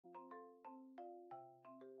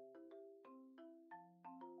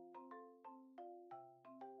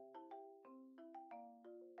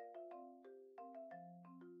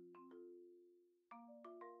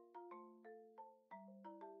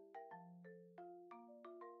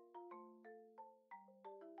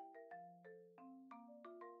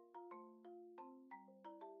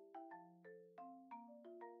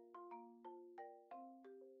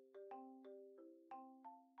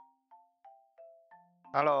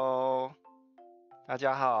Hello，大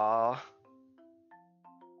家好。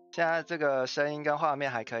现在这个声音跟画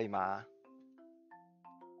面还可以吗？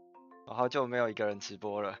我好久没有一个人直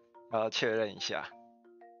播了，要确认一下。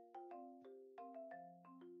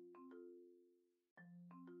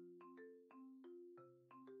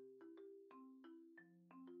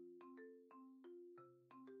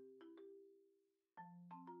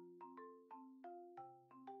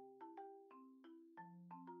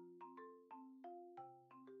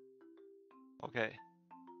OK，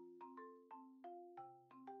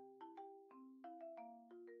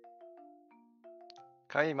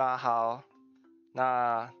可以吗？好，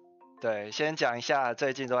那对，先讲一下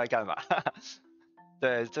最近都在干嘛。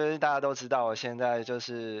对，最近大家都知道，我现在就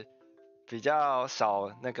是比较少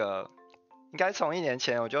应该从1年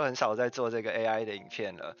前我就很少在做这个 AI 的影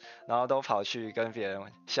片了，然后都跑去跟别人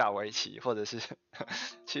下围棋，或者是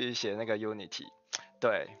去写那个 Unity。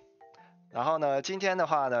对，然后呢，今天的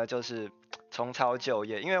话呢，就是重操旧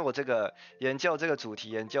业，因为我研究这个主题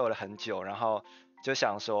研究了很久，然后就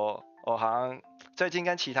想说，我好像最近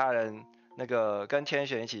跟其他人跟天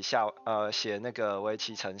璇一起写那个围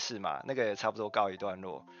棋程式嘛，那个也差不多告一段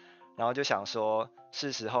落，然后就想说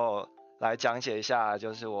是时候来讲解一下，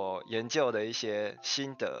就是我研究的一些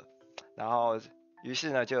心得，然后于是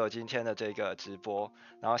呢就有今天的这个直播，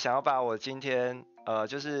然后想要把我今天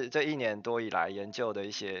就是这1年多以来研究的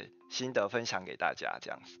一些心得分享给大家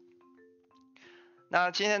这样子。那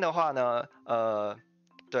今天的话呢，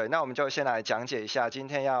对，那我们就先来讲解一下今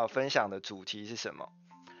天要分享的主题是什么。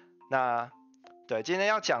那对，今天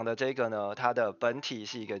要讲的这个呢，它的本体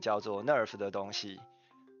是一个叫做 NeRF 的东西。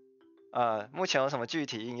目前有什么具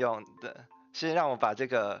体应用的？先让我把这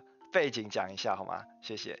个背景讲一下好吗？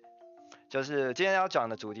谢谢。就是今天要讲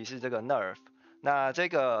的主题是这个 NeRF，那这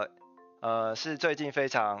个是最近非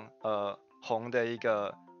常红的一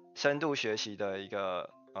个深度学习的一个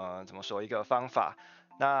怎么说一个方法。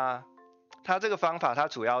那它这个方法它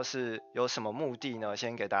主要是有什么目的呢？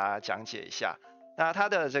先给大家讲解一下。那它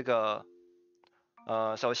的这个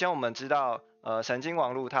首先我们知道神经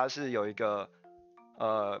网络它是有一个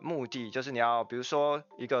目的，就是你要比如说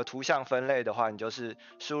一个图像分类的话，你就是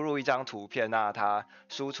输入一张图片，那它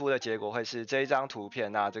输出的结果会是这一张图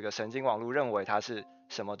片，那这个神经网络认为它是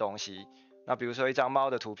什么东西。那比如说一张猫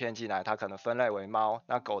的图片进来，它可能分类为猫；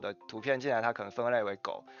那狗的图片进来，它可能分类为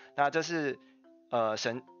狗。那这是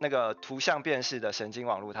那个图像辨识的神经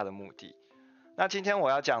网络它的目的。那今天我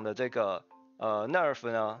要讲的这个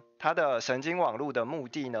NeRF 呢，它的神经网络的目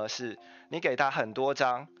的呢是，你给它很多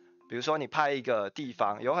张，比如说你拍一个地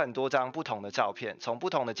方，有很多张不同的照片，从不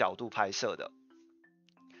同的角度拍摄的。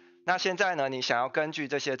那现在呢，你想要根据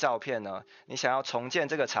这些照片呢，你想要重建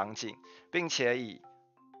这个场景，并且以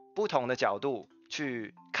不同的角度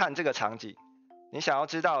去看这个场景。你想要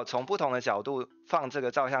知道从不同的角度放这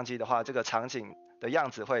个照相机的话，这个场景的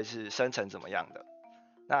样子会是生成怎么样的？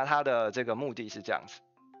那它的这个目的是这样子。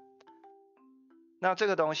那这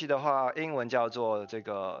个东西的话，英文叫做这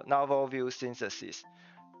个 Novel View Synthesis，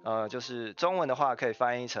就是中文的话可以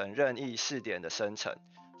翻译成任意视点的生成。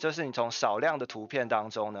就是你从少量的图片当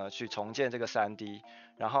中呢，去重建这个3D，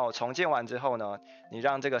然后重建完之后呢，你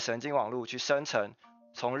让这个神经网络去生成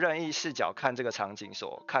从任意视角看这个场景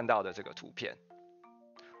所看到的这个图片。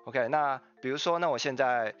OK，那比如说呢，我现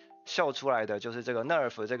在秀出来的就是这个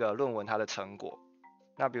NeRF 这个论文它的成果。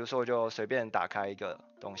那比如说我就随便打开一个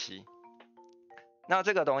东西。那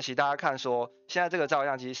这个东西大家看说，现在这个照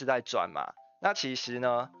相机是在转嘛？那其实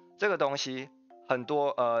呢，这个东西很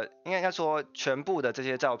多应该说全部的这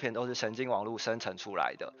些照片都是神经网络生成出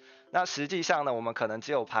来的。那实际上呢，我们可能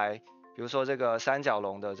只有拍，比如说这个三角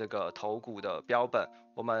龙的这个头骨的标本，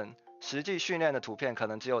我们实际训练的图片可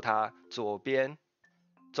能只有它左边、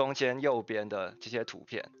中间、右边的这些图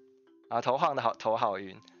片。啊，头好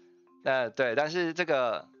晕。对，但是这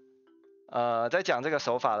个在讲这个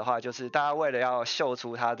手法的话，就是大家为了要秀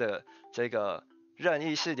出它的这个任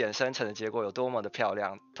意视点生成的结果有多么的漂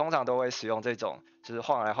亮，通常都会使用这种就是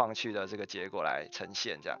晃来晃去的这个结果来呈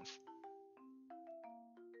现这样子。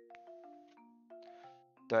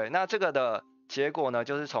对，那这个的结果呢，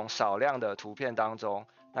就是从少量的图片当中，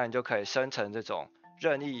那你就可以生成这种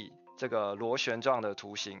任意这个螺旋状的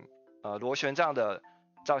图形，螺旋状的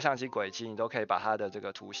照相机轨迹，你都可以把它的这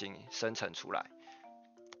个图形生成出来。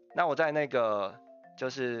那我在那个就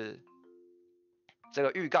是这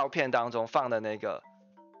个预告片当中放的那个，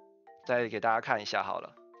再给大家看一下好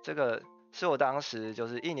了。这个是我当时就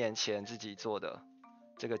是1年前自己做的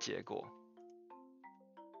这个结果。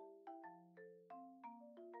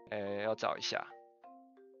要找一下。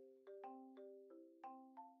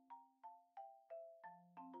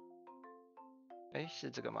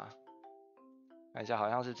是这个吗？看一下，好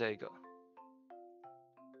像是这个，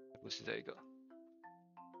不是这个，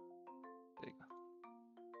这个，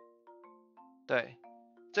对，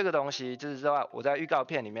这个东西就是我在预告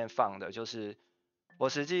片里面放的，就是我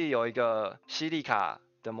实际有一个西利卡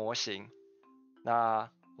的模型，那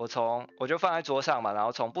我就放在桌上嘛，然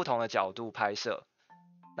后从不同的角度拍摄。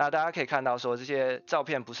那大家可以看到说这些照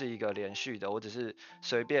片不是一个连续的，我只是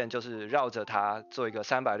随便就是绕着它做一个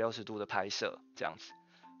360度的拍摄这样子。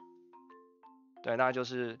对，那就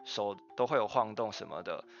是手都会有晃动什么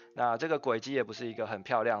的。那这个轨迹也不是一个很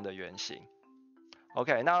漂亮的圆形。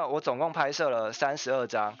OK， 那我总共拍摄了32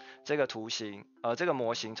张这个图形，这个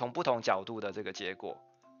模型从不同角度的这个结果。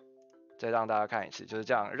再让大家看一次，就是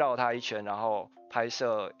这样绕它一圈，然后拍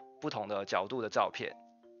摄不同的角度的照片。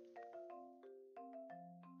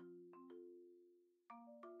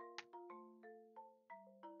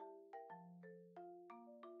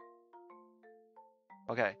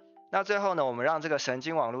OK， 那最后呢，我们让这个神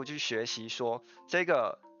经网络去学习说这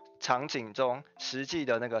个场景中实际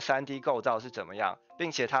的那个 3D 构造是怎么样，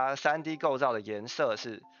并且它 3D 构造的颜色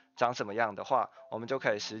是长什么样的话，我们就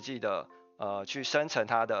可以实际的去生成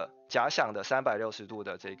它的假想的360度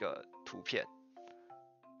的这个图片。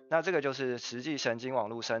那这个就是实际神经网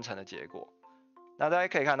络生成的结果。那大家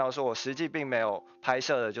可以看到说，我实际并没有拍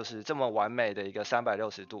摄的就是这么完美的一个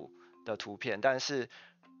360度的图片，但是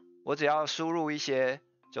我只要输入一些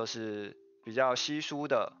就是比较稀疏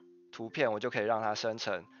的图片，我就可以让它生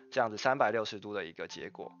成这样子360度的一个结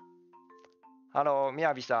果。Hello，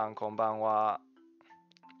 Miyabiさん、こんばんは。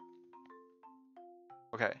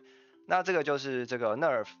OK， 那这个就是这个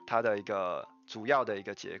NeRF 它的一个主要的一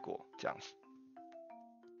个结果，这样子。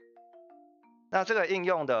那这个应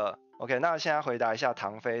用的 OK， 那现在回答一下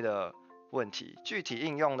唐飞的问题。具体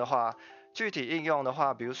应用的话，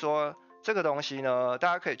比如说这个东西呢，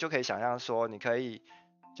大家就可以想象说，你可以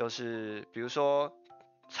就是比如说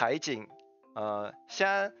采景，现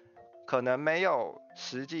在可能没有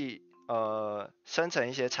实际生成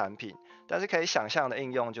一些产品，但是可以想象的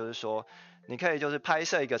应用就是说，你可以就是拍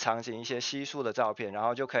摄一个场景一些稀疏的照片，然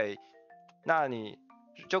后你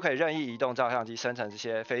就可以任意移动照相机生成这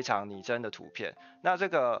些非常拟真的图片。那这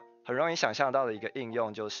个很容易想象到的一个应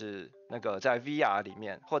用就是那个在 VR 里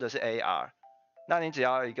面或者是 AR， 那你只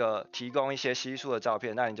要提供一些稀疏的照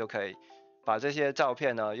片，那你就可以把这些照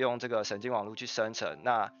片呢用这个神经网络去生成。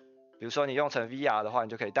那比如说你用成 VR 的话，你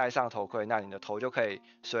就可以戴上头盔，那你的头就可以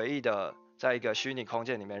随意的在一个虚拟空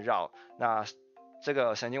间里面绕，那这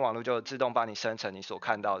个神经网络就自动帮你生成你所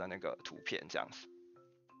看到的那个图片这样子。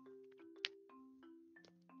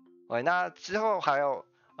那之后还有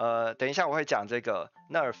等一下我会讲这个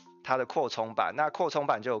NeRF 它的扩充版，那扩充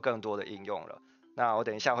版就有更多的应用了，那我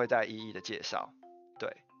等一下会再一一的介绍。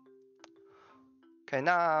对 ，OK，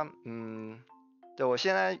 那对，我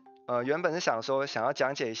现在原本是想要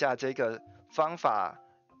讲解一下这个方法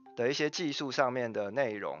的一些技术上面的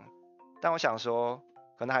内容，但我想说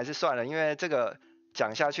可能还是算了，因为这个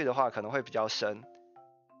讲下去的话可能会比较深，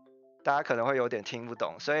大家可能会有点听不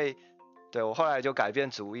懂，所以对我后来就改变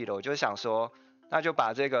主意了，我就想说，那就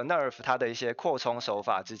把这个 NeRF 它的一些扩充手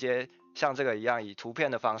法，直接像这个一样以图片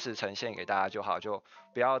的方式呈现给大家就好，就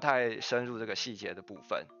不要太深入这个细节的部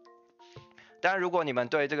分。当然，如果你们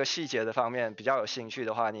对这个细节的方面比较有兴趣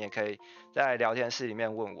的话，你也可以在聊天室里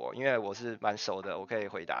面问我，因为我是蛮熟的，我可以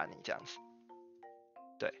回答你这样子。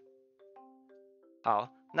对，好，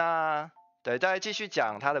那对，在继续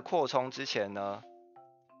讲它的扩充之前呢，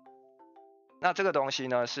那这个东西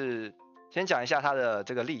呢是先讲一下它的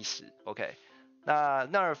这个历史 ，OK？ 那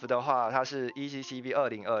NeRF 的话，它是 ECCB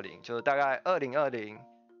 2020，就是大概2020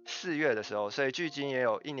 4月的时候，所以距今也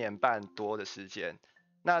有1年半多的时间。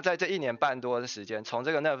那在这1年半多的时间，从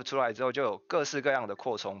这个 NeRF 出来之后，就有各式各样的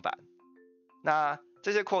扩充版。那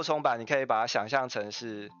这些扩充版，你可以把它想象成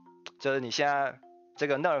就是你现在这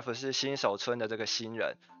个 NeRF 是新手村的这个新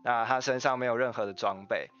人，那他身上没有任何的装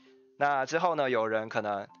备。那之后呢，有人可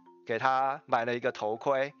能给他买了一个头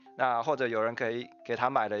盔，那或者有人可以给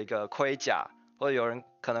他买了一个盔甲，或者有人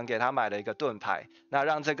可能给他买了一个盾牌，那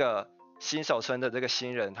让这个新手村的这个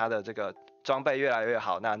新人他的这个装备越来越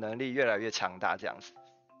好，那能力越来越强大这样子。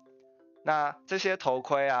那这些头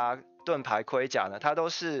盔啊、盾牌、盔甲呢，它都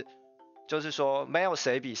是就是说没有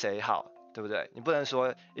谁比谁好，对不对？你不能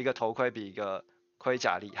说一个头盔比一个盔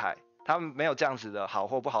甲厉害，他们没有这样子的好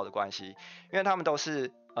或不好的关系，因为他们都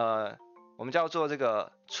是我们叫做这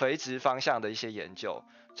个垂直方向的一些研究，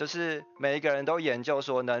就是每一个人都研究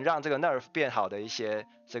说能让这个 NeRF 变好的一些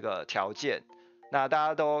这个条件，那大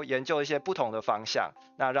家都研究一些不同的方向，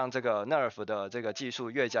那让这个 NeRF 的这个技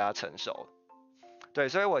术越加成熟。对，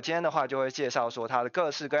所以我今天的话就会介绍说它的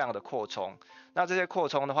各式各样的扩充。那这些扩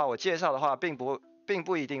充的话，我介绍的话并不并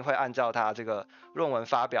不一定会按照它这个论文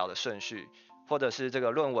发表的顺序，或者是这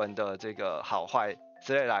个论文的这个好坏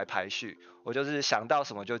之类来排序，我就是想到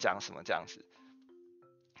什么就讲什么这样子。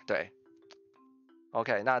对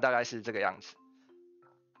 ，OK， 那大概是这个样子。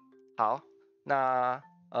好，那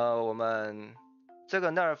我们这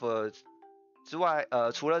个 NeRF 之外，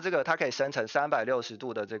除了这个它可以生成360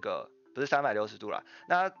度的这个，不是360度啦，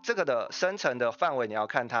那这个的生成的范围你要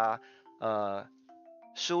看它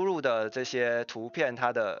输入的这些图片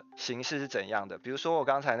它的形式是怎样的。比如说我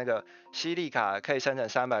刚才那个犀利卡可以生成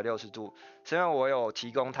360度，是因为我有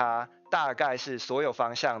提供它大概是所有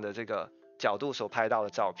方向的这个角度所拍到的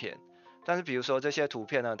照片。但是比如说这些图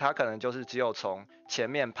片呢，它可能就是只有从前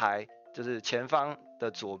面拍，就是前方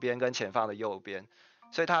的左边跟前方的右边，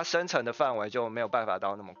所以它生成的范围就没有办法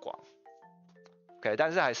到那么广。OK，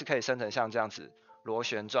 但是还是可以生成像这样子螺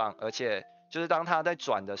旋状，而且就是当它在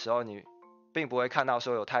转的时候，你并不会看到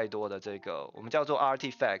说有太多的这个我们叫做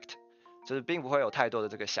artifact， 就是并不会有太多的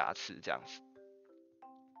这个瑕疵这样子。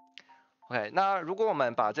OK， 那如果我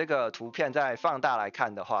们把这个图片再放大来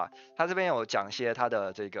看的话，它这边有讲些它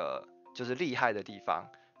的这个就是厉害的地方。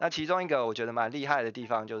那其中一个我觉得蛮厉害的地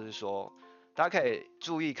方就是说，大家可以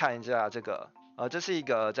注意看一下这个，这是一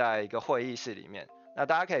个在一个会议室里面，那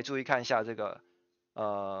大家可以注意看一下这个，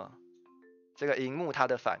这个荧幕它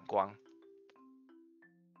的反光，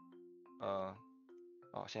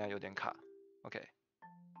现在有点卡 ，OK，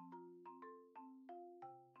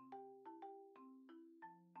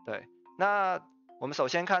 对，那我们首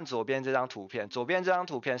先看左边这张图片，左边这张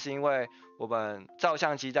图片是因为我们照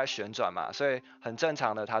相机在旋转嘛，所以很正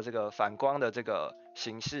常的，它这个反光的这个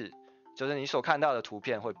形式，就是你所看到的图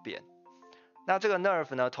片会变。那这个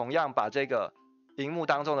NeRF 呢，同样把这个荧幕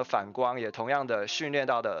当中的反光也同样的训练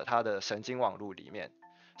到的它的神经网络里面，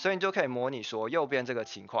所以你就可以模拟说右边这个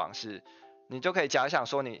情况是，你就可以假想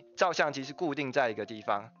说你照相机是固定在一个地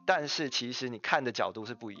方，但是其实你看的角度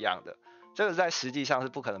是不一样的。这个在实际上是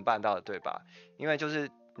不可能办到的，对吧？因为就是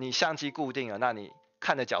你相机固定了，那你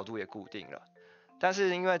看的角度也固定了。但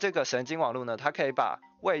是因为这个神经网络呢，它可以把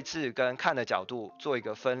位置跟看的角度做一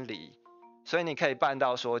个分离，所以你可以办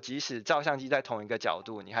到说，即使照相机在同一个角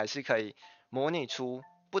度，你还是可以模拟出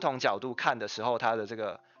不同角度看的时候，它的这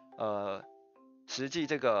个实际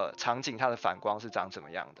这个场景它的反光是长怎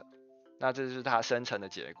么样的。那这就是它生成的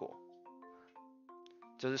结果。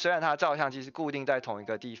就是虽然它照相机是固定在同一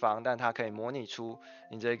个地方，但它可以模拟出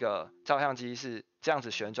你这个照相机是这样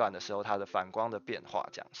子旋转的时候，它的反光的变化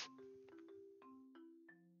这样子。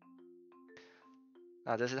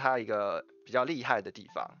那这是它一个比较厉害的地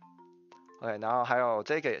方。OK， 然后还有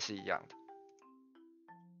这个也是一样的。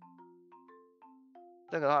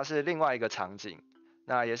这个的话是另外一个场景，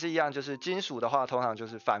那也是一样，就是金属的话，通常就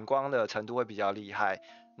是反光的程度会比较厉害。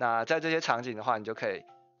那在这些场景的话，你就可以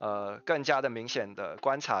更加的明显的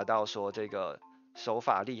观察到说这个手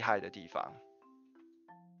法厉害的地方。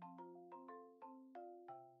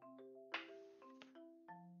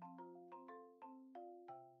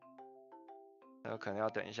可能要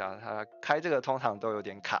等一下，它开这个通常都有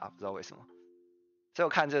点卡，不知道为什么。所以我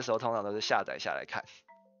看这时候通常都是下载下来看。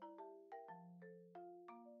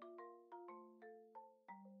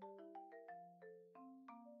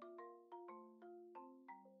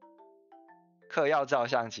嗑药照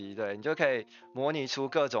相机，对，你就可以模拟出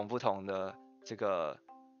各种不同的这个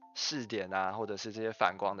视点啊，或者是这些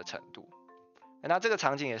反光的程度。那这个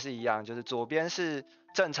场景也是一样，就是左边是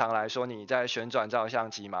正常来说你在旋转照相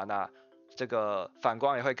机嘛，那这个反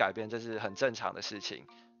光也会改变，这是很正常的事情。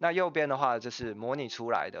那右边的话就是模拟出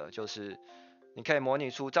来的，就是你可以模拟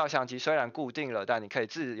出照相机虽然固定了，但你可以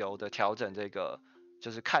自由的调整这个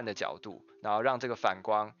就是看的角度，然后让这个反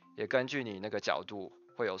光也根据你那个角度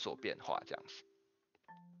会有所变化这样子。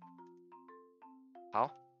好，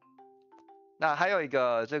那还有一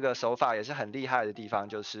个这个手法也是很厉害的地方，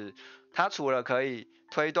就是它除了可以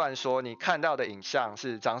推断说你看到的影像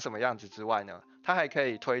是长什么样子之外呢，它还可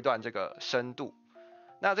以推断这个深度。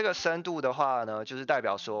那这个深度的话呢，就是代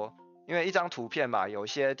表说，因为一张图片嘛，有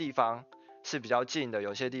些地方是比较近的，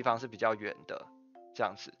有些地方是比较远的，这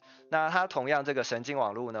样子。那它同样这个神经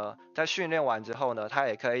网络呢，在训练完之后呢，它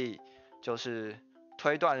也可以就是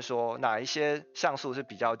推断说哪一些像素是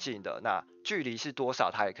比较近的，那距离是多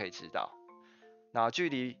少，它也可以知道。那距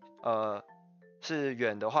离是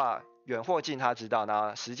远的话，远或近它知道，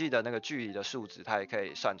那实际的那个距离的数值它也可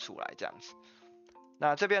以算出来这样子。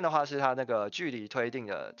那这边的话是它那个距离推定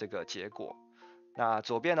的这个结果。那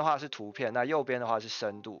左边的话是图片，那右边的话是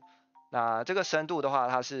深度。那这个深度的话，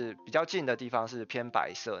它是比较近的地方是偏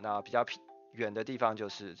白色，那比较远的地方就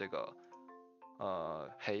是这个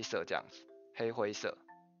黑色这样子，黑灰色。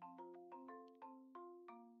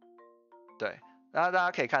对，然后大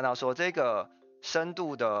家可以看到说这个深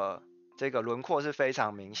度的这个轮廓是非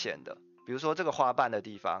常明显的，比如说这个花瓣的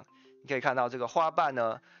地方，你可以看到这个花瓣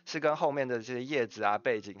呢是跟后面的这些叶子啊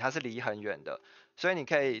背景它是离很远的，所以你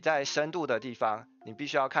可以在深度的地方你必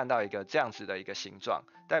须要看到一个这样子的一个形状，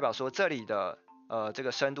代表说这里的这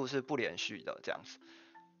个深度是不连续的这样子。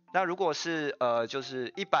那如果是就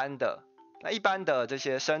是一般的，那一般的这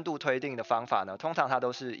些深度推定的方法呢，通常它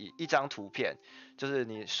都是以一张图片，就是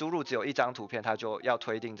你输入只有一张图片，它就要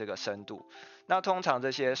推定这个深度。那通常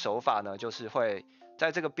这些手法呢，就是会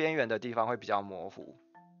在这个边缘的地方会比较模糊，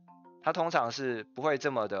它通常是不会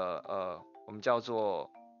这么的我们叫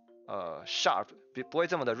做sharp， 不会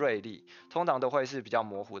这么的锐利，通常都会是比较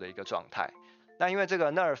模糊的一个状态。那因为这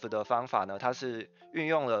个 NeRF 的方法呢，它是运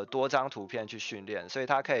用了多张图片去训练，所以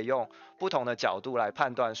它可以用不同的角度来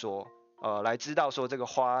判断说，来知道说这个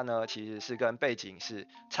花呢其实是跟背景是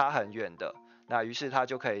差很远的。那于是它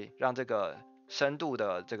就可以让这个深度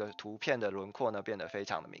的这个图片的轮廓呢变得非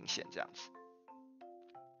常的明显，这样子。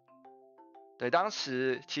对，当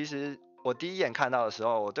时其实我第一眼看到的时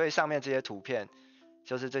候，我对上面这些图片，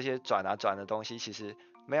就是这些转啊转的东西，其实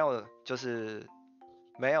没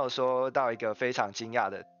有说到一个非常惊讶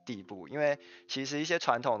的地步，因为其实一些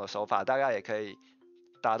传统的手法大概也可以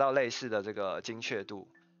达到类似的这个精确度，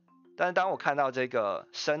但是当我看到这个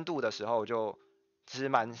深度的时候，我就其实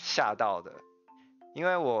蛮吓到的，因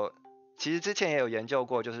为我其实之前也有研究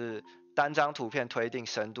过，就是单张图片推定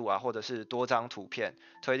深度啊，或者是多张图片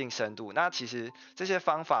推定深度，那其实这些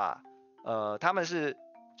方法他们是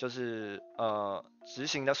就是执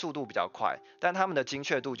行的速度比较快，但他们的精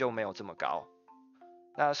确度就没有这么高。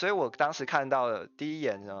那所以我当时看到的第一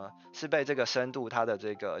眼呢，是被这个深度它的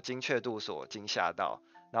这个精确度所惊吓到，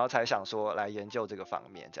然后才想说来研究这个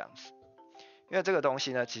方面这样子。因为这个东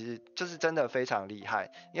西呢，其实就是真的非常厉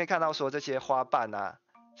害，因为看到说这些花瓣啊，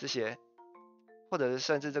这些或者是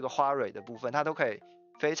甚至这个花蕊的部分，它都可以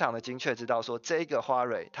非常的精确知道说这个花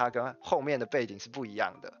蕊它跟后面的背景是不一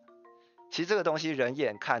样的。其实这个东西人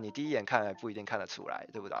眼看，你第一眼看还不一定看得出来，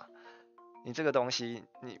对不对？你这个东西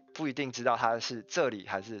你不一定知道它是这里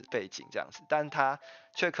还是背景这样子，但它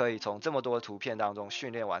却可以从这么多图片当中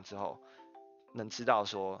训练完之后，能知道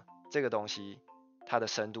说这个东西它的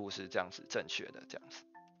深度是这样子正确的这样子。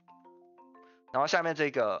然后下面这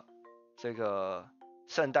个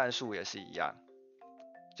圣诞树也是一样，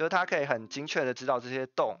就是它可以很精确的知道这些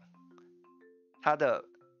洞它的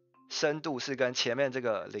深度是跟前面这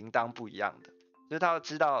个铃铛不一样的，就是它要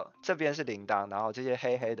知道这边是铃铛，然后这些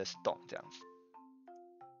黑黑的是洞这样子。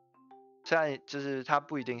虽然就是它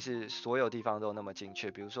不一定是所有地方都那么精确，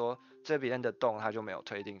比如说这边的洞它就没有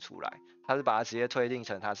推定出来，它是把它直接推定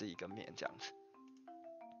成它是一个面这样子。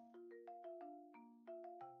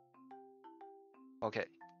OK，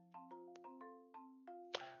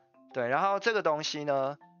 对，然后这个东西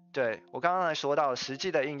呢，对，我刚才说到实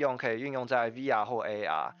际的应用可以运用在 VR 或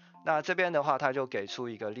AR， 那这边的话它就给出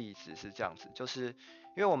一个例子是这样子，就是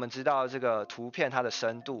因为我们知道这个图片它的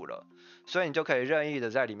深度了，所以你就可以任意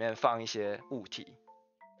的在里面放一些物体，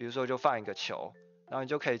比如说就放一个球，然后你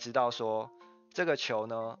就可以知道说这个球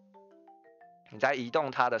呢，你在移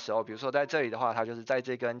动它的时候，比如说在这里的话，它就是在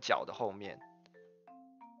这根脚的后面，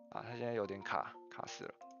啊，它现在有点卡死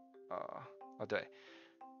了，对，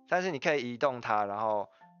但是你可以移动它，然后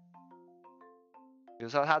比如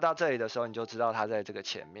说它到这里的时候，你就知道它在这个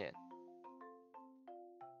前面，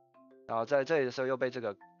然后在这里的时候又被这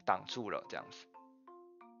个挡住了，这样子。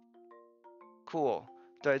Cool，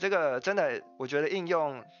 对，这个真的我觉得应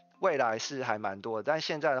用未来是还蛮多的，但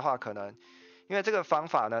现在的话可能因为这个方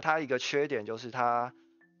法呢，它一个缺点就是它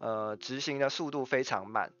执行的速度非常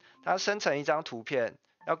慢，它生成一张图片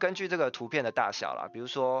要根据这个图片的大小啦，比如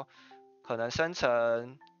说可能生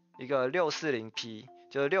成一个640P，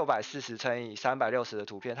就是640乘以360的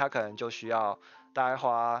图片，它可能就需要大概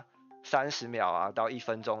花30秒啊到1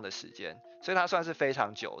分钟的时间，所以它算是非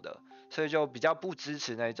常久的，所以就比较不支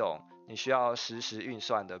持那种你需要实时运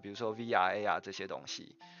算的，比如说 VR、AR 这些东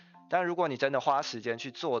西。但如果你真的花时间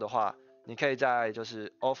去做的话，你可以在就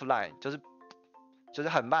是 offline，就是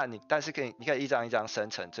很慢，但是你可以一张一张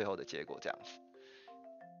生成最后的结果这样子。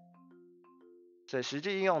所以实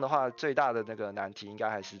际应用的话，最大的那个难题应该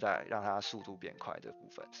还是在让它速度变快的部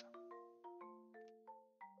分上。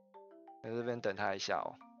在这边等它一下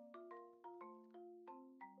哦。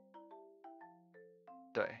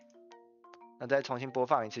对，那再重新播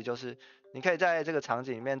放一次，就是你可以在这个场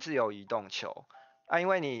景里面自由移动球啊，因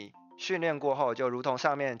为你训练过后，就如同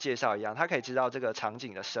上面介绍一样，它可以知道这个场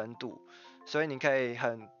景的深度，所以你可以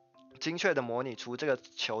很精确的模拟出这个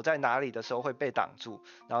球在哪里的时候会被挡住，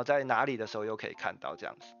然后在哪里的时候又可以看到这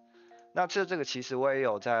样子。那这个其实我也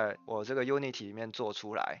有在我这个 Unity 里面做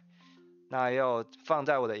出来，那也有放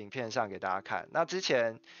在我的影片上给大家看。那之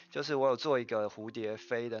前就是我有做一个蝴蝶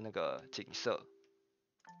飞的那个景色，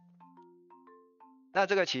那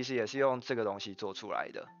这个其实也是用这个东西做出来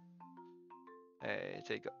的。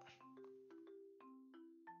这个，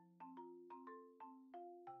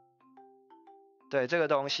对，这个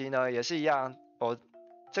东西呢也是一样，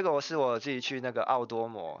这个是我自己去那个奥多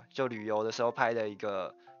摩就旅游的时候拍的一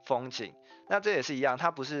个风景。那这也是一样，它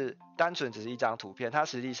不是单纯只是一张图片，它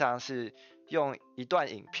实际上是用一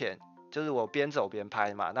段影片，就是我边走边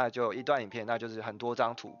拍嘛，那就一段影片，那就是很多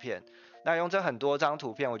张图片。那用这很多张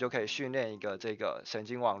图片，我就可以训练一个这个神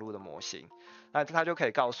经网络的模型。那它就可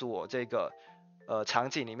以告诉我这个场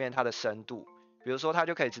景里面它的深度，比如说它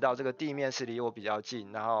就可以知道这个地面是离我比较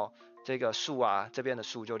近，然后这个树啊这边的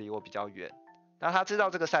树就离我比较远。那它知道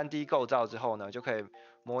这个 3D 构造之后呢，就可以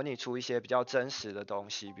模拟出一些比较真实的东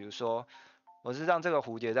西，比如说我是让这个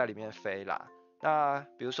蝴蝶在里面飞啦。那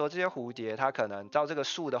比如说这些蝴蝶，它可能到这个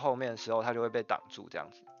树的后面的时候，它就会被挡住这样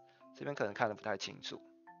子。这边可能看得不太清楚。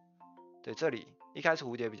对，这里一开始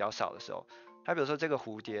蝴蝶比较少的时候，它比如说这个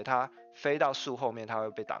蝴蝶它飞到树后面，它会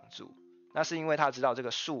被挡住。那是因为它知道这个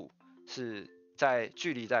树是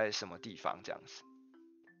距离在什么地方这样子。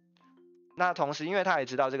那同时，因为它也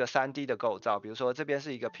知道这个 3D 的构造，比如说这边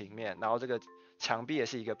是一个平面，然后这个墙壁也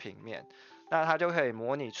是一个平面，那它就可以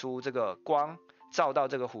模拟出这个光照到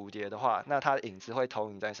这个蝴蝶的话，那它的影子会投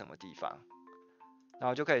影在什么地方，然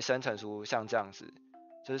后就可以生成出像这样子，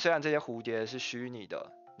就是虽然这些蝴蝶是虚拟的，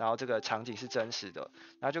然后这个场景是真实的，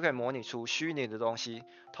然后就可以模拟出虚拟的东西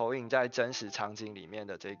投影在真实场景里面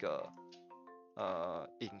的这个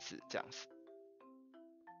影子这样子。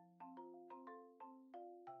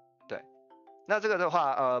对。那这个的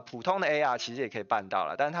话，普通的 AR 其实也可以办到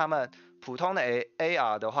了，但他们普通的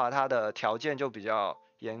AR 的话，它的条件就比较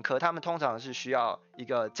严苛，他们通常是需要一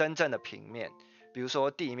个真正的平面，比如说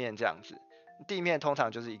地面这样子，地面通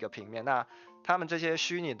常就是一个平面，那他们这些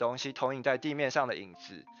虚拟的东西投影在地面上的影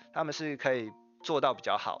子，他们是可以做到比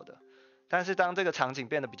较好的。但是当这个场景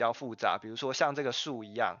变得比较复杂，比如说像这个树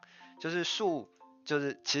一样，就是树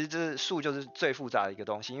其实这树就是最复杂的一个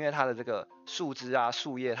东西，因为它的这个树枝啊、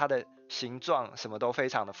树叶，它的形状什么都非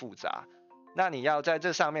常的复杂。那你要在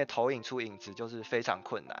这上面投影出影子，就是非常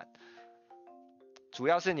困难。主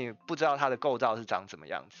要是你不知道它的构造是长怎么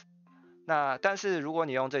样子。那但是如果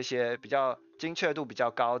你用这些比较精确度比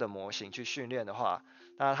较高的模型去训练的话，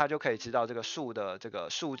那它就可以知道这个树的这个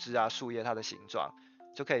树枝啊、树叶它的形状，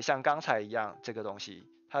就可以像刚才一样，这个东西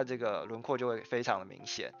它的这个轮廓就会非常的明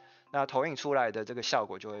显。那投影出来的这个效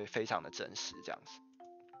果就会非常的真实，这样子。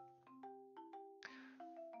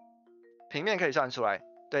平面可以算出来，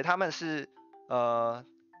对，他们是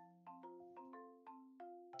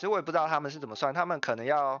其实我也不知道他们是怎么算，他们可能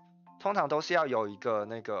通常都是要有一个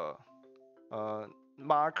那个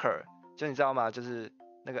marker， 就你知道吗？就是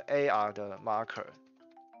那个 AR 的 marker，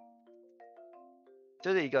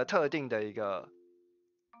 就是一个特定的一个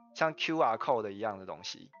像 QR code 一样的东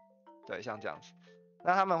西，对，像这样子。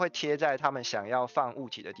那他们会贴在他们想要放物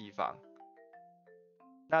体的地方。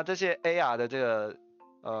那这些 AR 的这个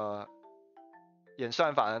演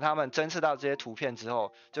算法呢，他们侦测到这些图片之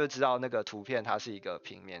后，就知道那个图片它是一个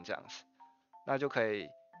平面这样子，那就可以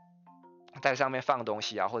在上面放东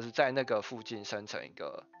西啊，或者是在那个附近生成一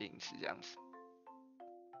个影子这样子。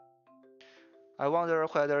I wonder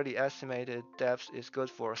whether the estimated depth is good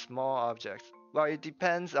for small objects. Well, it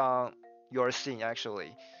depends on your scene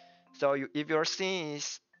actually. So if your scene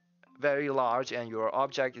is very large and your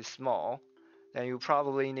object is small, then you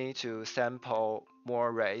probably need to sample more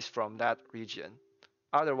rays from that region.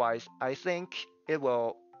 Otherwise, I think it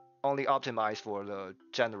will only optimize for the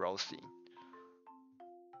general scene.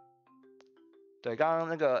 对，刚刚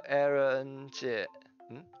那个 Aaron 姐，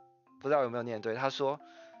不知道有没有念对，他说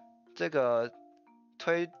这个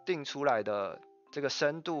推定出来的这个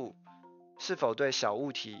深度是否对小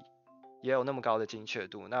物体也有那么高的精确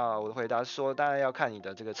度？那我的回答是说，当然要看你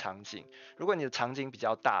的这个场景。如果你的场景比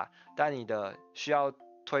较大，但你的需要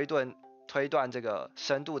推断这个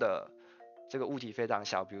深度的这个物体非常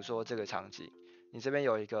小，比如说这个场景，你这边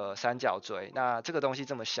有一个三角锥，那这个东西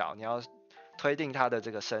这么小，你要推定它的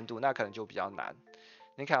这个深度，那可能就比较难。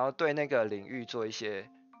你可能要对那个领域做一些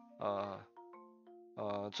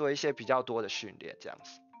比较多的訓練这样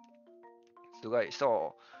子。すごい。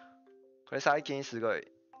そう。これ最近すごい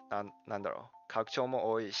なんだろう、拡張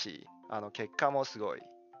も多いし、結果もすごい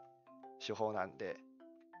手法なんで。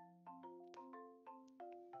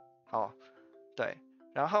好，对。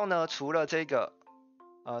然后呢，除了这个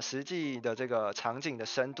实际的这个场景的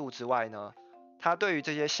深度之外呢，它对于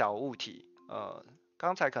这些小物体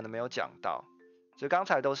刚才可能没有讲到，所以刚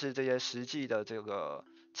才都是这些实际的这个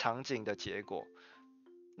场景的结果。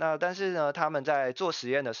那但是呢，他们在做实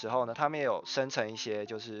验的时候呢，他们也有生成一些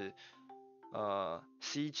就是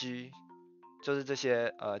CG，就是这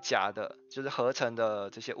些假的，就是合成的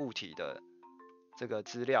这些物体的这个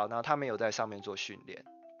资料，然后他们有在上面做训练。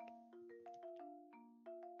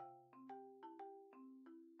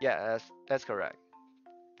Yeah, that's correct.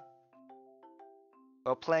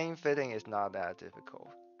 Well, plane fitting is not that difficult.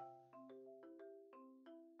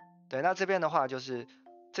 对，那这边的话就是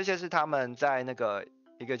这些是他们在那个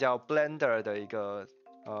一个叫 Blender 的一个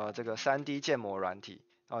这个 3D 建模软体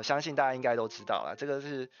相信大家应该都知道了，这个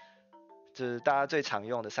就是大家最常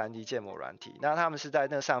用的 3D 建模软体。那他们是在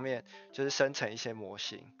那上面就是生成一些模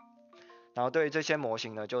型，然后对于这些模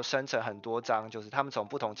型呢，就生成很多张，就是他们从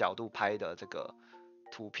不同角度拍的这个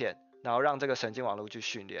图片，然后让这个神经网络去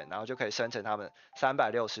训练，然后就可以生成他们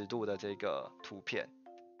360度的这个图片。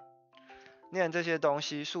念这些东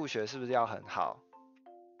西数学是不是要很好？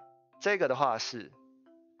这个的话是，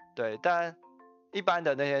对，但一般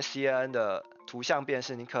的那些 CNN 的图像辨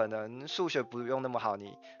识，你可能数学不用那么好，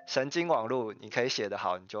你神经网络你可以写得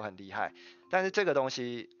好，你就很厉害。但是这个东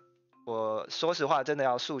西，我说实话真的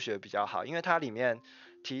要数学比较好，因为它里面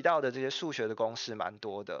提到的这些数学的公式蛮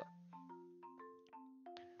多的。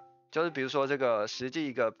就是比如说这个实际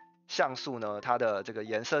一个像素呢，它的这个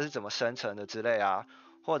颜色是怎么生成的之类啊，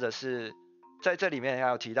或者是在这里面还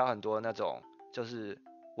有提到很多那种就是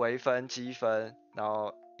微分、积分，然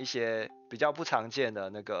后一些比较不常见的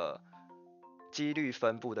那个几率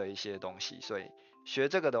分布的一些东西，所以学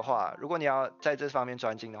这个的话，如果你要在这方面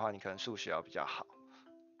专精的话，你可能数学要比较好。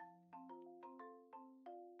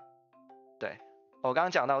对，我刚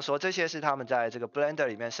刚讲到说这些是他们在这个 Blender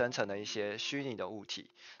里面生成的一些虚拟的物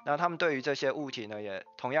体，那他们对于这些物体呢，也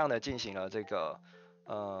同样的进行了这个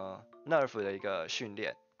NeRF 的一个训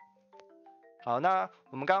练。好，那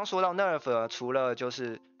我们刚刚说到 NeRF 呢，除了就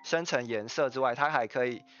是生成颜色之外，它还可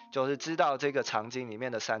以就是知道这个场景里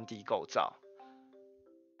面的 3D 构造。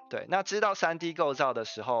对，那知道 3D 构造的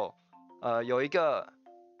时候，有一个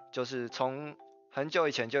就是从很久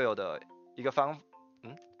以前就有的一个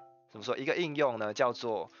怎么说一个应用呢，叫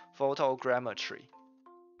做 photogrammetry。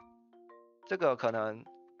这个可能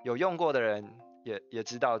有用过的人也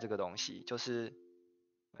知道这个东西，就是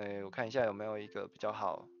我看一下有没有一个比较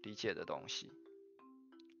好理解的东西。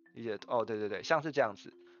理解哦，对对对，像是这样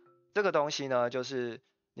子。这个东西呢，就是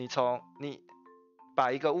你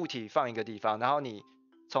把一个物体放一个地方，然后你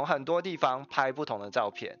从很多地方拍不同的照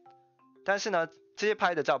片，但是呢，这些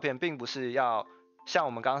拍的照片并不是要像我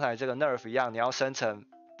们刚才这个 NeRF 一样，你要生成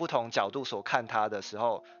不同角度所看它的时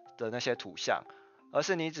候的那些图像，而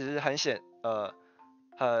是你只是很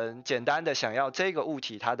简单的想要这个物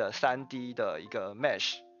体它的 3D 的一个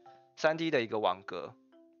mesh，3D 的一个网格。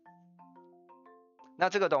那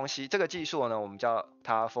这个东西，这个技术呢，我们叫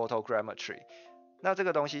它 photogrammetry。那这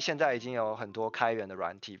个东西现在已经有很多开源的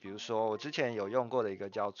软体，比如说我之前有用过的一个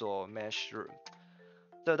叫做 Mushroom，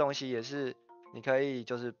 这个东西也是你可以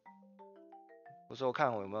就是我说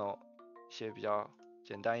看我有没有一些比较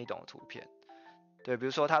简单易懂的图片。对，比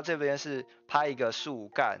如说它这边是拍一个树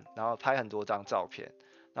干，然后拍很多张照片，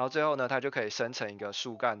然后最后呢，它就可以生成一个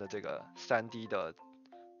树干的这个 3D 的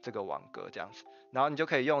这个网格这样子，然后你就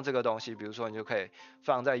可以用这个东西，比如说你就可以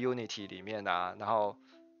放在 Unity 里面啊，然后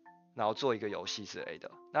做一个游戏之类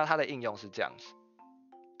的。那它的应用是这样子。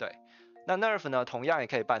对，那 NeRF 呢，同样也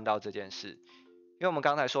可以办到这件事，因为我们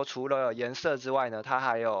刚才说除了颜色之外呢，它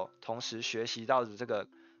还有同时学习到的这个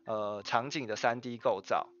场景的 3D 构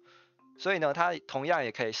造。所以呢，它同样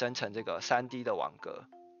也可以生成这个 3D 的网格。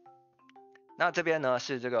那这边呢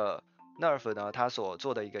是这个 NeRF 呢它所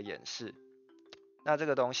做的一个演示。那这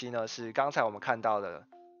个东西呢是刚才我们看到的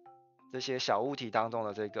这些小物体当中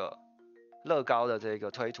的这个乐高的这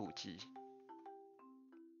个推土机。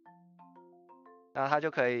那它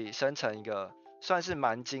就可以生成一个算是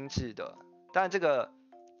蛮精致的，但这个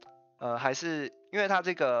还是因为它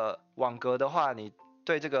这个网格的话，你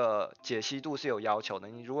对这个解析度是有要求的，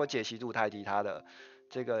你如果解析度太低，它的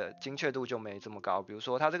这个精确度就没这么高。比如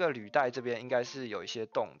说它这个履带这边应该是有一些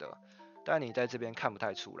洞的，但你在这边看不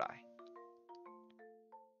太出来。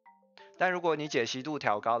但如果你解析度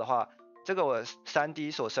调高的话，这个我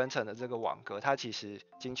 3D 所生成的这个网格，它其实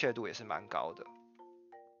精确度也是蛮高的。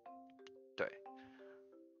对，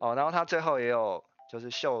然后它最后也有就是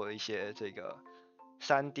秀了一些这个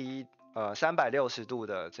 3D 360度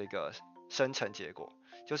的这个生成结果，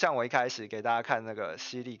就像我一开始给大家看那个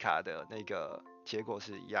西利卡的那个结果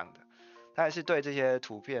是一样的。它也是对这些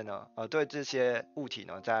图片呢，对这些物体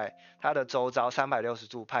呢，在它的周遭360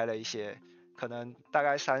度拍了一些可能大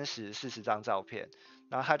概30-40张照片，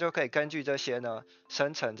然后它就可以根据这些呢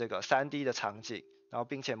生成这个 3D 的场景，然后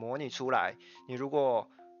并且模拟出来，你如果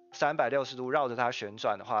360度绕着它旋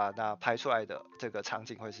转的话，那拍出来的这个场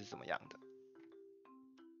景会是怎么样的？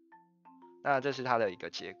那这是它的一个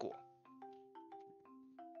结果。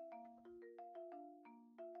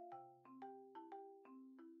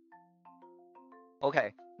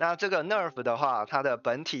OK， 那这个 NeRF 的话，它的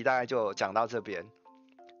本体大概就讲到这边，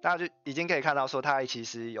大家就已经可以看到说它其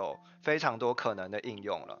实有非常多可能的应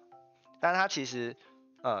用了，但它其实，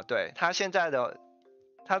对，它现在的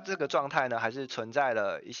它这个状态呢，还是存在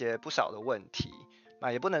了一些不少的问题，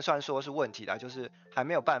也不能算说是问题啦，就是还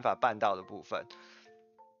没有办法办到的部分。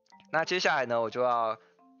那接下来呢，我就要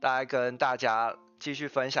大概跟大家继续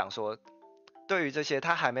分享说，对于这些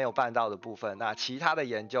它还没有办到的部分，那其他的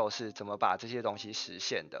研究是怎么把这些东西实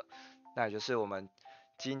现的？那也就是我们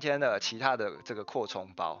今天的其他的这个扩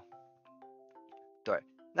充包。对，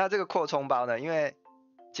那这个扩充包呢，因为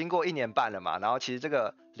经过1年半了嘛，然后其实这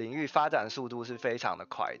个领域发展速度是非常的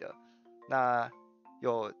快的。那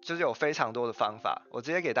就是有非常多的方法，我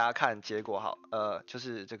直接给大家看结果好，就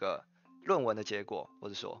是这个论文的结果，或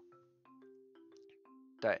者说，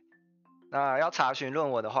对，那要查询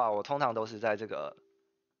论文的话，我通常都是在这个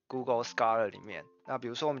Google Scholar 里面。那比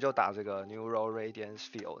如说我们就打这个 Neural Radiance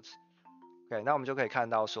Fields，OK，那我们就可以看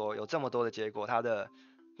到说有这么多的结果，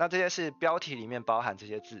那这些是标题里面包含这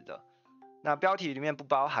些字的，那标题里面不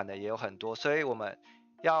包含的也有很多，所以我们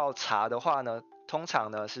要查的话呢，通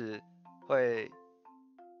常呢是会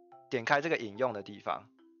点开这个引用的地方。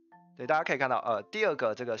对，大家可以看到，第二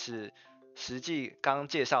个这个是实际刚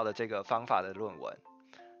介绍的这个方法的论文。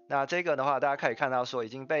那这个的话，大家可以看到说已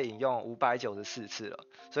经被引用594次了，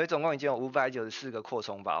所以总共已经有594个扩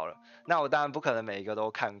充包了。那我当然不可能每一个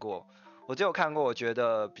都看过，我只有看过我觉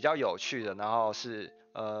得比较有趣的，然后是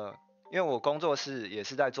因为我工作室也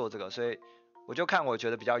是在做这个，所以我就看我觉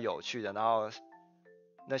得比较有趣的，然后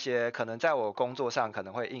那些可能在我工作上可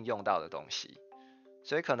能会应用到的东西。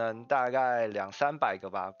所以可能大概200-300个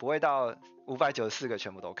吧，不会到594个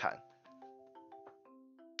全部都看。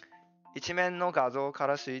一面の画像か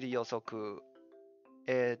ら推理予測。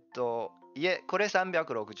これ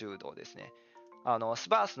360度ですね。ス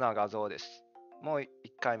パースな画像です。もう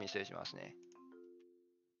一回見せしますね。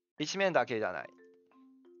一面だけじゃない。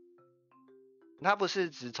它不是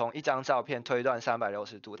只从一张照片推断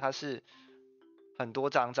360度，它是很多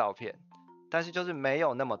张照片，但是就是没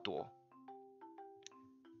有那么多。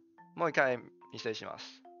もう一回見せしま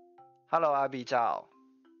す。Hello 阿 B จ้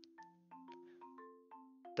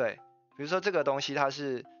对，比如说这个东西它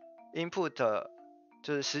是 input，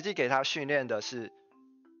 就是实际给它训练的是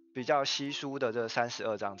比较稀疏的这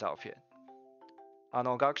32张照片。学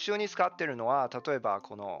習に使ってるのは例えば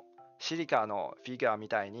このシリカのフィギュアみ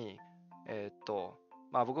たいに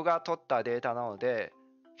僕が取ったデータなので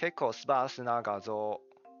結構スパースな画像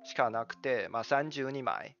しかなくて、32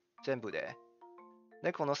枚全部で。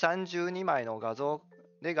でこの32枚の画像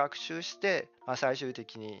で学習して、最終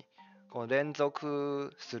的にこの連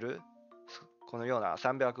続するこのような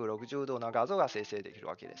360度の画像が生成できる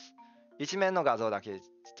わけです。一面の画像だけ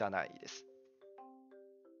じゃないです。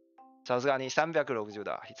さすがに360度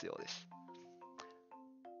は必要です。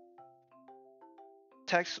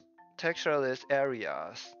Textureless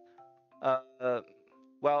areas.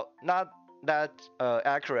 Well, not that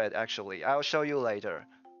accurate actually. I'll show you later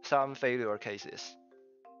some failure cases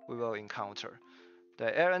we will encounter.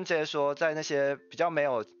 对 ，Aaron 姐说，在那些比较没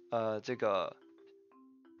有这个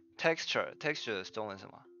texture 是中文什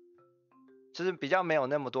么？就是比较没有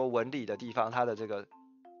那么多纹理的地方，它的这个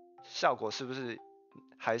效果是不是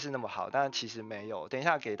还是那么好？但其实没有。等一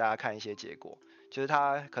下给大家看一些结果，就是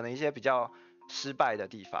它可能一些比较失败的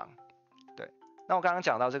地方。对，那我刚刚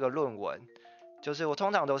讲到这个论文，就是我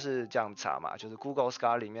通常都是这样查嘛，就是 Google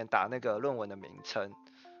Scholar 里面打那个论文的名称，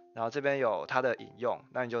然后这边有它的引用，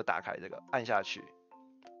那你就打开这个，按下去，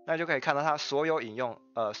那就可以看到它所有引用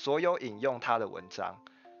它的文章。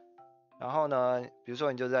然后呢，比如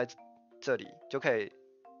说你就在这里就可以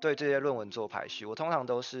对这些论文做排序。我通常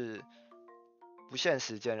都是不限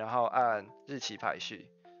时间，然后按日期排序，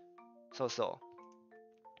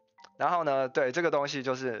然后呢，对这个东西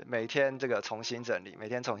就是每天这个重新整理，每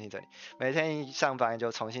天一上班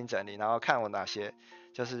就重新整理，然后看我哪些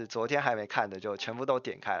就是昨天还没看的，就全部都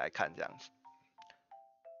点开来看这样子。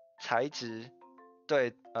材质，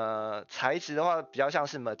对，材质的话比较像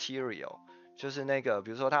是 material， 就是那个比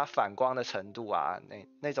如说它反光的程度啊，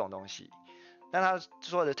那种东西。那它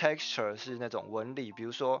说的 texture 是那种纹理，比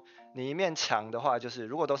如说你一面墙的话，就是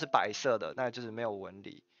如果都是白色的，那就是没有纹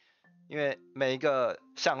理，因为每一个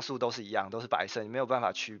像素都是一样，都是白色，你没有办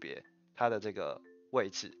法区别它的这个位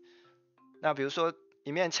置。那比如说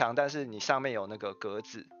一面墙，但是你上面有那个格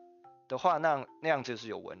子的话，那样就是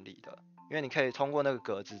有纹理的，因为你可以通过那个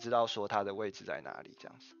格子知道说它的位置在哪里，这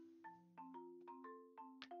样子。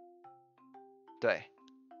对，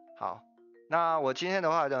好，那我今天的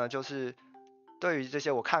话呢，就是对于这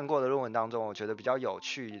些我看过的论文当中，我觉得比较有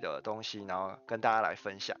趣的东西，然后跟大家来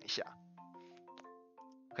分享一下。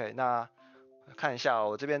OK， 那看一下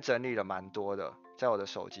我这边整理了蛮多的，在我的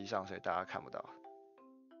手机上，所以大家看不到。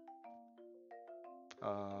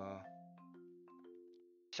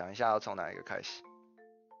想一下要从哪一个开始。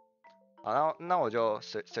好，那我就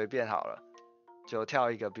随便好了，就挑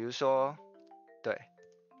一个，比如说，对，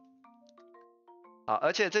好，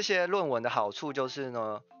而且这些论文的好处就是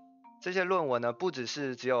呢，这些论文呢不只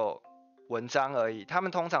有文章而已，他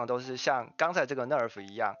们通常都是像刚才这个 NeRF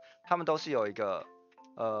一样，他们都是有一个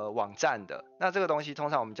网站的。那这个东西通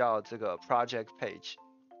常我们叫这个 project page。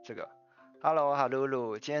这个 Hello 哈鲁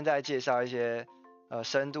鲁，今天在介绍一些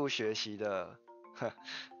深度学习的，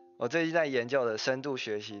我最近在研究的深度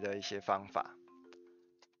学习的一些方法。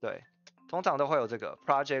对，通常都会有这个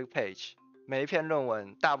project page， 每一篇论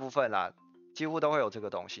文大部分啦，几乎都会有这个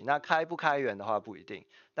东西。那开不开源的话不一定，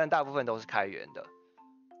但大部分都是开源的。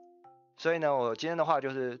所以呢，我今天的话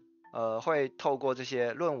就是会透过这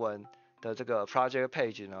些论文的这个 project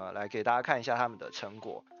page 呢，来给大家看一下他们的成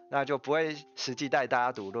果。那就不会实际带大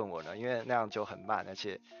家读论文了，因为那样就很慢，而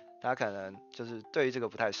且大家可能就是对于这个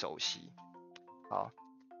不太熟悉。好，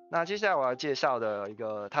那接下来我要介绍的一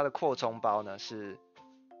个它的扩充包呢是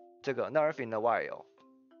这个 NeRF in the wild。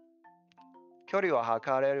距離は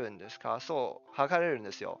測れるんですか？そう、測れるん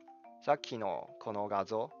ですよ。さっきのこの画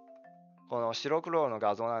像、この白黒の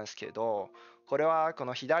画像なんですけど、これはこ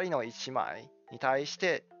の左の1枚に対し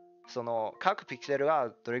てその各ピクセルが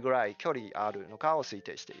どれぐらい距離あるのかを推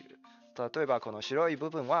定している。例えばこの白い部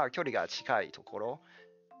分は距離が近いところ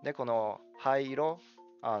で、この灰色、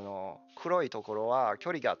黒いところは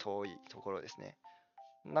距離が遠いところですね。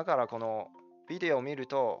だからこのビデオを見る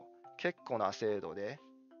と結構な精度で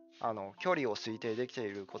距離を推定できて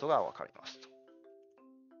いることがわかりますと。し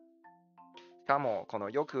かもこの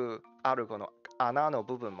よくあるこの穴の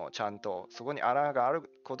部分もちゃんとそこに穴がある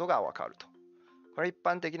ことがわかると。これ一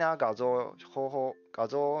般的な画像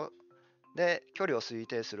で距離を推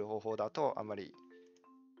定する方法だとあまり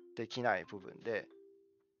できない部分で。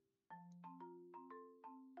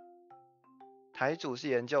台主是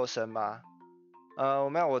研究生吗？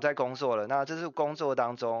没有，我在工作了。那这是工作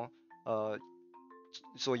当中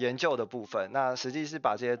所研究的部分。那实际是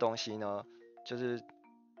把这些东西呢，就是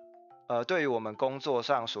对于我们工作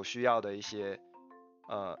上所需要的一些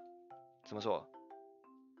怎么说？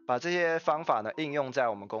把这些方法呢应用在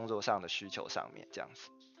我们工作上的需求上面，这样子。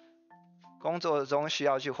工作中需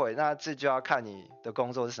要去会，那这就要看你的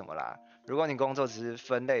工作是什么啦。如果你工作只是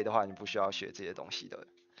分类的话，你不需要学这些东西的。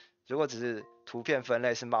如果只是图片分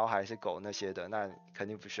类是猫还是狗那些的，那肯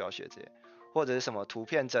定不需要学这些。或者是什么图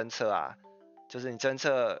片侦测啊，就是你侦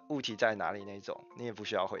测物体在哪里那种，你也不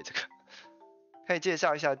需要会这个。可以介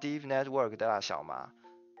绍一下 Deep Network 的大小吗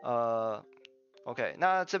？OK，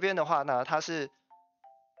 那这边的话呢，它是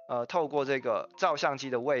透过这个照相机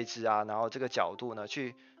的位置啊，然后这个角度呢，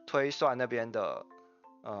去推算那边的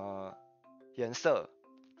颜色。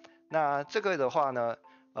那这个的话呢，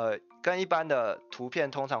跟一般的图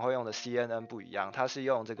片通常会用的 CNN 不一样，它是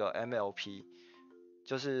用这个 MLP，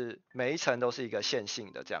 就是每一层都是一个线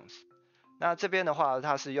性的这样子。那这边的话，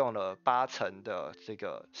它是用了8层的这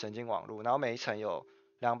个神经网络，然后每一层有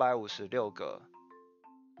256个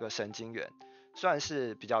神经元，算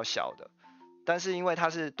是比较小的。但是因为它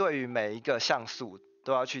是对于每一个像素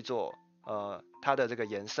都要去做它的这个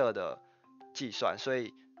颜色的计算，所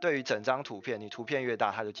以对于整张图片，你图片越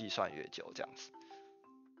大，它就计算越久这样子。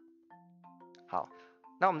好，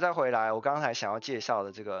那我们再回来，我刚才想要介绍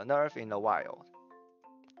的这个 NeRF in the wild。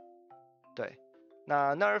对，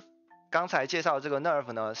那 NeRF 刚才介绍的这个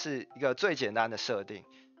NeRF 呢，是一个最简单的设定，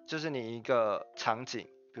就是你一个场景，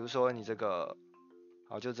比如说你这个，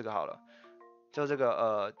好，就这个好了。就这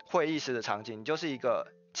个会议室的场景，你就是一个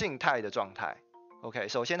静态的状态。OK，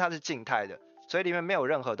 首先它是静态的，所以里面没有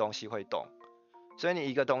任何东西会动。所以你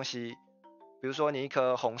一个东西，比如说你一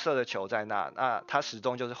颗红色的球在那，那它始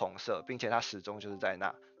终就是红色，并且它始终就是在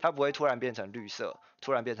那，它不会突然变成绿色，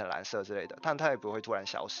突然变成蓝色之类的，但它也不会突然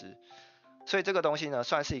消失。所以这个东西呢，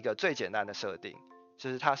算是一个最简单的设定，就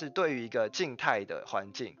是它是对于一个静态的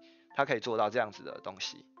环境，它可以做到这样子的东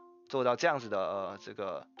西，做到这样子的这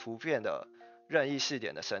个图片的任意视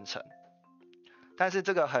点的生成。但是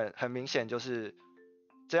这个很明显就是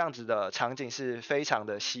这样子的场景是非常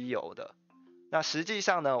的稀有的。那实际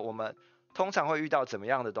上呢，我们通常会遇到怎么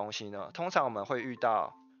样的东西呢？通常我们会遇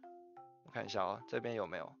到，我看一下哦，这边有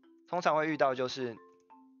没有？通常会遇到就是，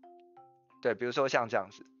对，比如说像这样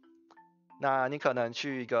子，那你可能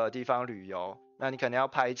去一个地方旅游，那你可能要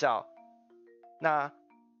拍照，那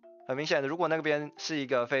很明显的，如果那边是一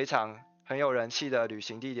个很有人气的旅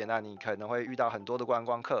行地点，那你可能会遇到很多的观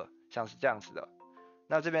光客，像是这样子的。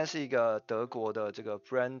那这边是一个德国的这个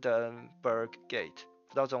Brandenburg Gate，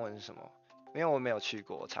 不知道中文是什么，因为我没有去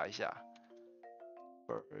过，我查一下。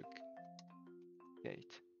Berg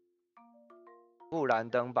Gate， 布兰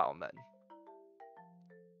登堡门。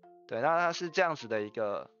对，那它是这样子的一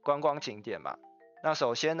个观光景点嘛。那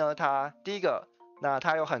首先呢，它第一个，那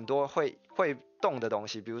它有很多会动的东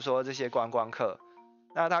西，比如说这些观光客，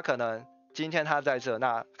那他可能今天他在这，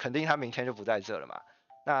那肯定他明天就不在这了嘛。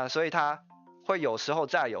那所以他会有时候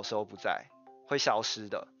在，有时候不在，会消失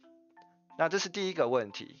的。那这是第一个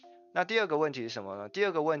问题。那第二个问题是什么呢？第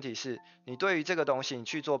二个问题是你对于这个东西你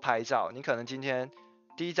去做拍照，你可能今天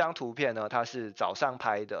第一张图片呢，它是早上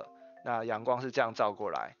拍的，那阳光是这样照过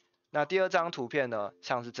来。那第二张图片呢，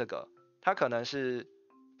像是这个，它可能是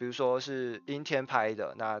比如说是阴天拍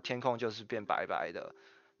的，那天空就是变白白的。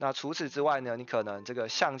那除此之外呢，你可能这个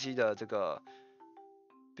相机的这个，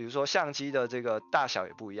比如说相机的这个大小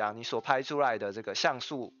也不一样，你所拍出来的这个像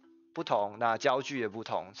素不同，那焦距也不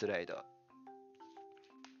同之类的。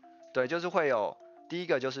对，就是会有第一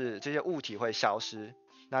个就是这些物体会消失，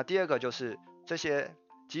那第二个就是这些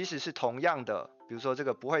即使是同样的，比如说这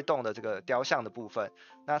个不会动的这个雕像的部分，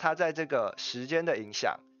那它在这个时间的影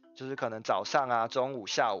响，就是可能早上啊、中午、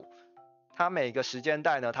下午，它每个时间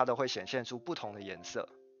带呢，它都会显现出不同的颜色。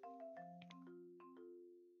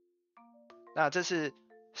那这是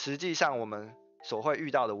实际上我们所会遇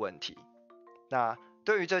到的问题。那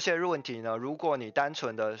对于这些问题呢，如果你单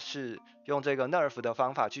纯的是用这个 NeRF 的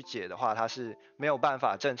方法去解的话，它是没有办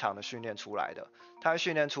法正常的训练出来的，它会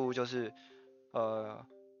训练出就是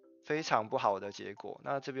非常不好的结果。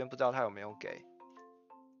那这边不知道他有没有给，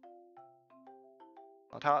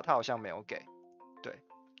他好像没有给，对，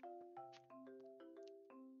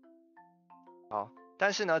好，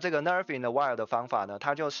但是呢，这个 NeRF in the wild 的方法呢，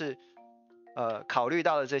它就是考虑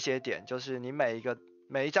到的这些点，就是你每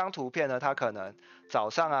一张图片呢，它可能早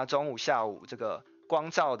上啊、中午、下午这个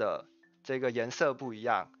光照的这个颜色不一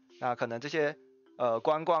样，那可能这些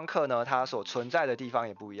观光客呢，它所存在的地方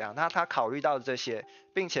也不一样。那它考虑到这些，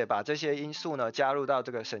并且把这些因素呢加入到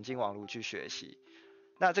这个神经网络去学习。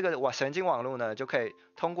那这个神经网络呢，就可以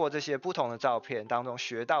通过这些不同的照片当中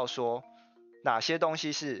学到说哪些东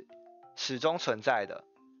西是始终存在的。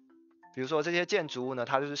比如说这些建筑物呢，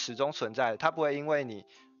它就是始终存在的，它不会因为你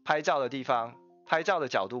拍照的地方、拍照的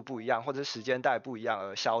角度不一样，或者时间带不一样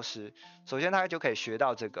而消失。首先它就可以学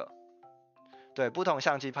到这个，对，不同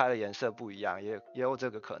相机拍的颜色不一样，也有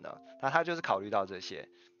这个可能。那它就是考虑到这些。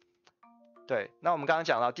对，那我们刚刚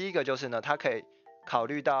讲到第一个就是呢，它可以考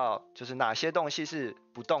虑到就是哪些东西是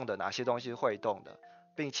不动的，哪些东西是会动的，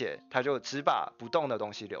并且它就只把不动的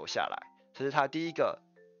东西留下来，这是它第一个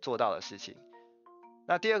做到的事情。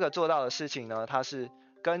那第二个做到的事情呢，它是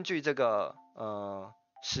根据这个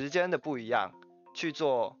时间的不一样去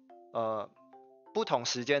做不同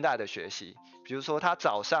时间带的学习。比如说他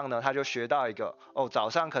早上呢，他就学到一个早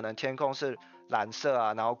上可能天空是蓝色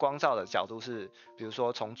啊，然后光照的角度是比如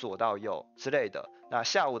说从左到右之类的。那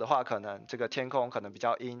下午的话，可能这个天空可能比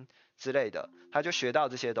较阴之类的，他就学到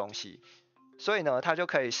这些东西。所以呢，他就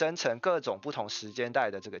可以生成各种不同时间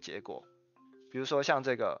带的这个结果。比如说像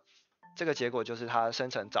这个结果就是它生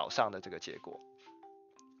成早上的这个结果。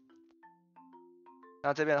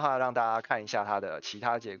那这边的话，让大家看一下它的其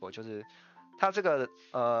他结果，就是它这个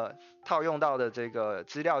套用到的这个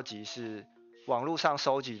资料集是网络上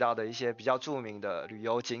收集到的一些比较著名的旅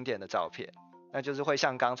游景点的照片，那就是会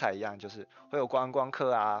像刚才一样，就是会有观光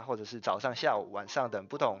客啊，或者是早上、下午、晚上等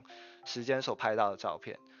不同时间所拍到的照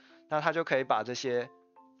片。那它就可以把这些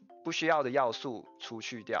不需要的要素除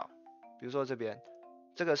去掉。比如说这边，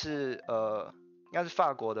这个是应该是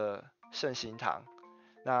法国的圣心堂。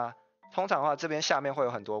那通常的话，这边下面会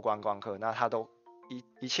有很多观光客，那它都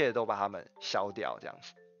一切都把它们消掉这样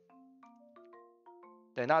子。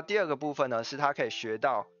对，那第二个部分呢，是它可以学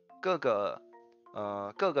到各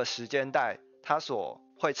个时间带它所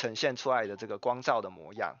会呈现出来的这个光照的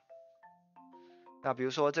模样。那比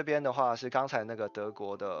如说这边的话是刚才那个德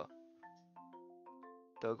国的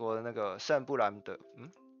那个圣布兰德，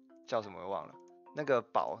叫什么我忘了，那个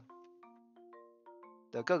堡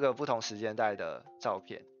的各个不同时间带的照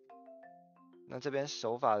片。那这边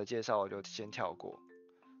手法的介绍我就先跳过。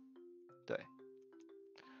对，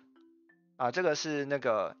这个是那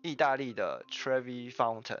个意大利的 Trevi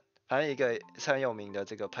Fountain， 反正一个是很有名的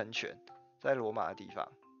这个喷泉，在罗马的地方。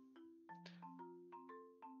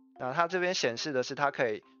那它这边显示的是它可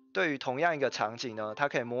以对于同样一个场景呢，它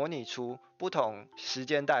可以模拟出不同时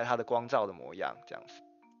间带它的光照的模样，这样子。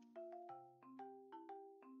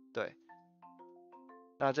对，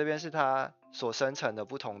那这边是它所生成的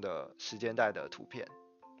不同的时间带的图片。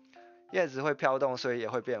叶子会飘动，所以也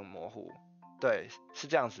会变模糊。对，是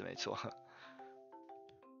这样子，没错。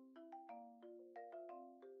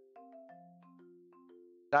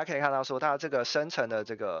大家可以看到说，它这个生成的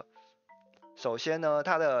这个，首先呢，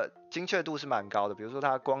它的精确度是蛮高的。比如说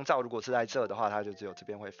它光照如果是在这的话，它就只有这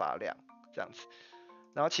边会发亮这样子。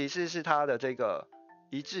然后其次是它的这个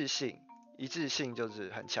一致性就是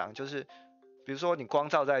很强，就是比如说你光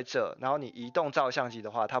照在这，然后你移动照相机的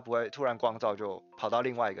话，它不会突然光照就跑到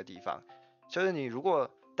另外一个地方。就是你如果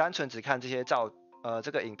单纯只看这些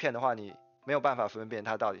这个影片的话，你没有办法分辨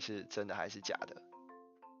它到底是真的还是假的。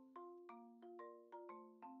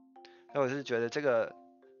所以我是觉得这个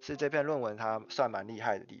是这篇论文它算蛮厉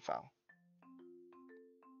害的地方。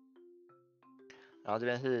然后这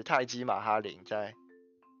边是泰姬玛哈林在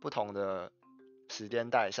不同的时间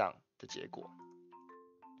带上的结果。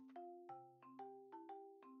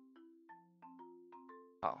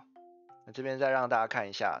好，那这边再让大家看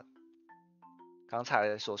一下刚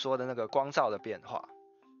才所说的那个光照的变化。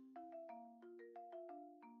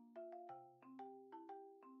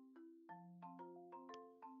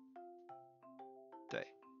对，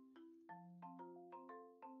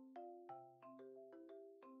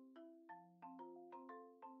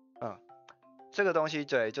这个东西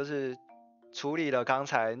对，就是处理了刚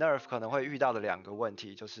才 NeRF 可能会遇到的2个问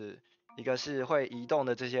题，就是一个是会移动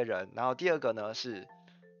的这些人，然后第二个呢是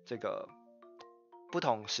这个不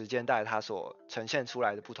同时间带它所呈现出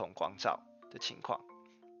来的不同光照的情况。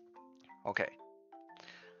OK，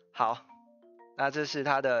 好，那这是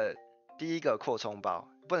它的第一个扩充包，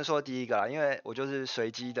不能说第一个啦，因为我就是随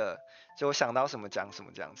机的，就我想到什么讲什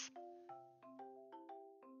么这样子。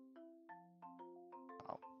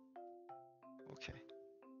好 ，OK。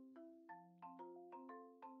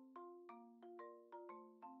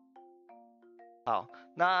好，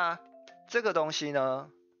那这个东西呢，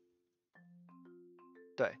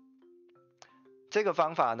对，这个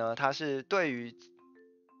方法呢，它是对于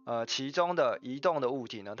其中的移动的物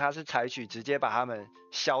体呢，它是采取直接把它们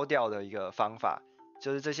消掉的一个方法，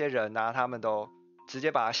就是这些人啊，他们都直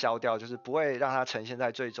接把它消掉，就是不会让它呈现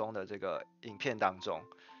在最终的这个影片当中。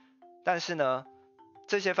但是呢，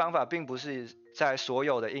这些方法并不是在所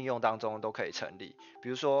有的应用当中都可以成立。比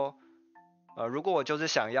如说，如果我就是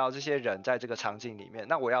想要这些人在这个场景里面，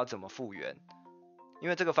那我要怎么复原？因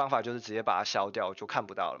为这个方法就是直接把它消掉，就看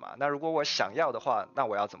不到了嘛。那如果我想要的话，那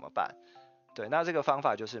我要怎么办？对，那这个方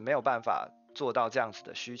法就是没有办法做到这样子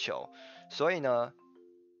的需求。所以呢，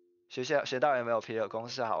学到有没有皮尔公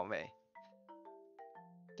式好美？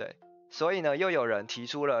对，所以呢，又有人提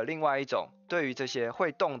出了另外一种对于这些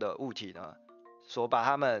会动的物体呢，所把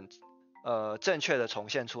它们正确的重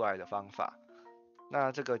现出来的方法。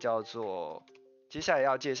那这个叫做接下来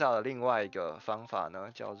要介绍的另外一个方法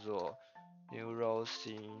呢，叫做 Neural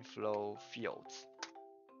Scene Flow Fields。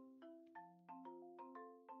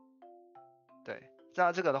对，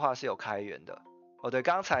那这个的话是有开源的。哦，对，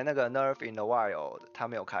刚才那个 NeRF in the Wild 它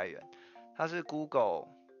没有开源，它是 Google，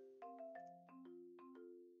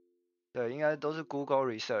 对，应该都是 Google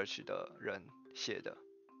Research 的人写的。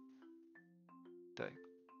对，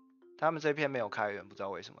他们这篇没有开源，不知道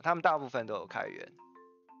为什么，他们大部分都有开源。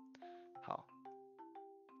好，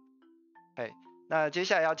那接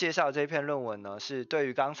下来要介绍的这篇论文呢，是对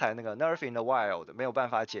于刚才那个 NeRF in the Wild 没有办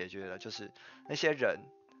法解决的，就是那些人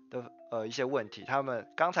的一些问题，他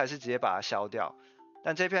们刚才是直接把它消掉，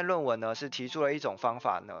但这篇论文呢是提出了一种方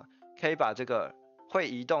法呢，可以把这个会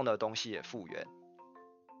移动的东西也复原。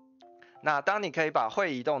那当你可以把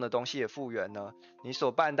会移动的东西也复原呢，你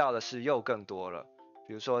所办到的事又更多了。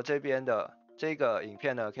比如说这边的这个影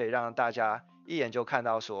片呢，可以让大家一眼就看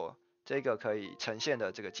到说这个可以呈现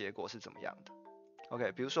的这个结果是怎么样的。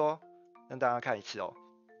OK， 比如说让大家看一次哦，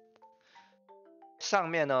上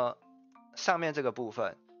面这个部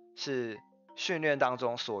分是训练当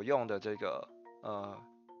中所用的这个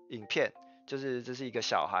影片，就是这是一个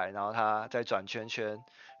小孩，然后他在转圈圈，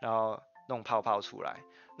然后弄泡泡出来。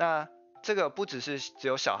那这个不只是只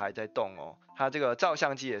有小孩在动哦，它这个照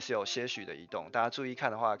相机也是有些许的移动。大家注意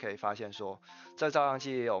看的话，可以发现说，这照相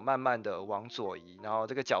机也有慢慢的往左移，然后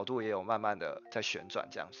这个角度也有慢慢的在旋转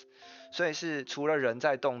这样子。所以是除了人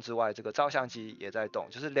在动之外，这个照相机也在动，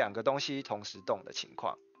就是2个东西同时动的情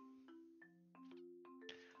况。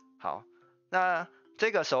好，那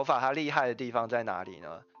这个手法它厉害的地方在哪里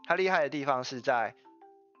呢？它厉害的地方是在，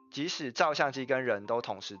即使照相机跟人都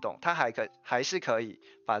同时动，它还是可以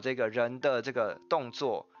把这个人的这个动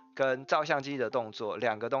作跟照相机的动作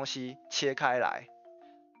两个东西切开来。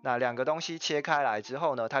那两个东西切开来之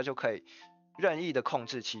后呢，它就可以任意的控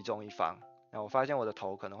制其中一方。那我发现我的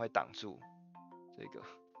头可能会挡住这个。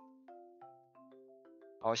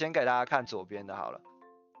我先给大家看左边的好了。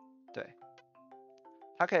对，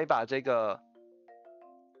它可以把这个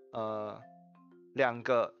两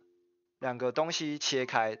个东西切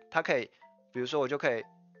开，它可以，比如说我就可以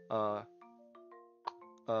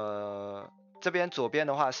这边左边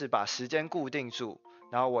的话是把时间固定住，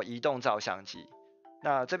然后我移动照相机。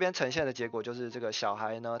那这边呈现的结果就是这个小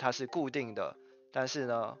孩呢，它是固定的，但是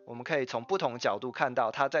呢，我们可以从不同角度看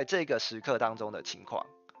到他在这个时刻当中的情况。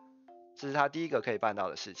这是他第一个可以办到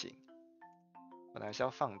的事情。本来是要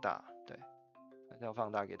放大，对，还是要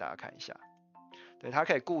放大给大家看一下。对，它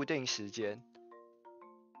可以固定时间，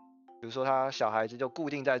比如说他小孩子就固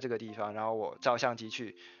定在这个地方，然后我照相机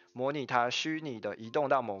去模拟他虚拟的移动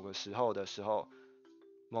到某个时候的时候，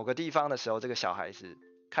某个地方的时候，这个小孩子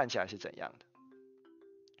看起来是怎样的。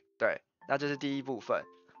对，那这是第一部分。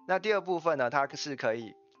那第二部分呢，它是可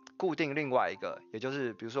以固定另外一个，也就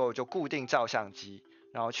是比如说我就固定照相机，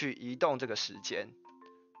然后去移动这个时间。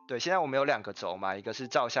对，现在我们有两个轴嘛，一个是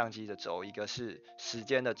照相机的轴，一个是时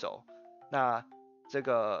间的轴。那这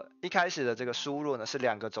个一开始的这个输入呢是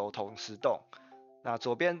两个轴同时动。那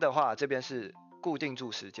左边的话，这边是固定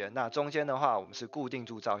住时间，那中间的话我们是固定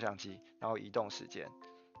住照相机，然后移动时间，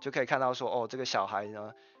就可以看到说，哦，这个小孩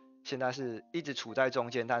呢现在是一直处在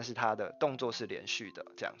中间，但是他的动作是连续的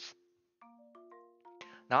这样子。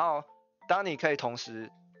然后当你可以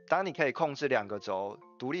控制两个轴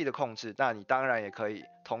独立的控制，那你当然也可以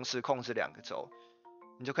同时控制两个轴，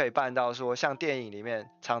你就可以办到说，像电影里面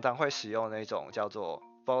常常会使用那种叫做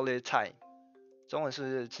bullet time， 中文是不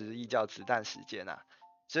是直译叫子弹时间啊？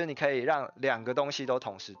就是你可以让两个东西都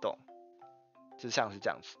同时动，就像是这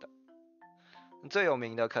样子的。最有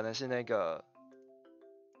名的可能是那个，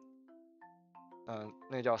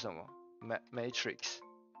那个叫什么 Matrix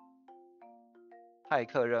骇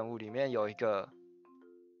客任务里面有一个，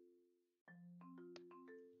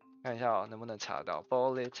看一下能不能查到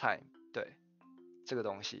bullet time， 对，这个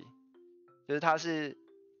东西，就是它是，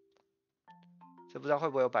这不知道会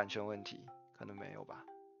不会有版权问题，可能没有吧。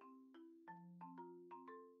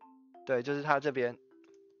对，就是它这边，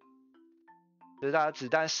就是它子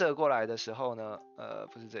弹射过来的时候呢，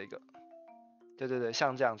不是这个，对，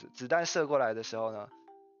像这样子，子弹射过来的时候呢，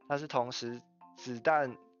它是同时子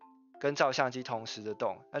弹跟照相机同时的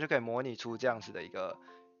动，那就可以模拟出这样子的一个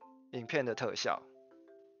影片的特效。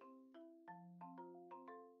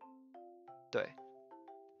对，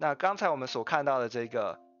那刚才我们所看到的这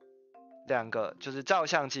个两个，就是照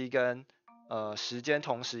相机跟时间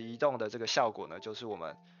同时移动的这个效果呢，就是我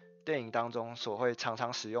们电影当中所会常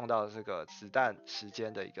常使用到的这个子弹时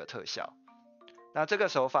间的一个特效。那这个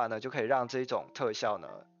手法呢，就可以让这种特效呢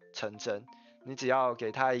成真。你只要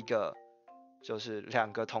给它一个就是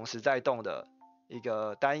两个同时在动的一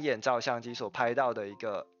个单眼照相机所拍到的一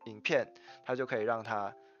个影片，它就可以让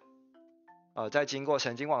它在经过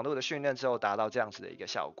神经网络的训练之后达到这样子的一个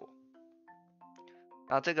效果。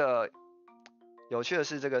那这个有趣的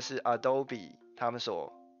是，这个是 Adobe 他们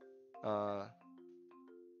所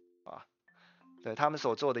对他们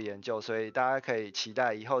所做的研究，所以大家可以期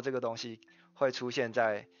待以后这个东西会出现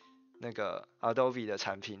在那个 Adobe 的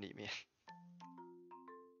产品里面。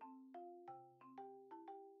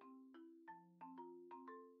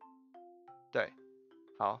对，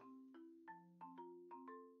好。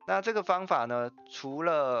那这个方法呢，除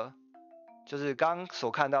了就是刚所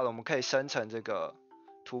看到的，我们可以生成这个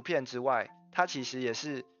图片之外，它其实也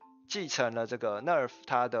是继承了这个 NeRF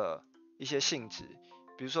它的一些性质，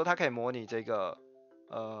比如说它可以模拟这个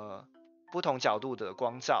不同角度的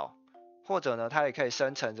光照，或者呢它也可以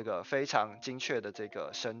生成这个非常精确的这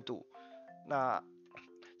个深度。那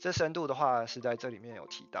这深度的话是在这里面有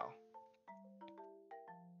提到。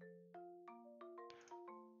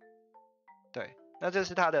对，那这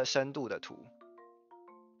是它的深度的图。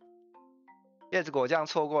叶子果酱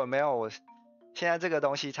错过了没有？我现在这个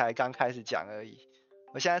东西才刚开始讲而已，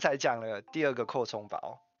我现在才讲了第二个扩充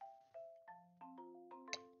包。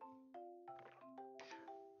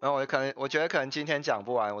然后我觉得可能今天讲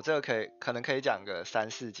不完，我这个可能可以讲个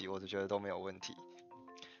3-4集，我就觉得都没有问题。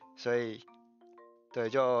所以对，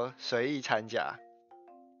就随意参加。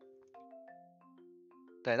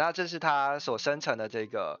对，那这是它所生成的这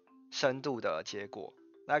个深度的结果。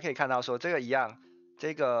大家可以看到说这个一样，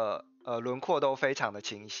这个轮廓都非常的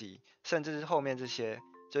清晰，甚至是后面这些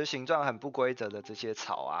就是形状很不规则的这些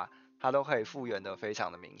草啊，它都可以复原的非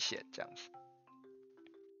常的明显，这样子。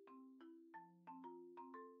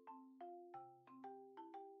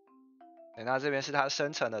那这边是它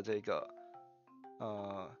生成的这个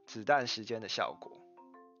子弹时间的效果。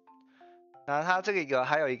那它这个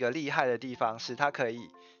还有一个厉害的地方是，它可以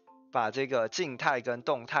把这个静态跟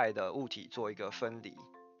动态的物体做一个分离。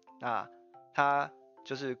那它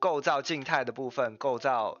就是构造静态的部分，构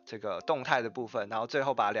造这个动态的部分，然后最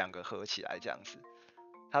后把两个合起来这样子。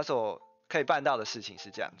它所可以办到的事情是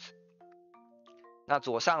这样子。那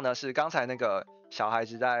左上呢是刚才那个小孩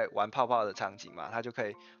子在玩泡泡的场景嘛，他就可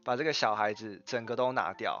以把这个小孩子整个都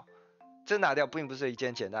拿掉。这拿掉并不是一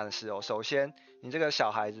件简单的事哦。首先，你这个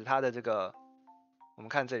小孩子他的这个，我们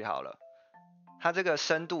看这里好了，他这个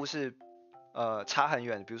深度是差很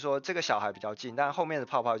远，比如说这个小孩比较近，但后面的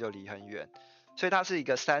泡泡就离很远，所以它是一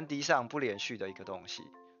个 3D 上不连续的一个东西。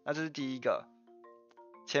那这是第一个。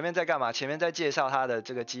前面在干嘛？前面在介绍它的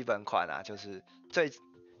这个基本款啊，就是最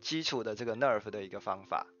基础的这个 NeRF 的一个方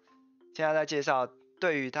法。现在在介绍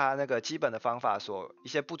对于它那个基本的方法所一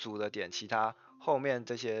些不足的点，其他后面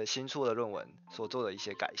这些新出的论文所做的一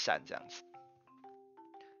些改善这样子。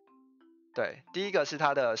对，第一个是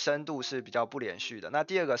它的深度是比较不连续的，那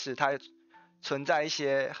第二个是它存在一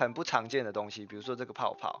些很不常见的东西，比如说这个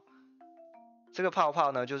泡泡。这个泡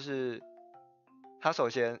泡呢，就是它首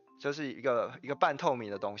先就是一个半透明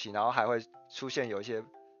的东西，然后还会出现有一些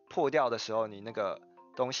破掉的时候，你那个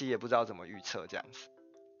东西也不知道怎么预测这样子。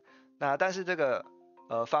那但是这个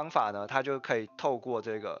方法呢，它就可以透过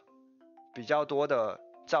这个比较多的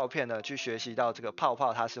照片呢，去学习到这个泡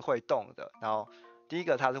泡它是会动的。然后第一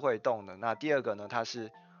个它是会动的，那第二个呢，它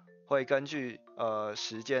是会根据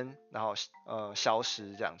时间然后消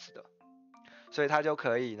失这样子的，所以它就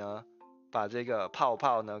可以呢把这个泡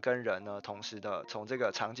泡呢跟人呢同时的从这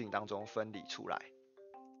个场景当中分离出来。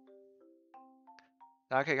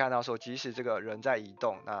大家可以看到说，即使这个人在移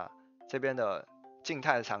动，那这边的静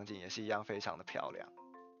态的场景也是一样非常的漂亮。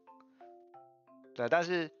对，但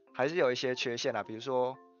是还是有一些缺陷啦，比如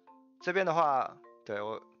说这边的话，对，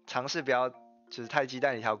我尝试不要就是太鸡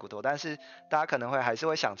蛋里挑骨头，但是大家可能还是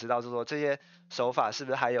会想知道，就是说这些手法是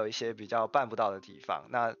不是还有一些比较办不到的地方。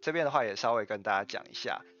那这边的话也稍微跟大家讲一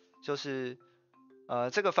下，就是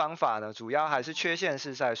这个方法呢，主要还是缺陷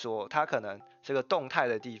是在说，它可能这个动态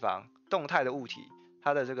的地方，动态的物体，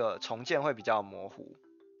它的这个重建会比较模糊。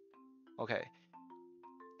OK，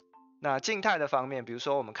 那静态的方面，比如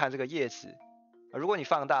说我们看这个叶子，如果你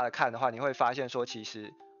放大了看的话，你会发现说，其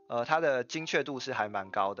实它的精确度是还蛮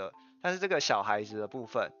高的。但是这个小孩子的部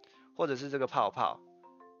分，或者是这个泡泡，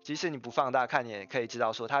即使你不放大看，你也可以知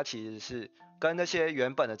道说，它其实是跟那些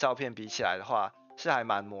原本的照片比起来的话，是还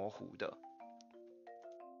蛮模糊的。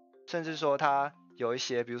甚至说它有一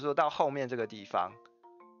些，比如说到后面这个地方，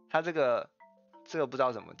它这个不知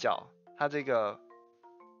道怎么叫，它这个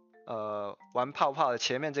玩泡泡的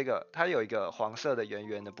前面这个，它有一个黄色的圆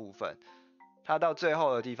圆的部分，它到最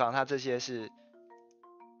后的地方，它这些是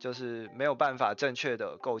就是没有办法正确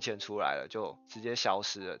的构建出来了，就直接消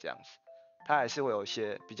失了这样子。它还是会有一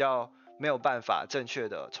些比较没有办法正确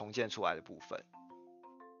的重建出来的部分，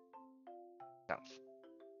这样子。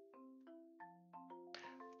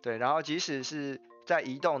对，然后即使是在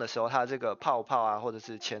移动的时候，它这个泡泡啊，或者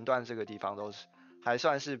是前段这个地方都是还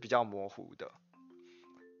算是比较模糊的。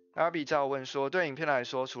阿比照问说，对影片来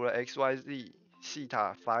说，除了 XYZ 西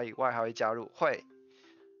塔法以外，还会加入？会，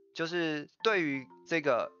就是对于这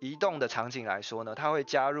个移动的场景来说呢，它会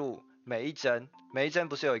加入每一帧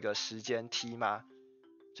不是有一个时间 t 吗？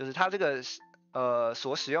就是它这个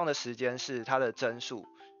所使用的时间是它的帧数，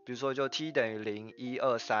比如说就 t 等于0、1、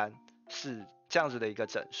2、3、4这样子的一个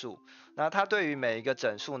整数。那它对于每一个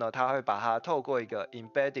整数呢，它会把它透过一个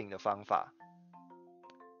embedding 的方法，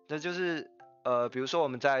这就是比如说我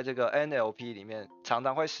们在这个 NLP 里面常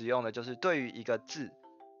常会使用的，就是对于一个字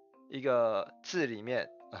里面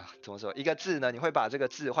怎么说？一个字呢，你会把这个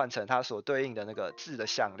字换成它所对应的那个字的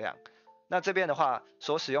向量。那这边的话，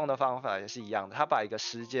所使用的方法也是一样的，它把一个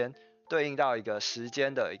时间对应到一个时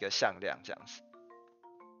间的一个向量这样子，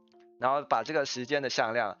然后把这个时间的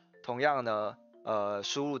向量同样呢，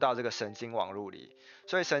输入到这个神经网络里，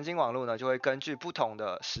所以神经网络呢就会根据不同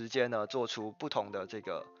的时间呢，做出不同的这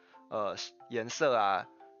个颜色啊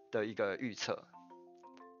的一个预测。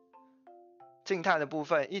静态的部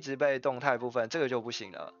分一直被动态部分，这个就不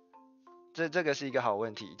行了。这个是一个好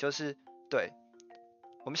问题，就是对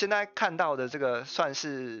我们现在看到的这个算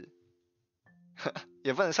是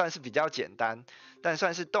也不能算是比较简单，但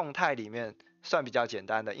算是动态里面算比较简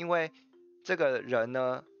单的，因为这个人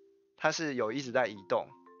呢，他是有一直在移动，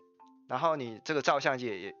然后你这个照相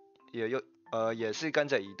机也是跟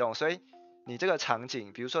着移动，所以你这个场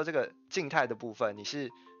景，比如说这个静态的部分，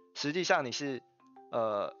实际上你是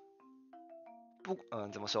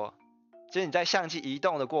怎么说？就是你在相机移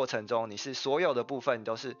动的过程中，你是所有的部分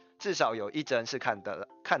都是至少有一帧是看得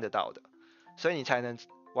到的，所以你才能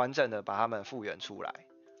完整的把它们复原出来。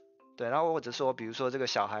对，然后或者说，比如说这个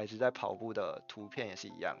小孩子在跑步的图片也是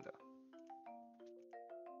一样的，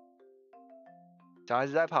小孩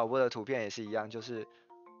子在跑步的图片也是一样，就是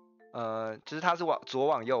它是左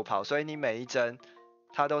往右跑，所以你每一帧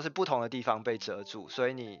它都是不同的地方被遮住，所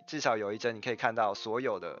以你至少有一帧你可以看到所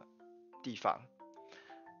有的地方。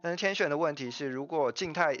但是天选的问题是，如果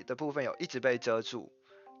静态的部分有一直被遮住，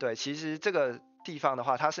对，其实这个地方的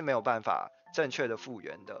话，它是没有办法正确的复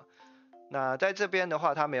原的。那在这边的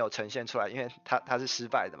话，它没有呈现出来，因为它是失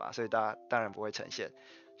败的嘛，所以大家当然不会呈现。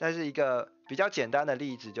但是一个比较简单的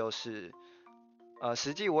例子就是，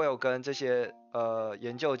实际我有跟这些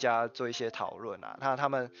研究家做一些讨论啊，他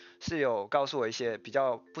们是有告诉我一些比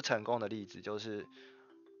较不成功的例子，就是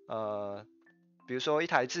比如说一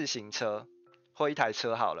台自行车或一台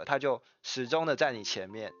车好了，它就始终的在你前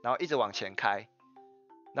面，然后一直往前开，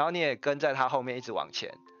然后你也跟在它后面一直往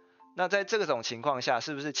前。那在这种情况下，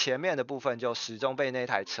是不是前面的部分就始终被那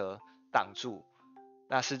台车挡住？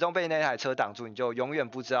那始终被那台车挡住，你就永远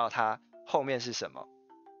不知道它后面是什么。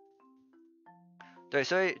对，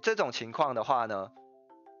所以这种情况的话呢，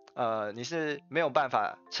你是没有办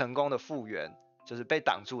法成功的复原，就是被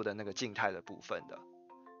挡住的那个静态的部分的。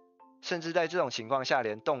甚至在这种情况下，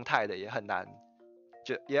连动态的也很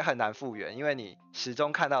难复原，因为你始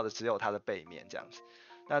终看到的只有它的背面这样子。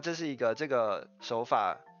那这是一个这个手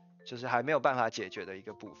法就是还没有办法解决的一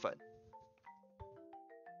个部分。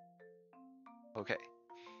OK，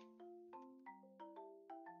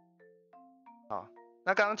 好，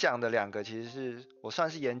那刚刚讲的两个其实是我算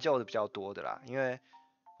是研究的比较多的啦，因为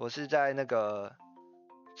我是在那个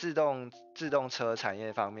自动车产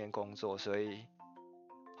业方面工作，所以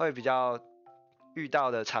会比较遇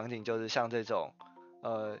到的场景就是像这种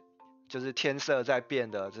就是天色在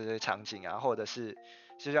变的这些场景啊，或者是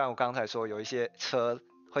就像我刚才说，有一些车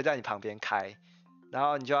会在你旁边开，然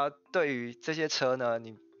后你就要对于这些车呢，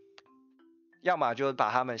你要么就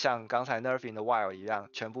把它们像刚才 NeRF的 while 一样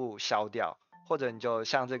全部消掉，或者你就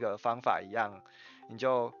像这个方法一样，你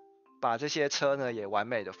就把这些车呢也完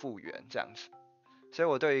美的复原这样子。所以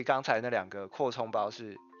我对于刚才那两个扩充包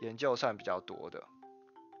是研究算比较多的。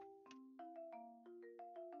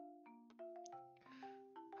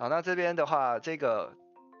好，那这边的话，这个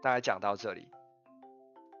大概讲到这里。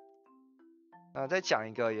那再讲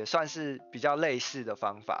一个也算是比较类似的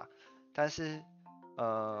方法，但是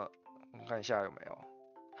我看一下有没有，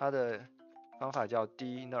它的方法叫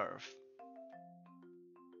NeRF，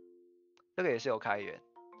 这个也是有开源。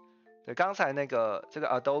对，刚才那个这个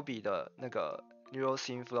Adobe 的那个 Neural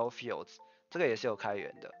Scene Flow Fields， 这个也是有开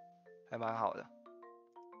源的，还蛮好的。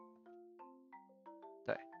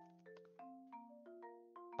对，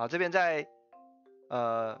好，这边再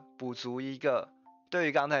补足一个对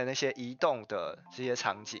于刚才那些移动的这些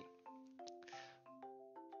场景，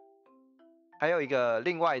还有一个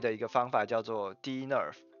另外的一个方法叫做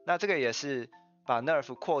NeRF， 那这个也是把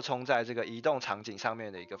NeRF 扩充在这个移动场景上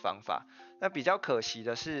面的一个方法。那比较可惜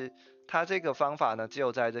的是，它这个方法呢，只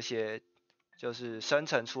有在这些就是生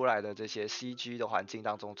成出来的这些 CG 的环境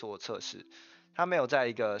当中做测试，它没有在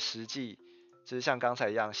一个实际，就是像刚才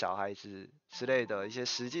一样小孩子之类的一些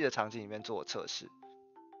实际的场景里面做测试。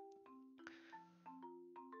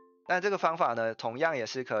但这个方法呢，同样也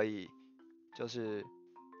是可以，就是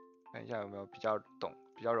看一下有没有比较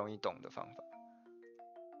容易懂的方法。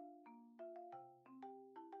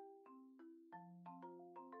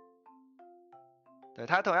对，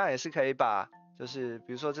它同样也是可以把，就是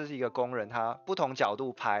比如说这是一个工人，他不同角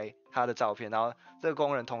度拍他的照片，然后这个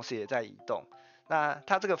工人同时也在移动。那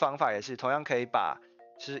他这个方法也是同样可以把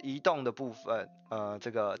就是移动的部分，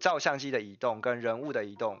这个照相机的移动跟人物的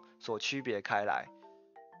移动所区别开来，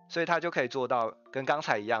所以他就可以做到跟刚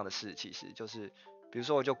才一样的事，其实就是比如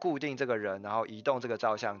说我就固定这个人，然后移动这个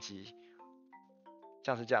照相机，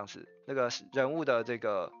像是这样子，那个人物的这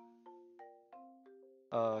个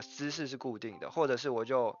姿势是固定的，或者是我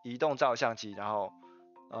就移动照相机，然后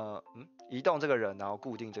移动这个人，然后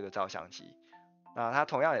固定这个照相机。那它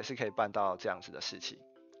同样也是可以办到这样子的事情，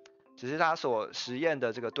只是它所实验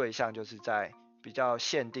的这个对象就是在比较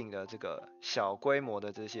限定的这个小规模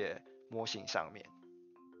的这些模型上面。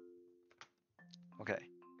OK，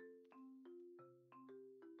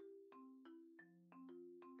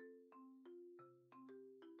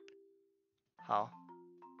 好，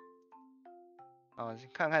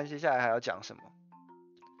看看接下来还要讲什么。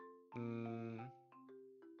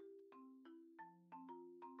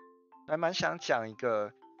还蛮想讲一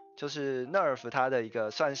个，就是 NeRF 它的一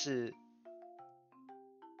个算是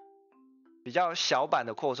比较小版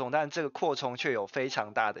的扩充，但这个扩充却有非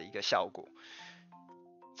常大的一个效果。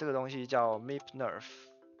这个东西叫 NeRF。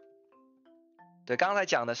对，刚才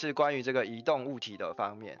讲的是关于这个移动物体的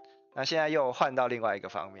方面，那现在又换到另外一个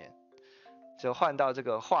方面，就换到这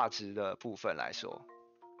个画质的部分来说。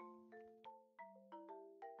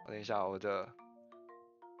等一下，我的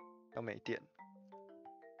要没电，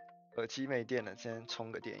耳机没电了，先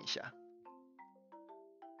充个电一下。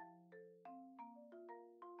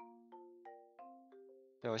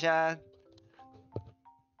对，我现在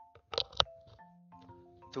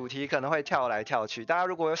主题可能会跳来跳去，大家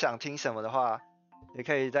如果有想听什么的话，也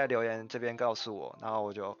可以在留言这边告诉我，然后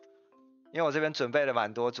我就，因为我这边准备了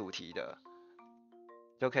蛮多主题的，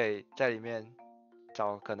就可以在里面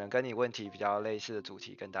找可能跟你问题比较类似的主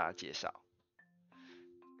题跟大家介绍。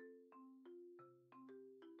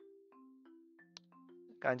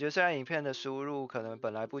感觉虽然影片的输入可能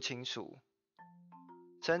本来不清楚，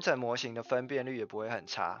生成模型的分辨率也不会很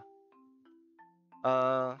差。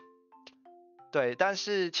对，但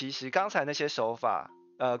是其实刚才那些手法，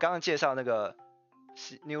刚刚介绍那个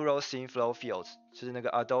Neural Scene Flow Fields， 就是那个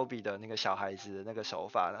Adobe 的那个小孩子的那个手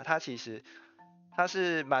法呢，它其实它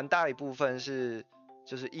是蛮大一部分是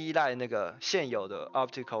就是依赖那个现有的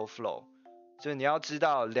Optical Flow， 就是你要知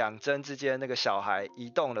道两帧之间那个小孩移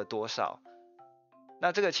动了多少。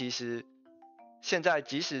那这个其实现在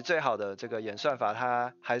即使最好的这个演算法，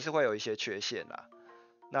它还是会有一些缺陷啦。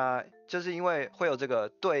那就是因为会有这个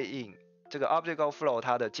对应这个 optical flow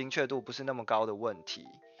它的精确度不是那么高的问题，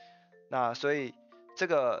那所以这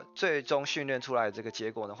个最终训练出来的这个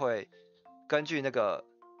结果呢，会根据那个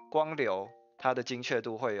光流它的精确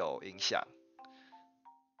度会有影响，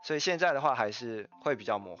所以现在的话还是会比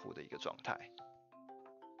较模糊的一个状态。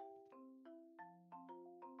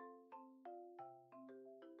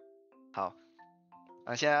好，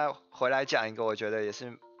那现在回来讲一个我觉得也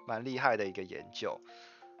是蛮厉害的一个研究。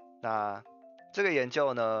那这个研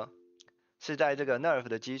究呢，是在这个 NeRF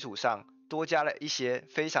的基础上多加了一些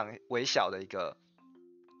非常微小的一个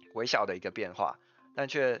变化，但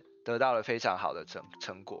却得到了非常好的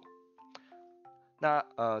成果。那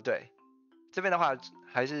对，这边的话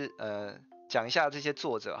还是讲一下这些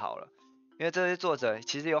作者好了，因为这些作者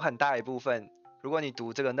其实有很大一部分，如果你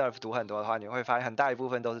读这个 NeRF 读很多的话，你会发现很大一部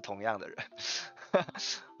分都是同样的人。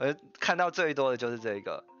我看到最多的就是这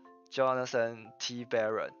个 Jonathan T.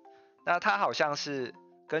 Barron， 那他好像是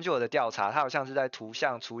根据我的调查，他好像是在图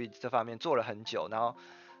像处理这方面做了很久，然后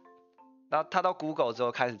他到 Google 之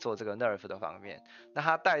后开始做这个 NeRF 的方面。那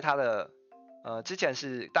他带他的之前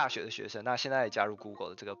是大学的学生，那现在也加入 Google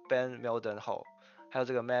的这个 Ben Mildenhall， 还有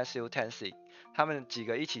这个 Matthew Tansey， 他们几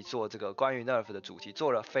个一起做这个关于 NeRF 的主题，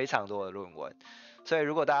做了非常多的论文。所以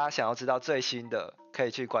如果大家想要知道最新的，可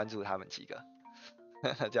以去关注他们几个。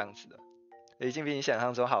这样子的，已经比你想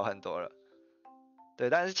象中好很多了。对，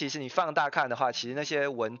但是其实你放大看的话，其实那些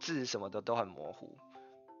文字什么的都很模糊。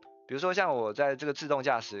比如说像我在这个自动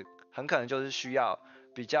驾驶，很可能就是需要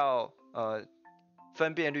比较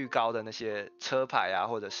分辨率高的那些车牌啊，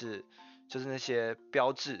或者是就是那些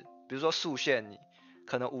标志，比如说速限，你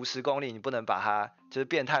可能50公里你不能把它就是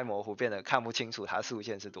变太模糊，变得看不清楚它速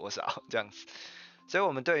限是多少这样子。所以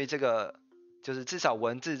我们对于这个就是至少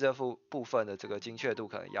文字这部分的这个精确度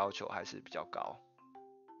可能要求还是比较高，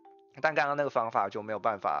但刚刚那个方法就没有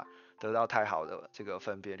办法得到太好的这个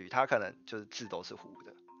分辨率，它可能就是字都是糊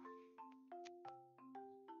的。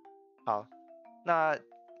好，那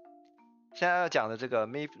现在要讲的这个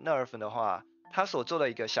NeRF 的话，它所做的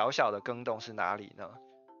一个小小的更动是哪里呢？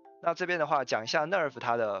那这边的话讲一下 NeRF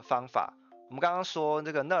它的方法。我们刚刚说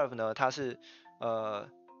这个 NeRF 呢，它是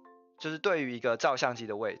就是对于一个照相机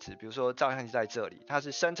的位置，比如说照相机在这里，它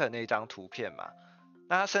是生成那一张图片嘛。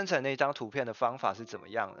那它生成那张图片的方法是怎么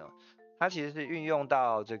样呢？它其实是运用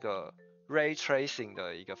到这个 ray tracing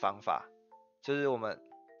的一个方法，就是我们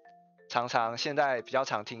现在比较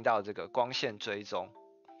常听到这个光线追踪。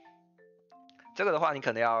这个的话，你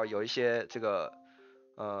可能要有一些这个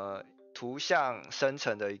图像生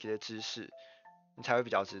成的一些知识，你才会比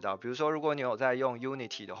较知道。比如说，如果你有在用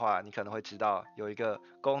Unity 的话，你可能会知道有一个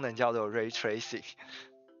功能叫做 ray tracing。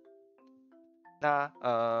那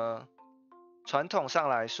传统上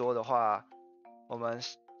来说的话，我们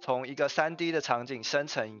从一个 3D 的场景生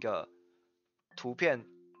成一个图片，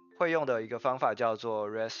会用的一个方法叫做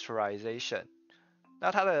rasterization。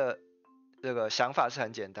那它的这个想法是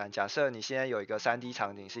很简单，假设你现在有一个 3D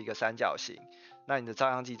场景是一个三角形，那你的照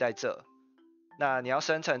相机在这，那你要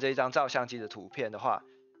生成这一张照相机的图片的话，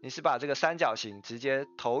你是把这个三角形直接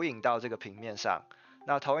投影到这个平面上，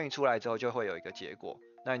那投影出来之后就会有一个结果，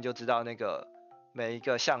那你就知道那个每一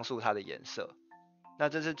个像素它的颜色。那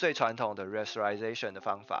这是最传统的 rasterization 的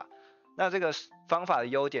方法。那这个方法的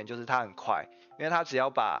优点就是它很快，因为它只要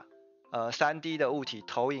把3D 的物体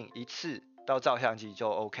投影一次到照相机就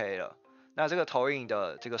OK 了。那这个投影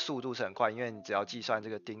的这个速度是很快，因为你只要计算这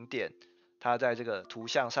个顶点它在这个图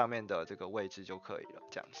像上面的这个位置就可以了，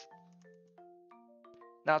这样子。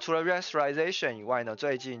那除了 rasterization 以外呢，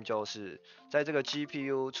最近就是在这个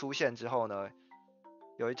GPU 出现之后呢，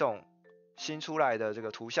有一种新出来的这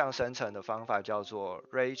个图像生成的方法叫做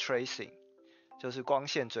ray tracing， 就是光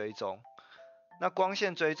线追踪。那光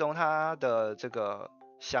线追踪它的这个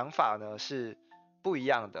想法呢是不一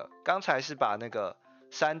样的，刚才是把那个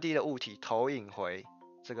 3D 的物体投影回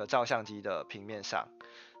这个照相机的平面上，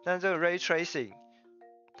但这个 ray tracing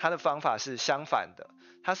它的方法是相反的，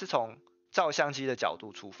它是从照相机的角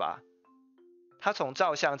度出发，它从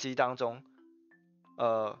照相机当中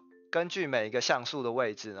根据每一个像素的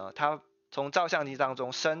位置呢，它从照相机当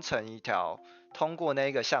中生成一条通过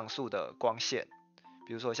那个像素的光线，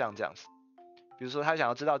比如说像这样子，比如说他想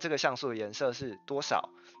要知道这个像素的颜色是多少，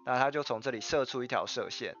那他就从这里射出一条射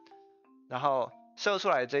线，然后射出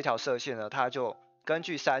来的这条射线呢，它就根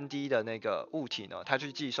据 3D 的那个物体呢，它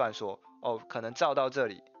去计算说，可能照到这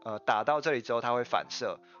里，打到这里之后它会反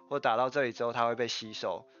射，或打到这里之后它会被吸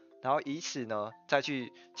收，然后以此呢再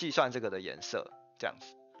去计算这个的颜色，这样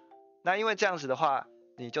子。那因为这样子的话，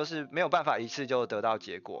你就是没有办法一次就得到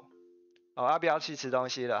结果。不要去吃东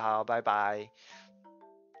西了，好，拜拜。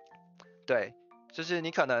对，就是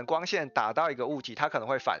你可能光线打到一个物体，它可能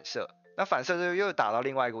会反射，那反射之后又打到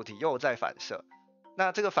另外一个物体，又再反射。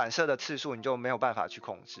那这个反射的次数你就没有办法去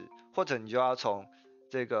控制，或者你就要从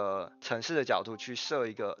这个程式的角度去设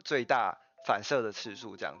一个最大反射的次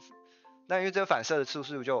数这样子。那因为这个反射的次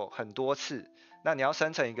数就很多次，那你要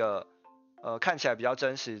生成一个看起来比较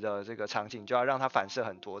真实的这个场景，就要让它反射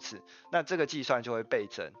很多次，那这个计算就会倍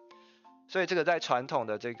增。所以这个在传统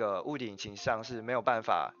的这个物理引擎上是没有办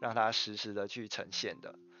法让它实时的去呈现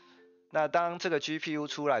的。那当这个 GPU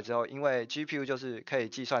出来之后，因为 GPU 就是可以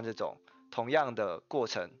计算这种同样的过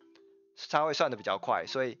程，它会算得比较快，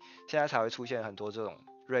所以现在才会出现很多这种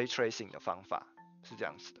ray tracing 的方法，是这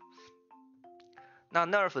样子的。那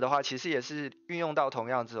NeRF 的话，其实也是运用到同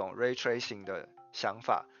样这种 ray tracing 的想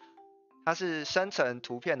法，它是生成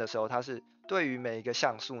图片的时候，它是对于每一个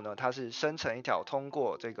像素呢，它是生成一条通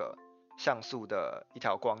过这个像素的一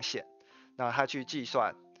条光线，那它去计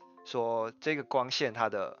算说这个光线它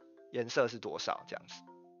的颜色是多少这样子。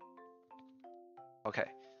OK，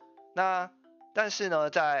 那但是呢，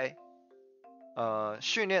在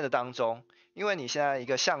训练的当中，因为你现在一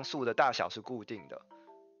个像素的大小是固定的，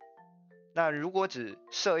那如果只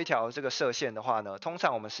设一条这个射线的话呢，通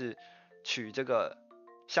常我们是取这个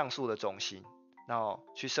像素的中心，然后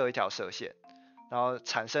去设一条射线，然后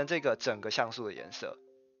产生这个整个像素的颜色。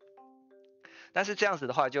但是这样子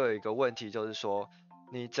的话就有一个问题，就是说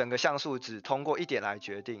你整个像素只通过一点来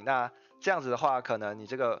决定，那这样子的话可能你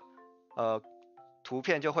这个图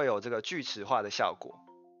片就会有这个锯齿化的效果。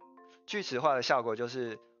锯齿化的效果就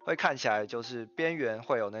是会看起来就是边缘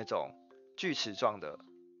会有那种锯齿状的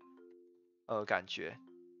感觉。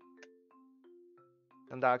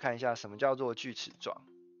让大家看一下什么叫做锯齿状。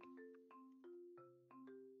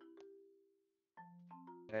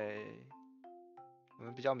我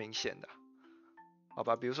们比较明显的，好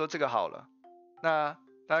吧，比如说这个好了，那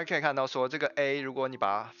大家可以看到说这个 A 如果你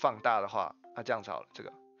把它放大的话，那这样子好了，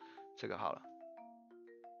这个好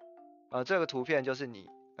了，这个图片就是你，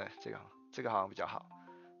这个好像比较好。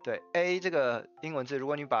对 A 这个英文字，如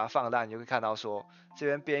果你把它放大，你就会看到说这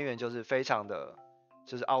边边缘就是非常的，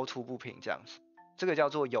就是凹凸不平这样子，这个叫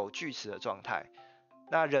做有锯齿的状态。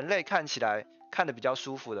那人类看起来看得比较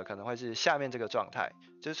舒服的，可能会是下面这个状态，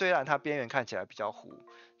就是虽然它边缘看起来比较糊，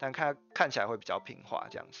但看起来会比较平滑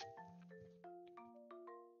这样子。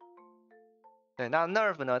对，那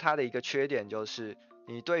NeRF 呢，它的一个缺点就是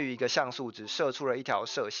你对于一个像素只射出了一条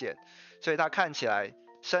射线，所以它看起来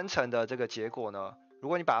生成的这个结果呢，如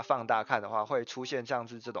果你把它放大看的话，会出现像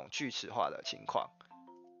是这种锯齿化的情况。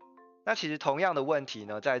那其实同样的问题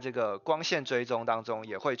呢，在这个光线追踪当中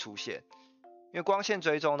也会出现，因为光线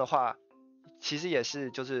追踪的话，其实也是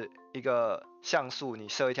就是一个像素你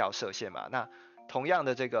射一条射线嘛，那同样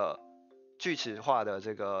的这个锯齿化的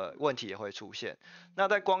这个问题也会出现。那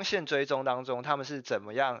在光线追踪当中，他们是怎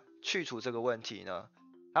么样去除这个问题呢？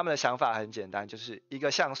他们的想法很简单，就是一个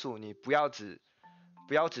像素你不要只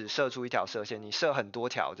射出一条射线，你射很多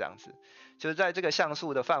条这样子，就是在这个像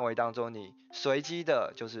素的范围当中，你随机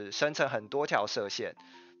的就是生成很多条射线，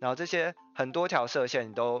然后这些很多条射线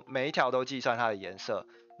你都每一条都计算它的颜色，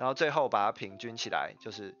然后最后把它平均起来，就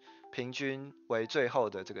是平均为最后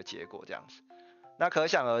的这个结果这样子。那可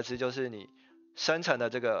想而知，就是你生成的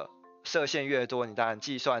这个射线越多，你当然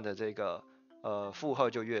计算的这个负荷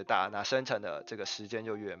就越大，那生成的这个时间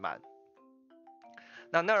就越慢。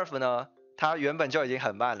那 NeRF 呢，它原本就已经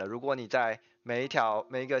很慢了，如果你在每一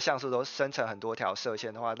个像素都生成很多条射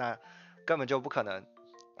线的话，那根本就不可能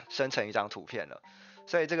生成一张图片了。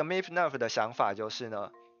所以这个 NeRF 的想法就是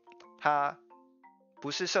呢，它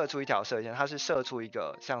不是射出一条射线，它是射出一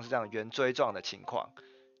个像是这样圆锥状的情况，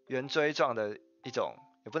圆锥状的一种，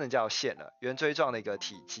也不能叫线了，圆锥状的一个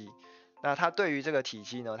体积。那它对于这个体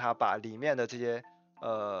积呢，它把里面的这些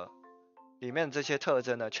特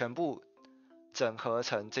征呢，全部整合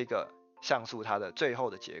成这个像素它的最后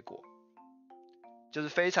的结果，就是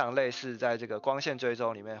非常类似在这个光线追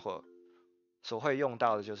踪里面所会用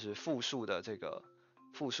到的，就是复数的这个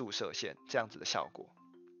复数射线这样子的效果。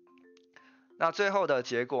那最后的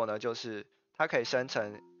结果呢，就是它可以生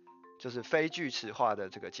成就是非锯齿化的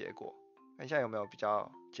这个结果。看一下有没有比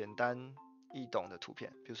较简单易懂的图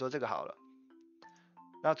片，比如说这个好了。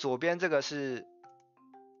那左边这个是，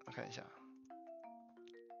我看一下，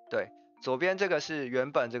对，左边这个是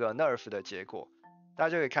原本这个 NeRF 的结果，大家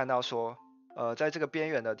就可以看到说，在这个边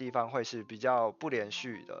缘的地方会是比较不连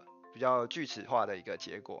续的、比较锯齿化的一个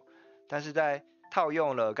结果，但是在套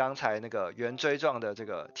用了刚才那个圆锥状的这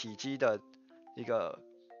个体积的一个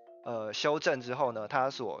修正之后呢，它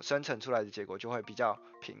所生成出来的结果就会比较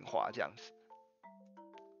平滑这样子。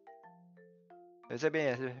这边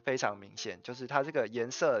也是非常明显，就是它这个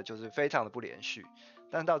颜色就是非常的不连续，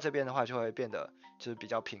但到这边的话就会变得就是比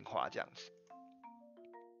较平滑这样子。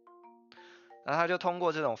然后它就通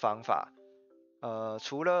过这种方法，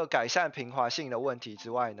除了改善平滑性的问题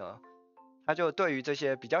之外呢，它就对于这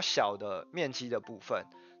些比较小的面积的部分，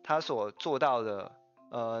它所做到的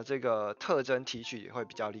这个特征提取也会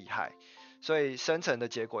比较厉害，所以生成的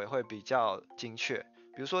结果也会比较精确。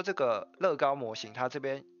比如说这个乐高模型，它这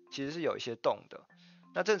边其实是有一些洞的，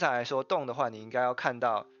那正常来说洞的话，你应该要看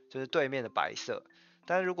到就是对面的白色，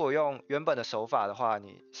但是如果用原本的手法的话，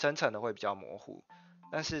你生成的会比较模糊。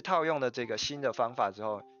但是套用的这个新的方法之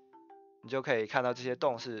后，你就可以看到这些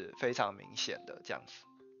洞是非常明显的这样子。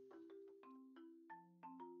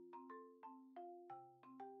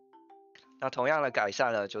那同样的改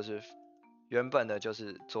善了就是原本的就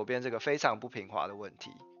是左边这个非常不平滑的问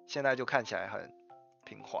题，现在就看起来很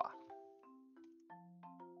平滑。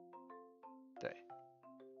对，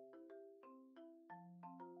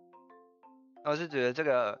我是觉得这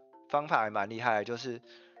个方法还蛮厉害的，就是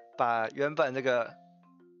把原本这个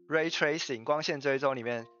ray tracing 光线追踪里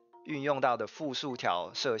面运用到的复数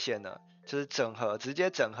条射线呢，就是直接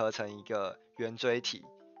整合成一个圆锥体，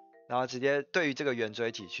然后直接对于这个圆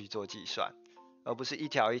锥体去做计算，而不是一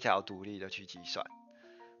条一条独立的去计算。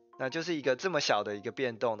那就是一个这么小的一个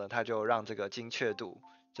变动呢，它就让这个精确度，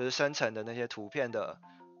就是生成的那些图片的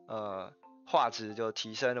画质就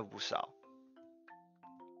提升了不少。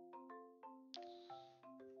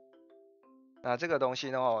那这个东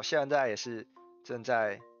西呢，我现在也是正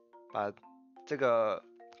在把这个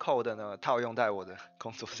code 呢套用在我的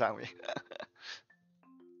工作上面。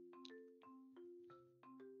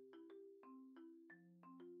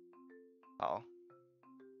好，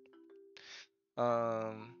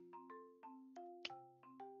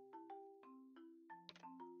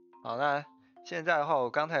好，那现在的话，我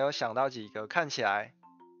刚才有想到几个看起来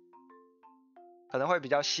可能会比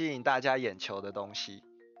较吸引大家眼球的东西，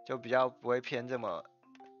就比较不会偏这么，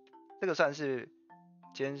这个算是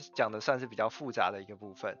今天讲的算是比较复杂的一个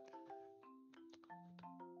部分。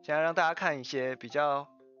现在让大家看一些比较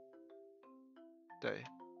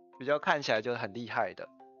看起来就很厉害的。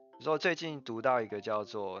比如说最近读到一个叫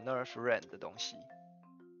做 NeRF 的东西。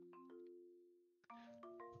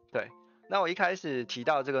对，那我一开始提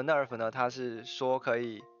到这个 NeRF 呢，它是说可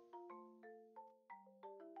以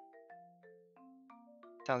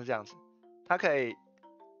像是这样子，它可以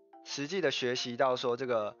实际的学习到说这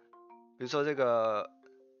个，比如说这个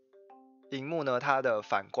荧幕呢，它的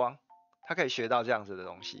反光，它可以学到这样子的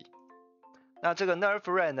东西。那这个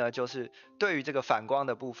NeRF 呢，就是对于这个反光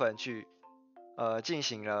的部分去进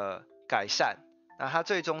行了改善。那它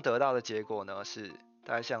最终得到的结果呢，是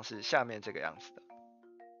大概像是下面这个样子的。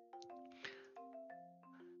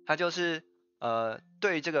它就是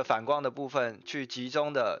对于这个反光的部分去集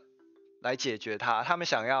中的来解决它。他们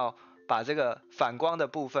想要把这个反光的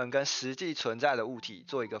部分跟实际存在的物体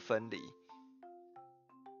做一个分离，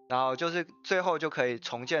然后就是最后就可以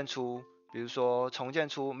重建出，比如说重建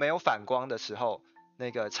出没有反光的时候那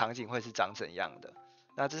个场景会是长怎样的。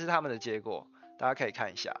那这是他们的结果，大家可以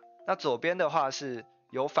看一下。那左边的话是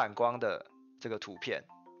有反光的这个图片，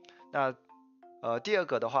那第二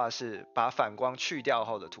个的话是把反光去掉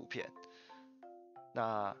后的图片，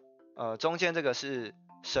那中间这个是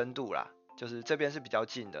深度啦，就是这边是比较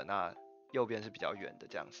近的，那右边是比较远的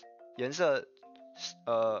这样子。颜色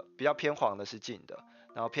比较偏黄的是近的，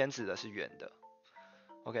然后偏紫的是远的。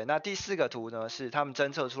OK， 那第4个图呢是他们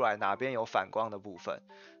侦测出来哪边有反光的部分。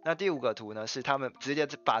那第5个图呢是他们直接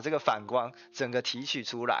把这个反光整个提取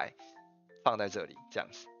出来放在这里这样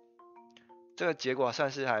子。这个结果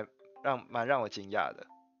算是还蛮让我惊讶的。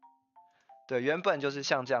对，原本就是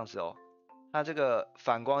像这样子哦，它这个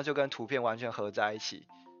反光就跟图片完全合在一起。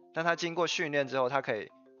但它经过训练之后，它可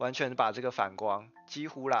以完全把这个反光几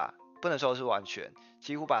乎啦，不能说是完全，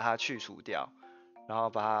几乎把它去除掉，然后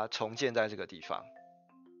把它重建在这个地方。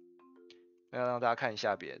要让大家看一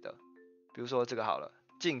下别的，比如说这个好了，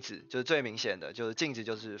镜子就是最明显的，就是镜子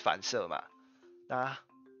就是反射嘛。那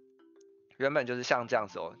原本就是像这样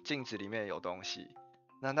子哦，镜子里面有东西，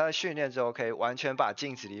那它在训练之后可以完全把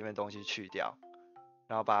镜子里面的东西去掉，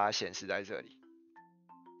然后把它显示在这里。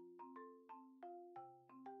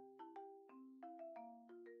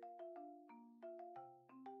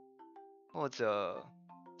或者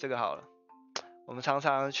这个好了，我们常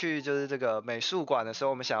常去就是这个美术馆的时候，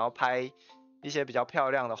我们想要拍一些比较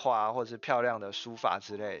漂亮的画或者是漂亮的书法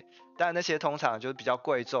之类，但那些通常就是比较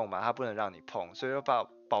贵重嘛，它不能让你碰，所以就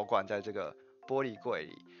保管在这个玻璃柜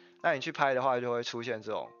里。那你去拍的话，就会出现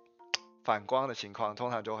这种反光的情况，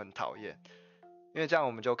通常就很讨厌，因为这样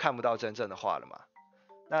我们就看不到真正的画了嘛。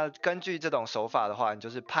那根据这种手法的话，你就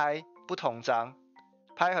是拍不同张，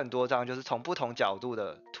拍很多张，就是从不同角度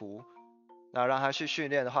的图，那让它去训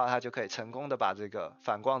练的话，它就可以成功的把这个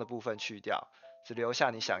反光的部分去掉，只留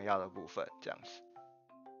下你想要的部分，这样子。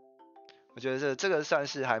我觉得这个算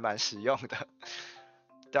是还蛮实用的。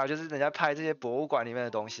对啊，就是人家拍这些博物馆里面的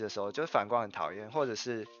东西的时候，就是反光很讨厌，或者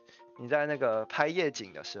是你在那个拍夜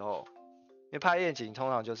景的时候，因为拍夜景通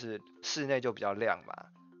常就是室内就比较亮嘛，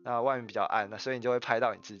那外面比较暗，那所以你就会拍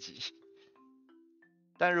到你自己。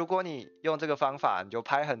但如果你用这个方法，你就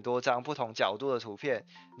拍很多张不同角度的图片，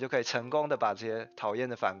你就可以成功的把这些讨厌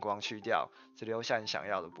的反光去掉，只留下你想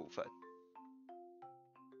要的部分。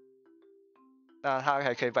那它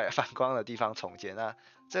还可以把反光的地方重建，那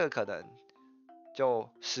这个可能就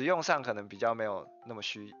实用上可能比较没有那么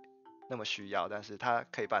需要，但是它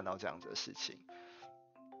可以办到这样子的事情。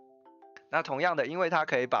那同样的，因为它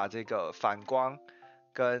可以把这个反光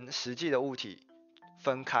跟实际的物体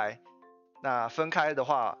分开，那分开的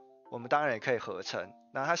话，我们当然也可以合成。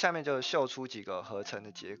那它下面就秀出几个合成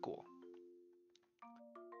的结果。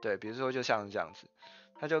对，比如说就像这样子，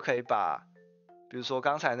它就可以把，比如说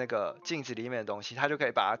刚才那个镜子里面的东西，它就可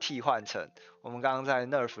以把它替换成我们刚刚在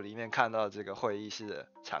NeRF 里面看到的这个会议室的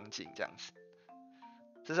场景这样子。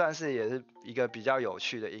这算是也是一个比较有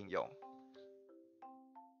趣的应用。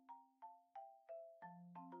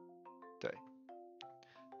对，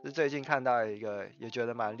是最近看到一个也觉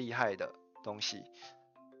得蛮厉害的东西。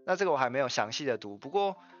那这个我还没有详细的读，不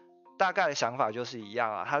过大概的想法就是一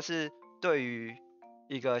样啊，它是对于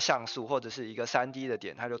一个像素或者是一个 3D 的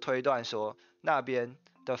点，它就推断说那边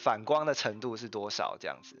的反光的程度是多少这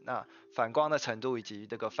样子。那反光的程度以及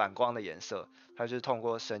这个反光的颜色，它就是通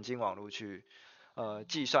过神经网络去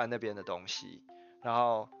计算那边的东西。然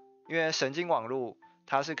后因为神经网络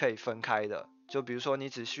它是可以分开的，就比如说你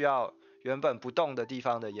只需要原本不动的地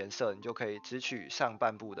方的颜色，你就可以只取上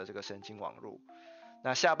半部的这个神经网络。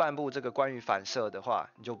那下半部这个关于反射的话，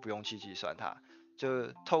你就不用去计算它，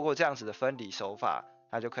就透过这样子的分离手法，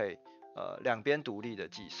它就可以两边独立的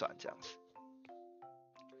计算这样子。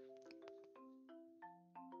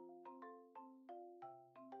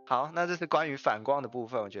好，那这是关于反光的部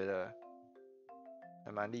分，我觉得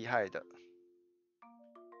还蛮厉害的。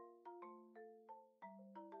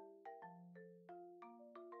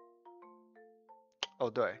哦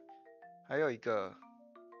对，还有一个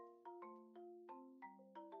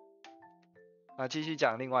继续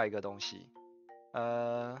讲另外一个东西，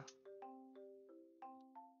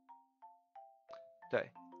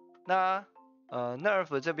对，那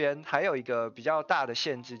NeRF 这边还有一个比较大的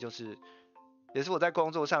限制，就是也是我在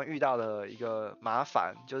工作上遇到的一个麻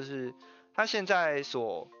烦，就是它现在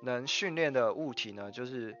所能训练的物体呢，就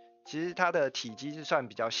是其实它的体积是算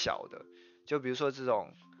比较小的，就比如说这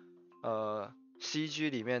种CG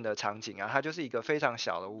里面的场景啊，它就是一个非常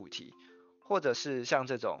小的物体，或者是像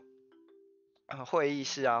这种会议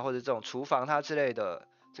室啊，或者这种厨房它之类的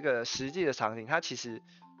这个实际的场景，它其实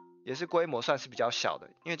也是规模算是比较小的，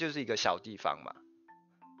因为就是一个小地方嘛。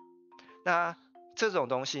那这种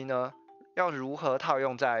东西呢，要如何套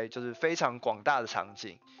用在就是非常广大的场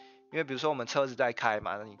景？因为比如说我们车子在开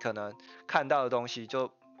嘛，那你可能看到的东西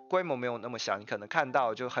就规模没有那么小，你可能看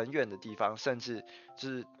到就很远的地方，甚至就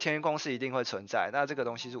是天空是一定会存在，那这个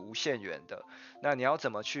东西是无限远的，那你要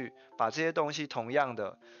怎么去把这些东西同样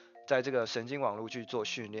的在这个神经网络去做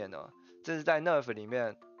训练呢？这是在 NeRF 里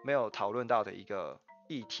面没有讨论到的一个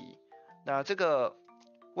议题。那这个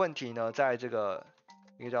问题呢，在这个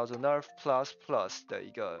一个叫做 NeRF++ 的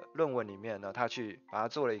一个论文里面呢，他去把它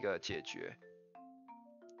做了一个解决。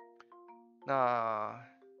那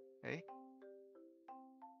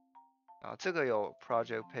这个有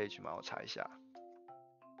project page 吗？我查一下，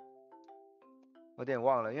我有点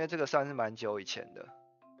忘了，因为这个算是蛮久以前的。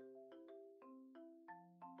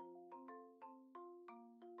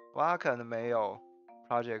哇，可能没有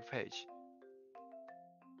project page。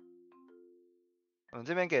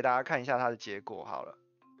这边给大家看一下它的结果好了。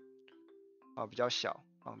比较小，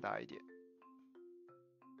放大一点。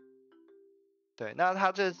对，那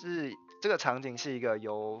它这个场景是一个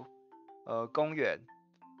公园。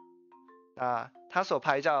那它所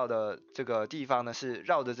拍照的这个地方呢，是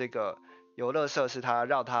绕着这个游乐设施，它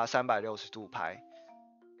绕它360度拍。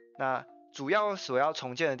那主要所要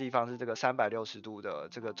重建的地方是这个360度的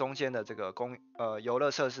这个中间的这个游乐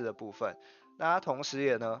设施的部分。那它同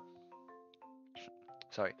时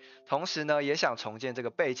呢也想重建这个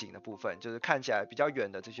背景的部分，就是看起来比较远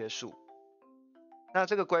的这些树。那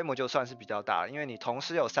这个规模就算是比较大了，因为你同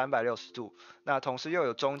时有360度，那同时又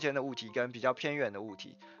有中间的物体跟比较偏远的物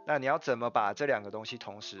体，那你要怎么把这两个东西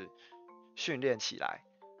同时训练起来？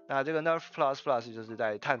那这个 NeRF++ 就是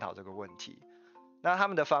在探讨这个问题。那他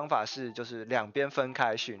们的方法是就是两边分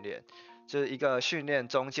开训练，就是一个训练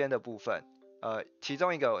中间的部分，其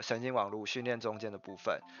中一个神经网络训练中间的部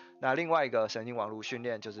分，那另外一个神经网络训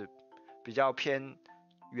练就是比较偏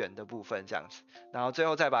远的部分这样子，然后最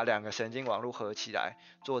后再把两个神经网络合起来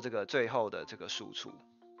做这个最后的这个输出。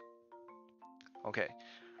OK，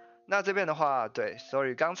 那这边的话，对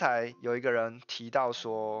 ，sorry， 刚才有一个人提到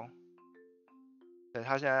说，对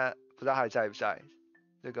他现在不知道还在不在，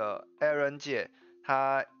这个 Aaron 姐，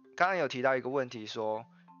他刚刚有提到一个问题说，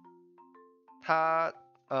他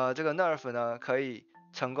这个 NeRF 呢可以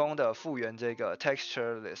成功的复原这个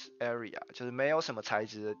textureless area， 就是没有什么材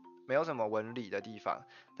质的。没有什么纹理的地方，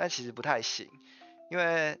但其实不太行，因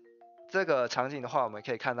为这个场景的话，我们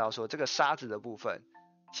可以看到说这个沙子的部分，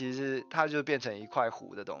其实它就变成一块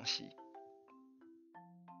糊的东西。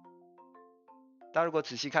但如果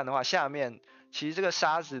仔细看的话，下面其实这个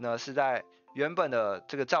沙子呢是在原本的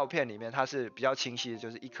这个照片里面，它是比较清晰的，就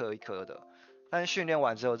是一颗一颗的，但是训练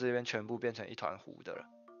完之后，这边全部变成一团糊的了。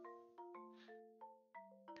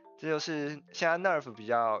这就是现在 NeRF 比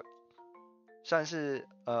较算是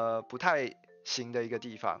不太行的一个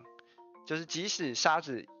地方，就是即使沙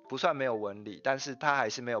子不算没有纹理，但是它还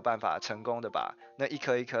是没有办法成功的把那一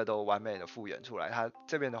颗一颗都完美的复原出来，它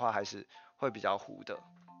这边的话还是会比较糊的，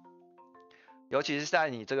尤其是在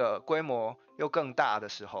你这个规模又更大的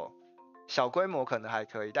时候，小规模可能还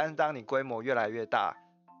可以，但是当你规模越来越大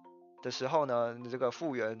的时候呢，你这个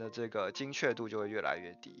复原的这个精确度就会越来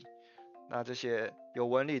越低，那这些有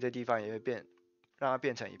纹理的地方也会让它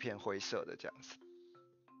变成一片灰色的这样子。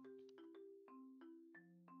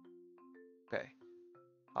OK，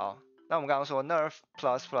 好，那我们刚刚说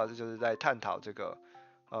NeRF++ 就是在探讨这个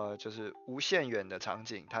就是无限远的场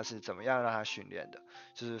景，它是怎么样让它训练的，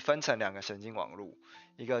就是分成两个神经网络，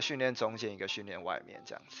一个训练中间，一个训练外面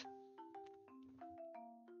这样子。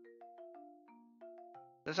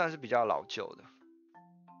这算是比较老旧的。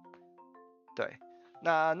对，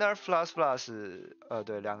那 NeRF++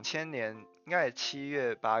对，2000年应该也7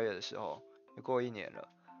月8月的时候，也过1年了。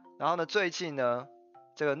然后呢，最近呢，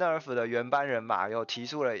这个 NeRF 的原班人马又提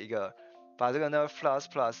出了一个把这个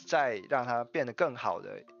NeRF++ 再让它变得更好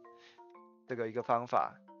的一个方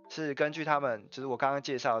法，是根据他们就是我刚刚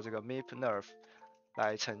介绍的这个 MIP-NeRF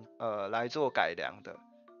来做改良的，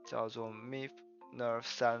叫做 MIP-NeRF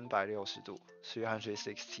 360度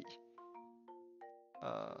360。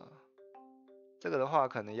这个的话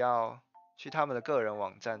可能要去他们的个人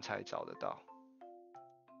网站才找得到。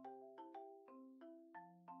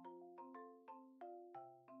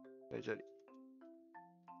在这里。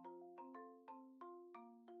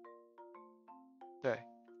对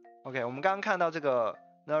 ，OK， 我们刚刚看到这个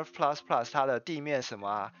NeRF++， 它的地面什么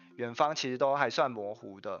啊，远方其实都还算模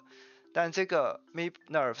糊的，但这个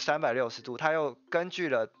MIP-NeRF 360度，它又根据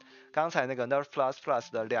了刚才那个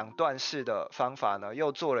NeRF++ 的两段式的方法呢，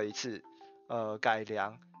又做了一次改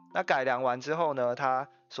良。那改良完之后呢，它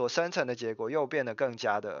所生成的结果又变得更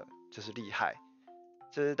加的就是厉害。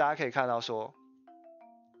就是大家可以看到说，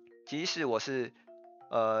即使我是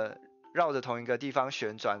绕着同一个地方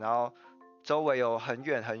旋转，然后周围有很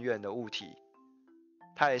远很远的物体，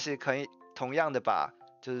它也是可以同样的把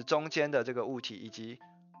就是中间的这个物体以及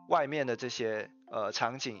外面的这些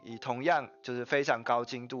场景，以同样就是非常高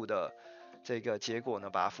精度的这个结果呢，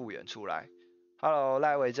把它复原出来。Hello，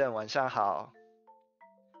 赖维正，晚上好。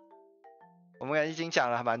我们已经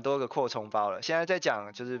讲了蛮多个扩充包了，现在在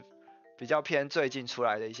讲就是比较偏最近出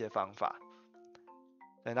来的一些方法。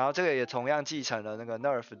对，然后这个也同样继承了那个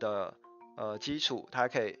NeRF 的基础，它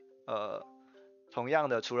可以同样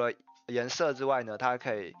的除了颜色之外呢，它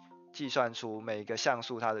可以计算出每一个像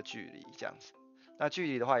素它的距离这样子。那距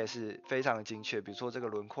离的话也是非常的精确，比如说这个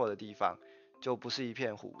轮廓的地方就不是一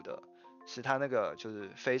片糊的，是它那个就是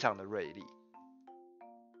非常的锐利。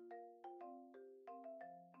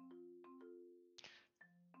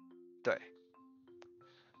对，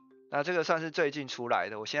那这个算是最近出来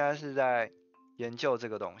的，我现在是在研究这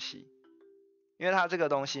个东西，因为它这个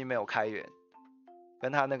东西没有开源，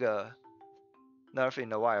跟它那个 NeRF in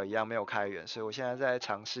the wild 一样没有开源，所以我现在在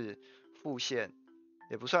尝试复现，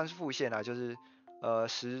也不算是复现啦，就是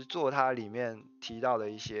实作它里面提到的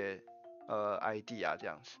一些idea 这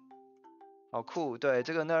样子，好酷。对，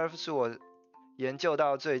这个 NeRF 是我研究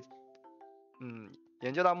到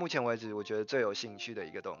研究到目前为止我觉得最有兴趣的一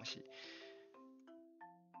个东西。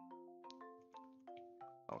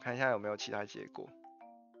我看一下有没有其他结果。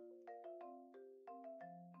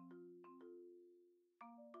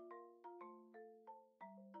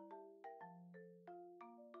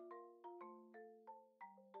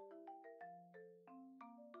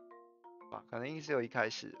可能只有一开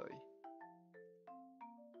始而已。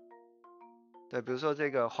对，比如说这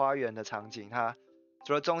个花园的场景，它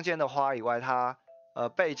除了中间的花以外，它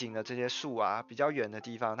背景的这些树啊，比较远的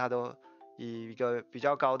地方，它都以一个比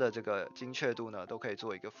较高的这个精确度呢，都可以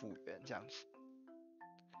做一个复原这样子。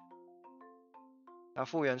那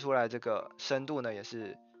复原出来这个深度呢，也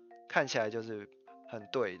是看起来就是很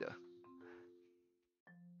对的。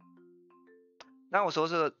那我说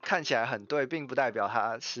这个看起来很对，并不代表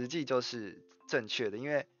它实际就是正确的，因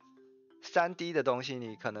为3D 的东西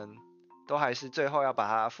你可能都还是最后要把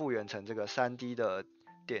它复原成这个3D 的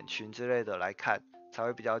点群之类的来看，才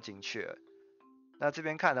会比较精确。那这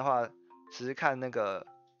边看的话，只是看那个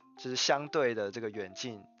就是相对的这个远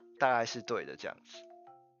近，大概是对的这样子。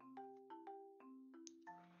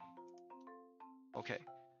OK，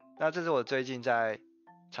 那这是我最近在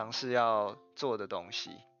尝试要做的东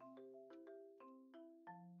西。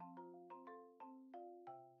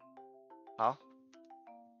好，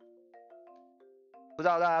不知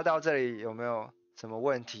道大家到这里有没有什么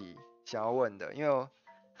问题想要问的？因为我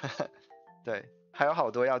对，还有好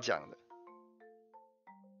多要讲的，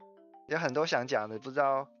有很多想讲的，不知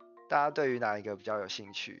道大家对于哪一个比较有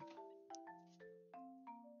兴趣？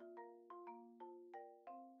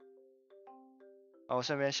我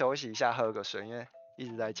顺便休息一下，喝个水，因为一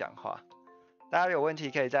直在讲话。大家有问题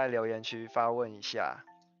可以在留言区发问一下，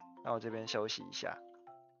那我这边休息一下。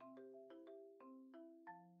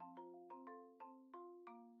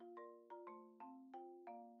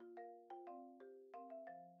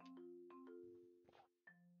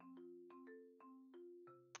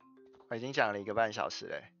我已经讲了1个半小时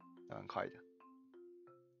嘞，蛮快的。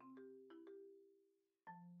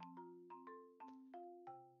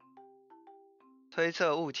推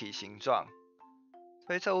测物体形状，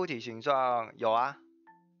推测物体形状有啊，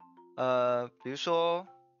比如说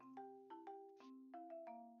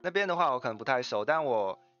那边的话我可能不太熟，但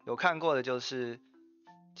我有看过的就是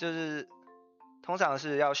通常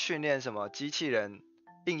是要训练什么机器人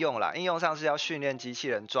应用啦，应用上是要训练机器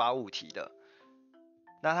人抓物体的。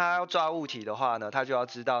那他要抓物体的话呢，他就要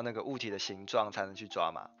知道那个物体的形状才能去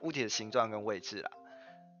抓嘛，物体的形状跟位置啦。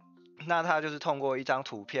那他就是通过一张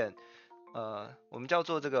图片，我们叫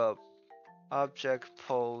做这个 object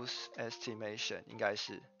pose estimation， 应该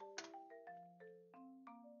是。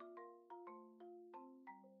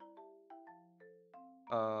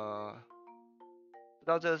不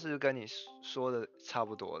知道这是跟你说的差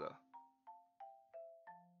不多的，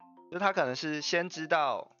就他可能是先知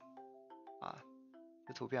道啊，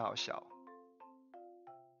这图片好小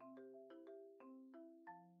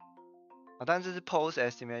啊，但这是 pose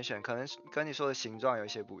estimation， 可能跟你说的形状有一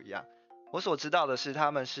些不一样。我所知道的是，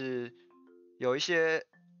他们是有一些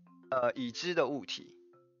已知的物体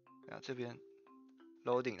啊，这边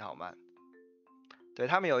loading 好慢。对，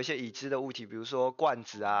他们有一些已知的物体，比如说罐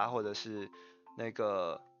子啊，或者是那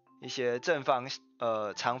个一些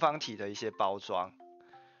长方体的一些包装，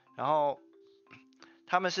然后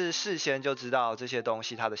他们是事先就知道这些东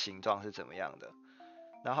西它的形状是怎么样的，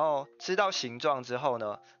然后知道形状之后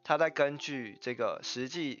呢，他再根据这个实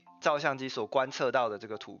际照相机所观测到的这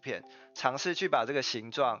个图片，尝试去把这个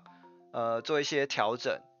形状做一些调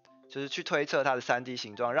整，就是去推测它的3D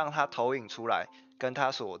形状，让它投影出来跟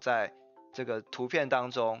它所在这个图片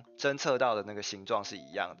当中侦测到的那个形状是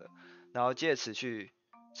一样的，然后借此去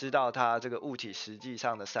知道它这个物体实际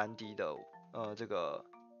上的3D 的这个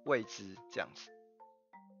位置这样子。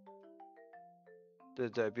对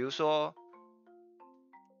对，比如说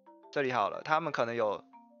这里好了，他们可能有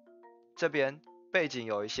这边背景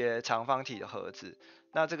有一些长方体的盒子，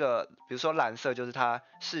那这个比如说蓝色就是它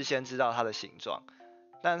事先知道它的形状，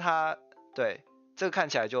但它对这个看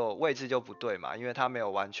起来就位置就不对嘛，因为它没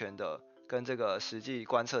有完全的跟这个实际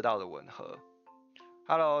观测到的吻合。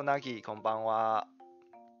Hello Nagi こんばんは。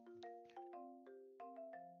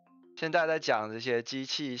现在在讲这些机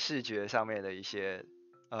器视觉上面的一些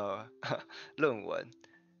论文，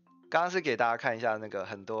刚刚是给大家看一下那个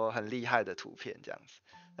很多很厉害的图片这样子。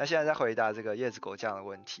那现在在回答这个叶子果酱的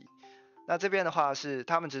问题。那这边的话是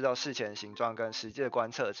他们知道事前形状跟实际的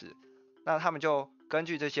观测值，那他们就根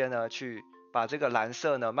据这些呢去把这个蓝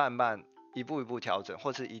色呢慢慢一步一步调整，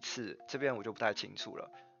或是一次，这边我就不太清楚了。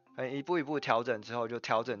一步一步调整之后，就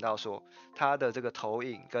调整到说它的这个投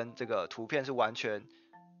影跟这个图片是完全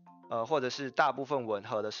或者是大部分吻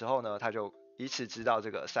合的时候呢，它就以此知道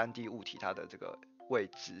这个3D 物体它的这个位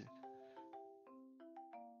置。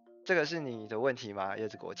这个是你的问题吗，叶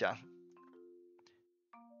子果酱？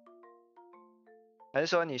还是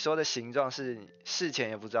说你说的形状是你事前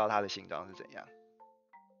也不知道它的形状是怎样？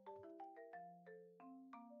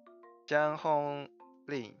江轰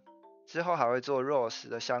令之后还会做 ROS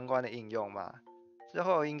的相关的应用吗？之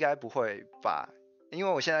后应该不会吧，因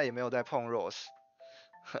为我现在也没有在碰 ROS。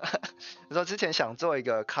我说之前想做一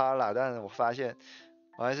个 Color， 但是我发现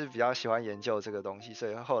我还是比较喜欢研究这个东西，所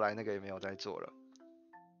以后来那个也没有再做了。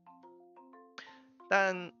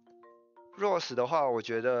但 ROS 的话，我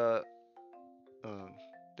觉得，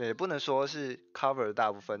对，不能说是 cover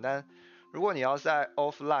大部分，但如果你要是在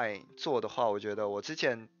offline 做的话，我觉得我之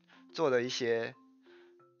前做的一些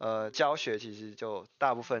教学，其实就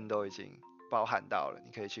大部分都已经包含到了，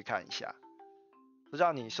你可以去看一下。不知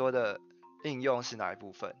道你说的应用是哪一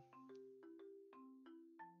部分？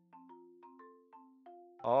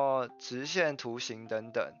哦，直线图形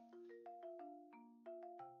等等，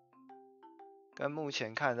跟目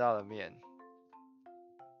前看到的面，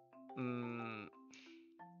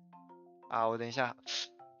我等一下，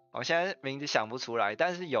我现在名字想不出来，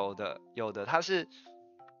但是有的，它是，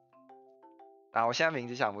我现在名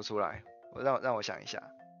字想不出来，让我想一下，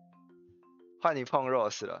换你碰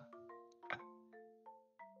Rose 了。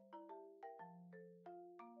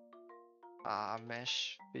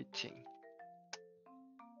Mesh fitting，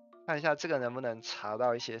 看一下这个能不能查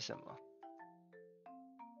到一些什么。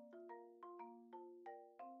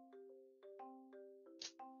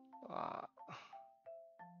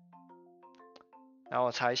然后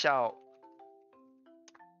我查一下我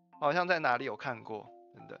好像在哪里有看过，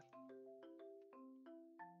等等。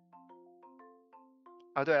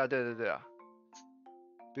对啊，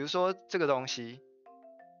比如说这个东西，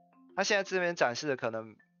它现在这边展示的可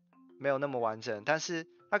能没有那么完整，但是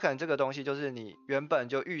它可能这个东西就是你原本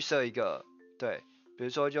就预设一个，对，比如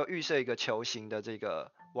说就预设一个球形的这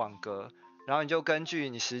个网格，然后你就根据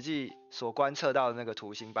你实际所观测到的那个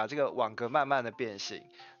图形，把这个网格慢慢的变形，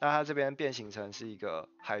那它这边变形成是一个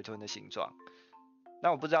海豚的形状。那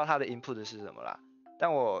我不知道它的 input 是什么啦，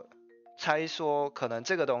但我猜说可能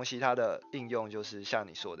这个东西它的应用就是像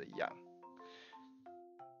你说的一样，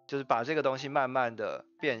就是把这个东西慢慢的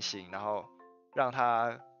变形，然后让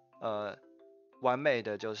它完美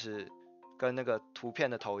的就是跟那个图片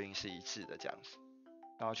的投影是一致的这样子，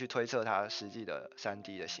然后去推测它实际的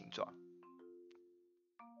3D 的形状。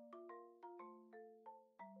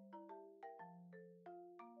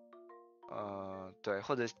对，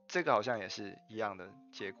或者这个好像也是一样的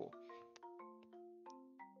结果。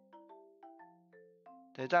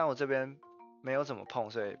对，但我这边没有怎么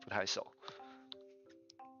碰，所以不太熟。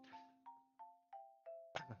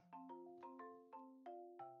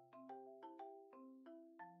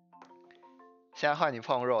现在换你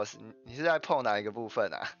碰 Rose， 你是在碰哪一个部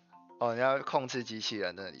分啊？你要控制机器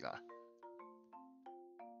人那里吗？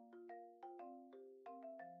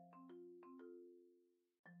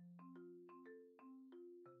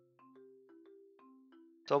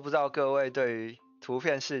都不知道各位对于图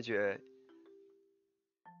片视觉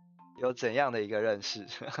有怎样的一个认识？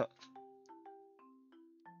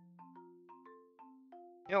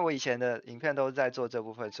因为我以前的影片都是在做这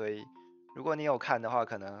部分，所以如果你有看的话，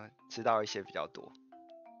可能知道一些比较多。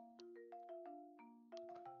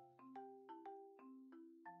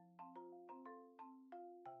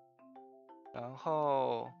然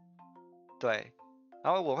后，对，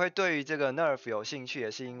然后我会对于这个 NeRF 有兴趣，也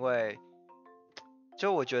是因为，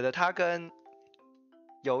就我觉得它跟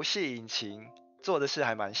游戏引擎做的事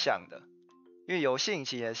还蛮像的，因为游戏引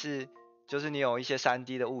擎也是，就是你有一些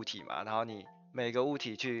3D 的物体嘛，然后你每个物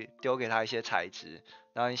体去丢给它一些材质，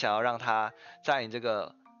然后你想要让它在你这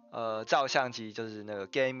个照相机就是那个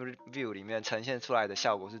game view 里面呈现出来的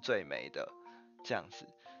效果是最美的这样子，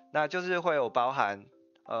那就是会有包含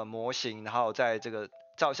模型，然后在这个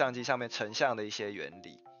照相机上面成像的一些原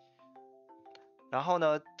理。然后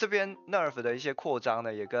呢，这边 NeRF 的一些扩张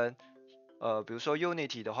呢，也跟比如说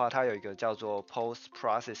Unity 的话，它有一个叫做 Post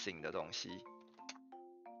Processing 的东西，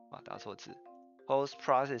打错字 ，Post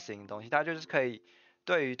Processing 的东西，它就是可以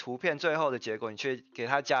对于图片最后的结果，你去给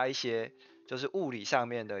它加一些就是物理上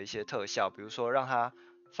面的一些特效，比如说让它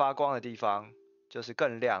发光的地方就是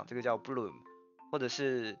更亮，这个叫 Bloom， 或者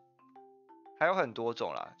是还有很多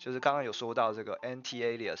种啦，就是刚刚有说到这个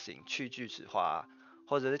Anti-Aliasing 去锯齿化，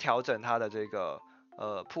或者是调整它的这个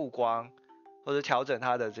曝光，或者调整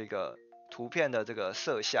它的这个图片的这个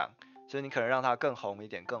色相，所以你可能让它更红一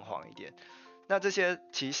点、更黄一点。那这些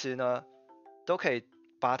其实呢，都可以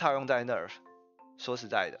把它套用在 NeRF。说实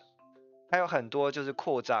在的，还有很多就是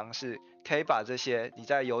扩张，是可以把这些你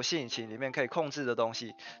在游戏引擎里面可以控制的东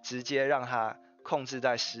西，直接让它控制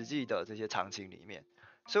在实际的这些场景里面。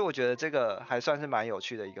所以我觉得这个还算是蛮有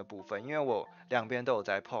趣的一个部分，因为我两边都有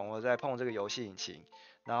在碰，我在碰这个游戏引擎，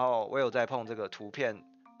然后我有在碰这个图片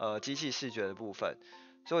机器视觉的部分，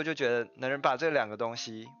所以我就觉得能把这两个东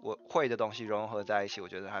西我会的东西融合在一起，我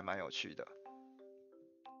觉得还蛮有趣的。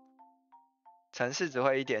程式只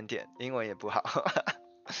会一点点，英文也不好。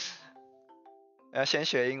要先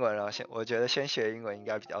学英文了，我觉得先学英文应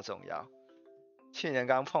该比较重要。去年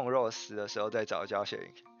刚碰 Rose 的时候在找教学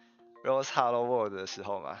影片 ，Rose Hello World 的时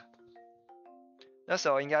候嘛，那时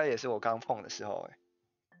候应该也是我刚碰的时候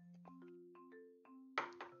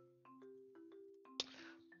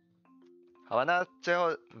好吧，那最后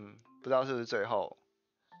不知道是不是最后，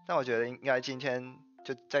但我觉得应该今天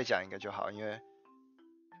就再讲一个就好，因为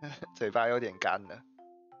嘴巴有点干了。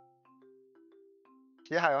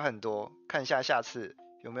其实还有很多，看一下下次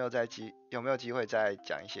有没有机会再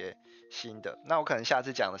讲一些新的。那我可能下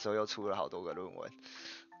次讲的时候又出了好多个论文，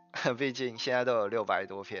毕竟现在都有600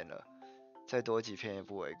多篇了，再多几篇也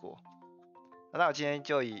不为过。那我今天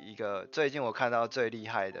就以一个最近我看到最厉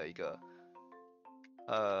害的一个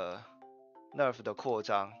NeRF 的扩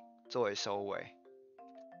张作为收尾。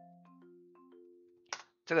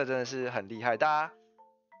这个真的是很厉害，大家，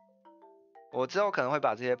我之后可能会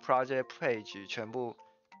把这些 project page 全部，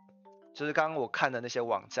就是刚刚我看的那些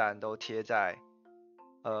网站都贴在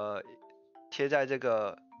这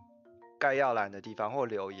个概要栏的地方或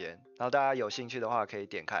留言，然后大家有兴趣的话可以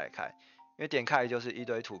点开来看，因为点开就是一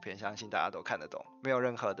堆图片，相信大家都看得懂，没有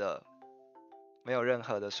任何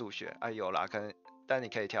的数学啊，有啦，可能但你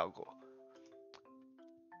可以跳过。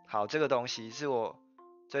好，这个东西是我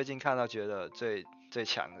最近看到觉得最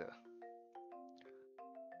强的。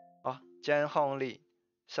监控力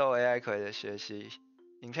受 AI 葵的学习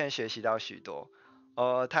影片学习到许多，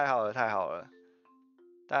太好了太好了，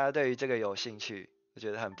大家对于这个有兴趣，我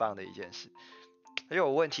觉得很棒的一件事。如果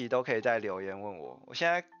有问题都可以在留言问我，我现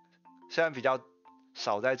在虽然比较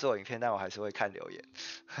少在做影片，但我还是会看留言。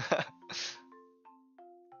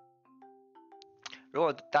如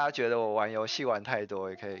果大家觉得我玩游戏玩太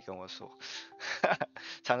多，也可以跟我说，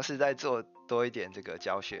尝试再做多一点这个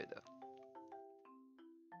教学的。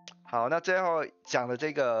好，那最后讲的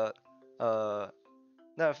这个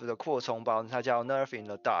NeRF 的扩充包，它叫 NeRF in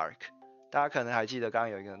the Dark， 大家可能还记得刚刚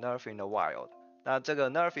有一个 NeRF in the Wild， 那这个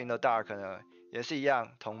NeRF in the Dark 呢，也是一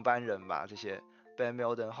样同班人嘛，这些 Ben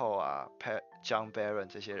Mildenhall 啊 John Barron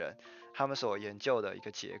这些人，他们所研究的一个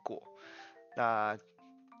结果。那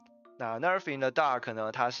NeRF in the Dark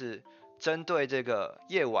呢，它是针对这个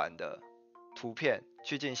夜晚的图片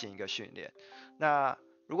去进行一个训练。那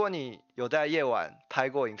如果你有在夜晚拍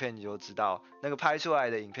过影片，你就知道那个拍出来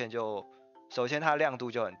的影片就首先它亮度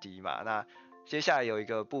就很低嘛。那接下来有一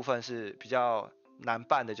个部分是比较难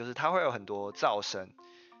办的，就是它会有很多噪声，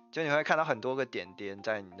就你会看到很多个点点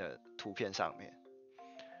在你的图片上面。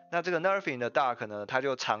那这个 NeRF in the Dark 呢，它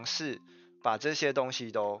就尝试把这些东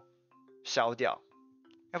西都消掉，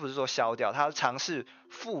不是说消掉，它尝试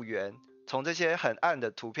复原，从这些很暗的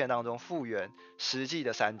图片当中复原实际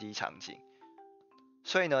的 3D 场景。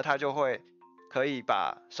所以呢，它就会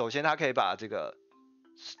首先它可以把这个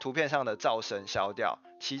图片上的噪声消掉，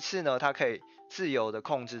其次呢，它可以自由的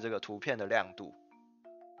控制这个图片的亮度。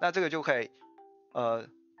那这个就可以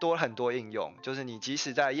多很多应用，就是你即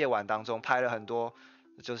使在夜晚当中拍了很多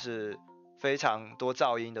就是非常多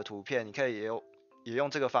噪音的图片，你可以也用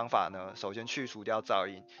这个方法呢，首先去除掉噪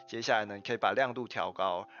音，接下来呢，你可以把亮度调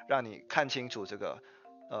高，让你看清楚这个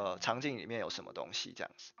场景里面有什么东西这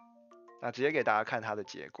样子。那直接给大家看它的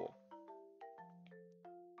结果。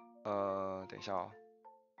等一下哦，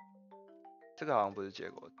这个好像不是结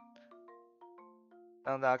果，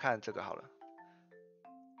让大家看这个好了。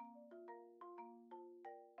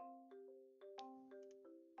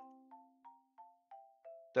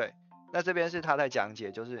对，那这边是他在讲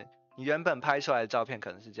解，就是你原本拍出来的照片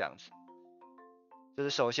可能是这样子，就是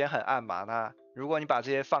首先很暗嘛，那如果你把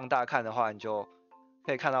这些放大看的话，你就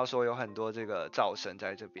可以看到说有很多这个噪声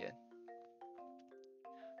在这边。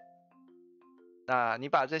那你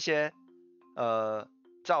把这些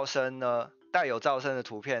噪声呢，带有噪声的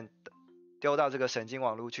图片丢到这个神经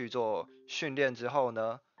网络去做训练之后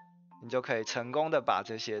呢，你就可以成功的把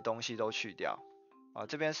这些东西都去掉。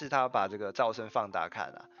这边是他把这个噪声放大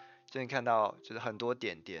看啊，就你看到就是很多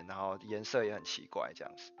点点，然后颜色也很奇怪这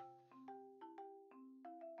样子。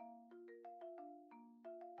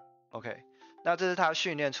OK， 那这是他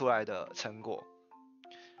训练出来的成果，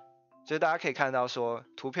所以大家可以看到说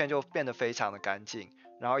图片就变得非常的干净，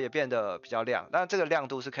然后也变得比较亮。那这个亮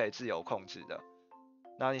度是可以自由控制的。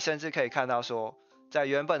然后你甚至可以看到说，在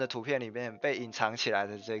原本的图片里面被隐藏起来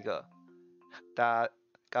的这个，大家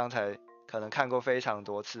刚才可能看过非常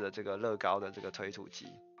多次的这个乐高的这个推土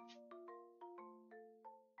机，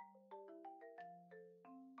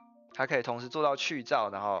它可以同时做到去噪，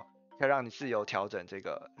然后可以让你自由调整这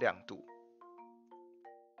个亮度。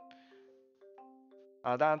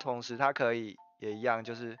当然同时它可以也一样，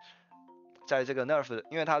就是在这个 NeRF 的，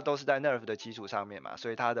因为它都是在 NeRF 的基础上面嘛，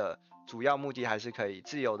所以它的主要目的还是可以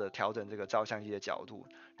自由的调整这个照相机的角度，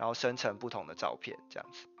然后生成不同的照片这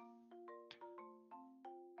样子。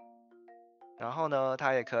然后呢，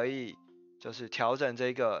它也可以就是调整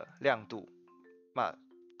这个亮度，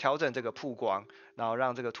调整这个曝光，然后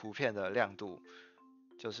让这个图片的亮度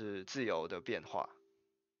就是自由的变化。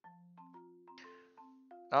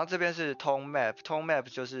然后这边是 tone map，tone map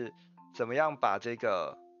就是怎么样把这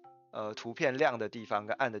个图片亮的地方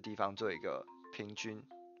跟暗的地方做一个平均，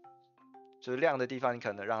就是亮的地方你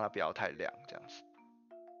可能让它不要太亮这样子。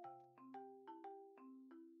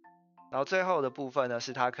然后最后的部分呢，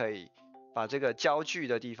是它可以把这个焦距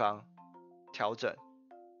的地方调整，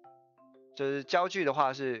就是焦距的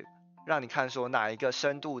话是让你看说哪一个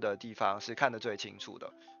深度的地方是看得最清楚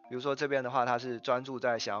的。比如说这边的话，它是专注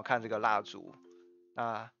在想要看这个蜡烛，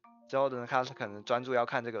那之后的呢，它是可能专注要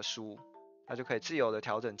看这个书，它就可以自由的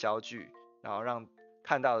调整焦距，然后让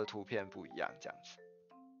看到的图片不一样这样子。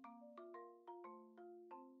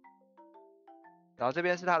然后这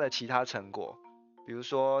边是它的其他成果，比如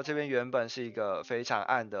说这边原本是一个非常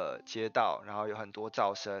暗的街道，然后有很多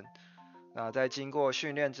噪声，那在经过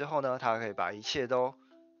训练之后呢，它可以把一切都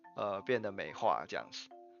变得美化这样子。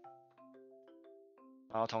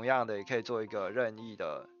然后同样的也可以做一个任意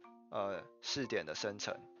的视点的生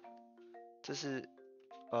成，这是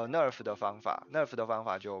NeRF 的方法，NeRF 的方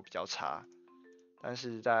法就比较差，但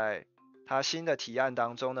是在它新的提案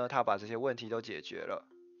当中呢，它把这些问题都解决了。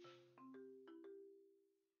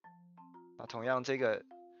同样这个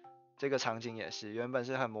场景也是，原本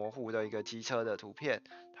是很模糊的一个机车的图片，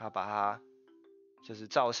它把它就是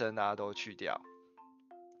噪声都去掉。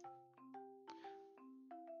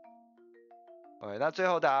OK， 那最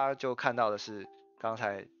后大家就看到的是刚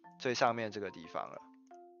才最上面这个地方了。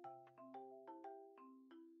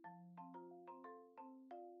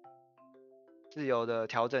自由的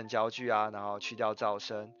调整焦距然后去掉噪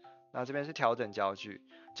声。那这边是调整焦距，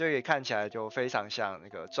这个也看起来就非常像那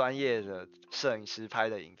个专业的摄影师拍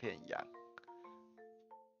的影片一样。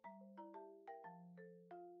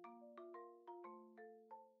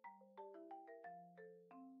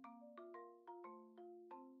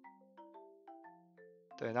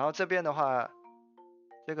对，然后这边的话，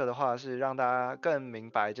这个的话是让大家更明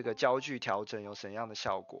白这个焦距调整有怎样的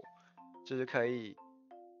效果，就是可以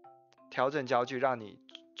调整焦距，让你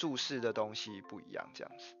注视的东西不一样这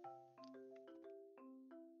样子。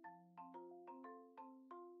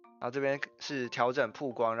然后这边是调整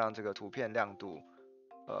曝光，让这个图片亮度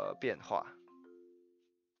变化。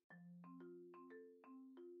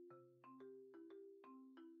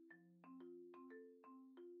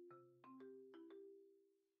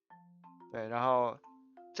对，然后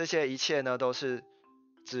这些一切呢都是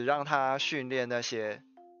只让他训练那些，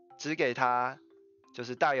只给他就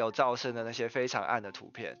是带有噪声的那些非常暗的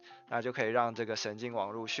图片，那就可以让这个神经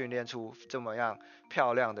网络训练出这么样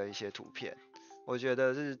漂亮的一些图片。我觉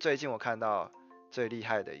得是最近我看到最厉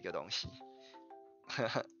害的一个东西。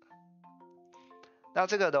那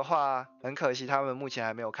这个的话很可惜他们目前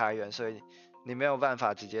还没有开源，所以你没有办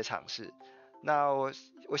法直接尝试。那我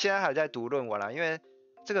现在还在读论文啦，因为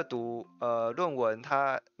这个论文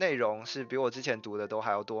它内容是比我之前读的都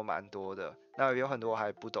还要多蛮多的，那有很多我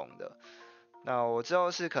还不懂的。那我之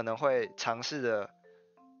后是可能会尝试的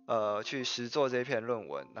去实做这篇论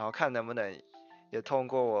文，然后看能不能也通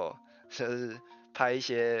过我就是拍一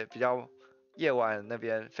些比较夜晚那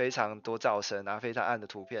边非常多噪声啊非常暗的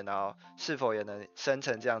图片，然后是否也能生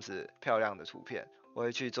成这样子漂亮的图片，我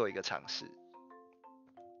会去做一个尝试。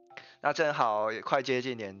那正好也快接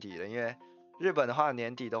近年底了，因为日本的话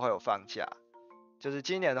年底都会有放假，就是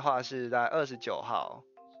今年的话是在29号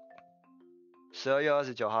，12月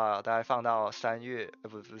29号大概放到3月，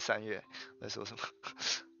不是3月，在说什么？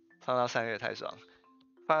放到3月太爽，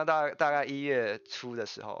放到大概1月初的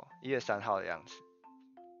时候，1月3号的样子。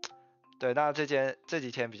对，那这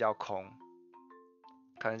几天比较空，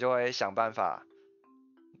可能就会想办法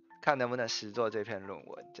看能不能实做这篇论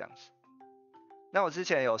文这样子。那我之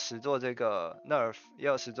前有实做这个 NeRF， 也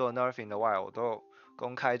有实做 NeRF in the wild， 我都有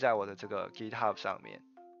公开在我的这个 GitHub 上面。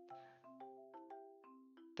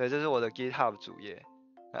对，这是我的 GitHub 主页，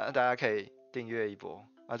大家可以订阅一波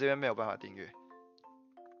啊，这边没有办法订阅，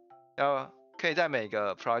可以在每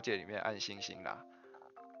个 project 里面按星星啦。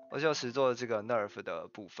我就实做这个 NeRF 的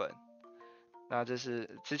部分，那这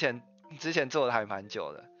是之前做的还蛮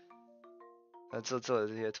久的，做的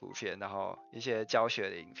这些图片，然后一些教学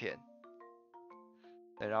的影片。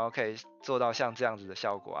对，然后可以做到像这样子的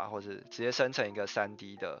效果啊，或者直接生成一个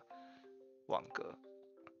3D 的网格。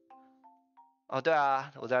哦，对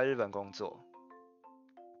啊，我在日本工作。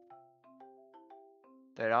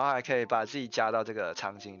对，然后还可以把自己加到这个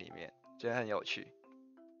场景里面，觉得很有趣。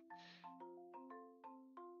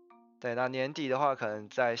对，那年底的话，可能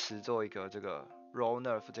再实做一个这个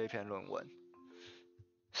NeRF 这篇论文，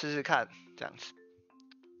试试看这样子。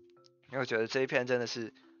因为我觉得这一篇真的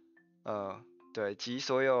是，对，集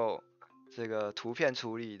所有这个图片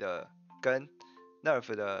处理的跟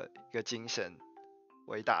NeRF 的一个精神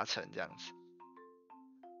为大成这样子。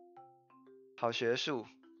好学术，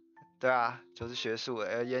对啊，就是学术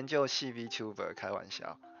的，研究系 VTuber， 开玩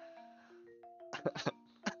笑。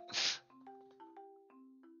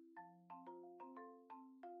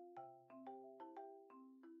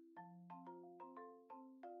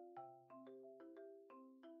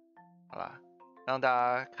好啦，让大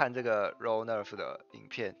家看这个 NeRF 的影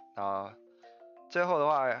片，然后最后的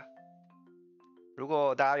话，如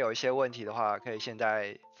果大家有一些问题的话，可以现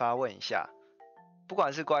在发问一下，不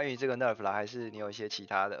管是关于这个 NeRF 啦，还是你有一些其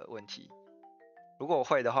他的问题，如果我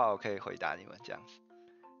会的话，我可以回答你们这样子。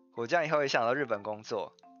我这样以后也想到日本工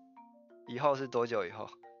作，以后是多久以后？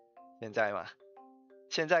现在吗？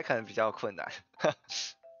现在可能比较困难，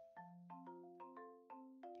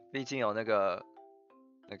毕竟有那个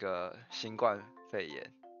新冠肺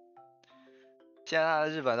炎，现在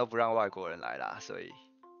日本都不让外国人来啦，所以，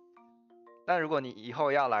但如果你以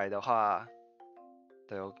后要来的话，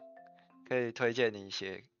对，我可以推荐你一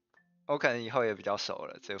些，我可能以后也比较熟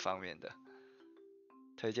了这方面的，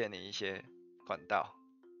推荐你一些管道。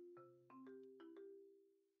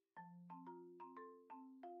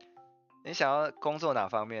你想要工作哪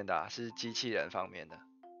方面的啊？是机器人方面的？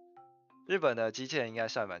日本的机器人应该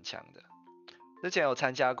算蛮强的。之前有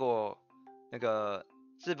参加过那个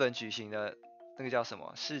日本举行的那个叫什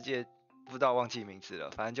么世界，不知道忘记名字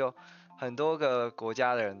了，反正就很多个国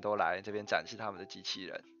家的人都来这边展示他们的机器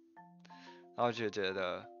人，然后就觉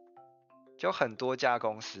得就很多家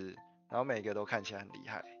公司，然后每个都看起来很厉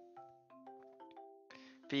害。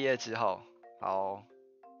毕业之后，好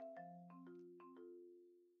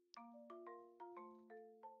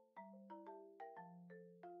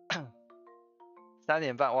，3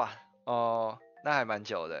年半，哇，哦，那还蛮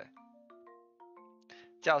久的。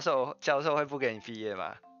教授会不给你毕业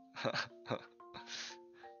吗？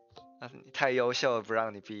你太优秀了，不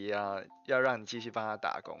让你毕业，要让你继续帮他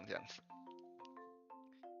打工这样子。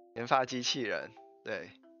研发机器人，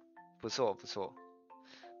对，不错不错。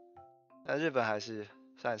那日本还是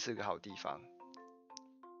算是个好地方。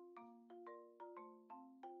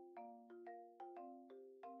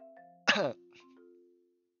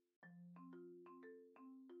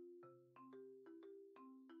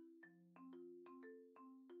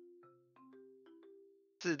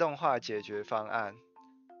自动化解决方案，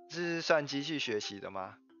这是算机器学习的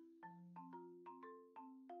吗？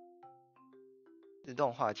自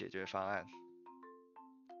动化解决方案，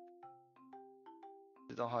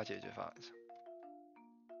自动化解决方案。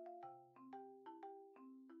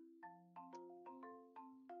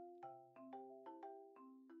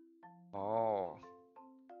哦，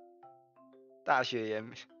大学也，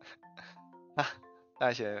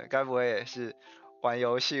大学该不会也是玩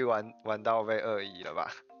游戏玩到被恶意了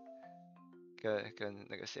吧？跟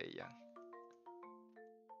那个谁一样。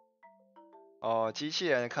哦，机器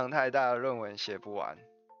人的坑太大，论文写不完。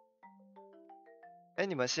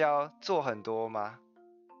你们是要做很多吗？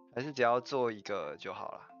还是只要做一个就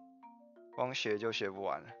好了？光学就学不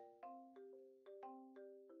完了。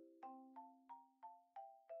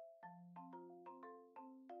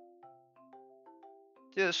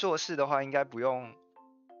这个硕士的话，应该不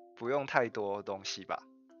用太多东西吧？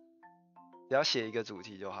只要写一个主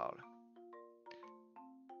题就好了。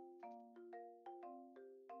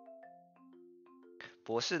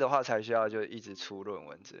博士的话才需要就一直出论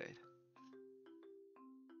文之类的。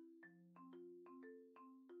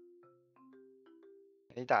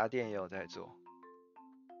打电也有在做。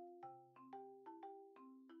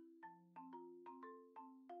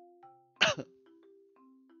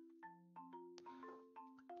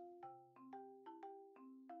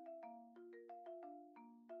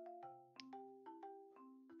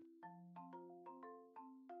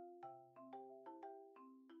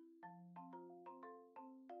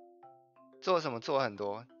做什么做很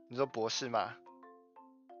多？你说博士吗？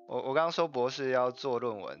我刚刚说博士要做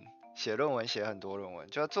论文，写论文写很多论文，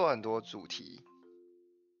就要做很多主题，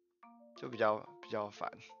就比较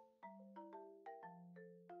烦。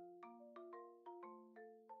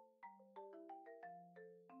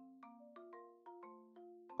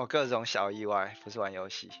各种小意外，不是玩游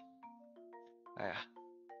戏。哎呀，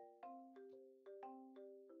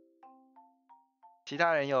其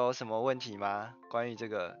他人有什么问题吗？关于这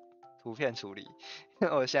个图片处理，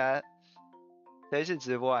我现在这一次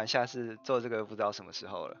直播完，下次做这个不知道什么时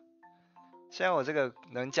候了。虽然我这个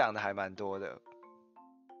能讲的还蛮多的，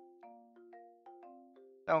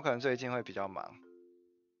但我可能最近会比较忙。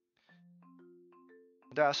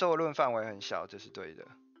对啊，受论范围很小，这是对的。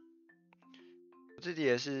我自己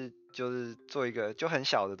也是，就是做一个就很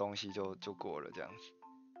小的东西就过了这样子。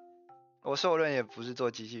我受论也不是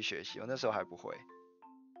做机器学习，我那时候还不会，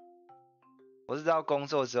我是到工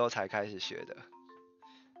作之后才开始学的，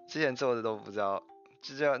之前做的都不知道，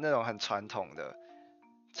就是那种很传统的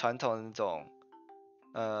那种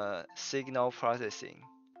signal processing，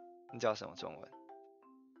 那叫什么中文？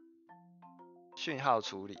讯号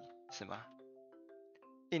处理是吗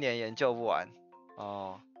？1年研究不完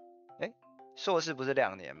哦。硕士不是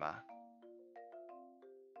2年吗？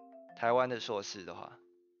台湾的硕士的话，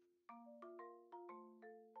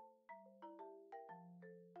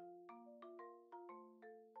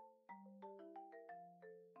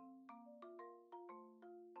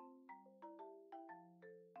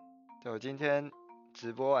对，我今天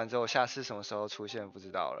直播完之后，下次什么时候出现不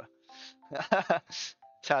知道了。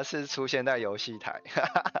下次出现在游戏台，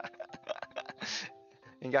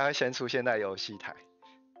应该会先出现在游戏台。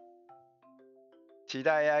期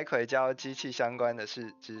待 AI 可以教机器相关的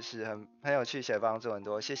知识，很有趣且帮助很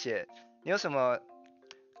多，谢谢。你有什么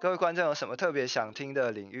各位观众有什么特别想听的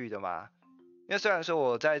领域的吗？因为虽然说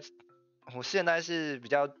我现在是比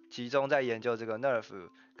较集中在研究这个 NeRF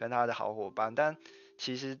跟他的好伙伴，但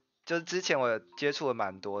其实就是之前我接触的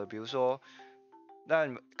蛮多的，比如说那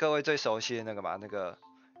你们各位最熟悉的那个嘛，那个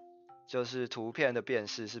就是图片的辨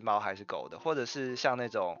识是猫还是狗的，或者是像那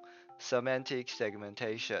种 semantic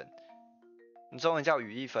segmentation， 中文叫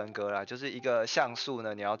语义分割啦，就是一个像素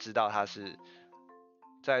呢，你要知道它是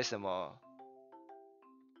在什么，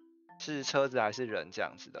是车子还是人这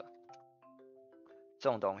样子的，这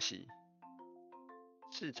种东西，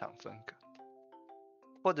市场分割，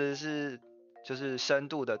或者是就是深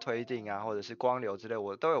度的推定啊，或者是光流之类，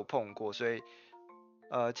我都有碰过，所以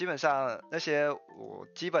基本上那些我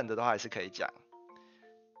基本的都还是可以讲，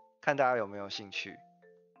看大家有没有兴趣。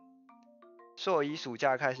硕一暑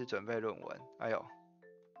假开始准备论文，哎呦，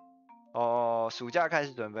暑假开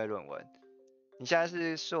始准备论文，你现在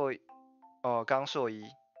是刚硕一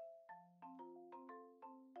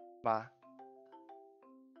吗？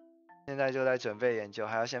现在就在准备研究，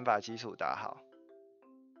还要先把基础打好。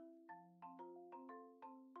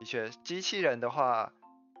的确，机器人的话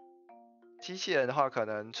可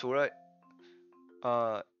能除了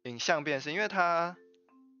影像辨识，因为它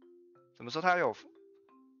怎么说，它有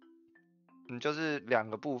就是2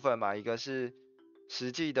个部分嘛，一个是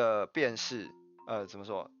实际的辨识，怎么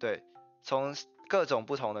说？对，从各种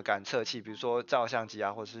不同的感测器，比如说照相机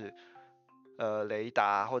啊，或是雷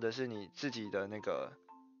达，或者是你自己的那个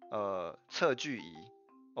测距仪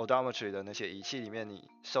odometry 的那些仪器里面，你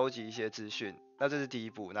收集一些资讯，那这是第一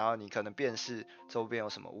步，然后你可能辨识周边有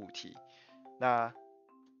什么物体。那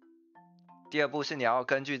第2步是你要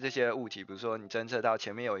根据这些物体，比如说你侦测到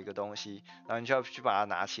前面有一个东西，然后你就要去把它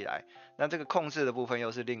拿起来。那这个控制的部分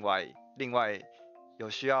又是另外有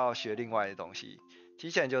需要学另外的东西。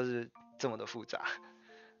机器人就是这么的复杂。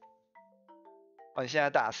你现在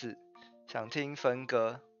大4，想听分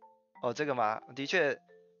割，哦，这个吗？的确，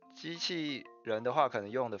机器人的话，可能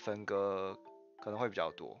用的分割可能会比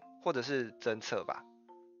较多，或者是侦测吧。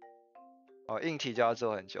哦，硬体就要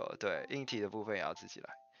做很久了，对，硬体的部分也要自己来。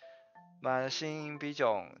まあ、新ビジ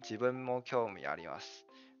ョン、自分も興味あります。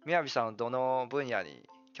みやびさん、どの分野に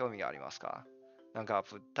興味がありますか？なんか、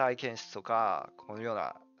物体検出とか、このよう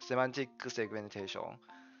なセマンティックセグメンテーション、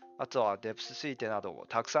あとはデプス推定なども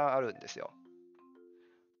たくさんあるんですよ。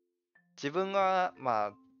自分は、ま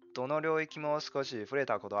あ、どの領域も少し触れ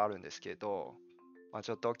たことあるんですけど、まあ、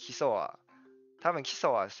ちょっと多分基礎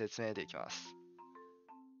は説明できます。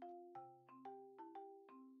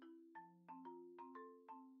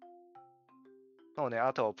のね、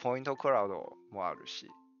あと、ポイントクラウドもあるし、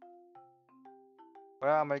こ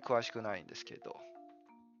れはあんまり詳しくないんですけど。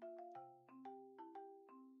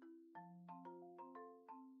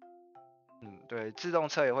对，自动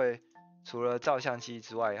车也会除了照相机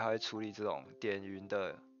之外，还会处理这种点云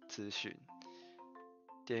的资讯。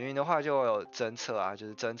点云的话就有侦测啊，就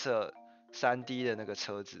是侦测3D 的那个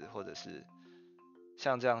车子，或者是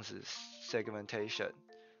像这样子 segmentation，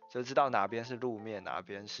 就知道哪边是路面，哪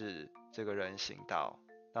边是这个人行道，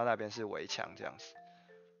然后哪边是围墙这样子。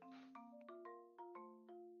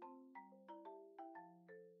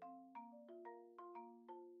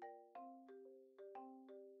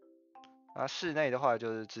那室内的话就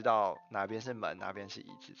是知道哪边是门，哪边是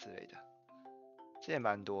椅子之类的，这也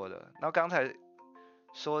蛮多的。然后刚才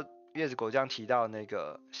说叶子果酱提到那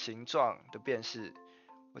个形状的辨识，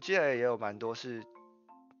我记得也有蛮多是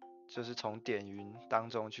就是从点云当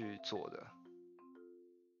中去做的，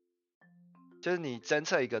就是你侦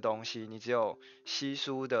测一个东西，你只有稀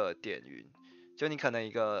疏的点云，就你可能一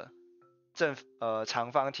个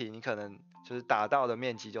长方体，你可能就是打到的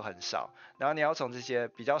面积就很少，然后你要从这些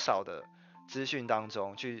比较少的资讯当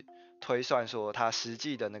中去推算说它实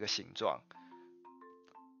际的那个形状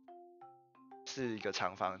是一个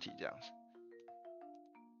长方体这样子。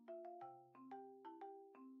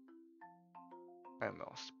看有没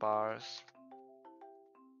有 sparse？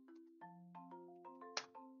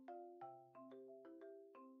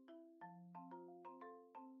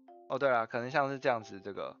 哦，对了，可能像是这样子，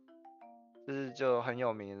这个就是就很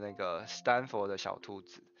有名的那个斯坦福的小兔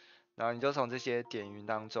子，然后你就从这些点云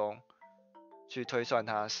当中去推算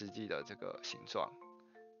它实际的这个形状。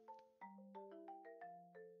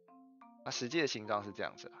那实际的形状是这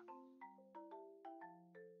样子啊。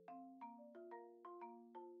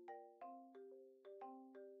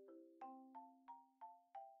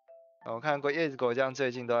我看过叶子果酱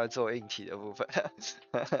最近都在做硬体的部分，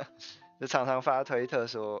就常常发推特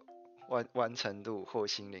说完成度或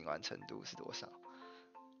心灵完成度是多少。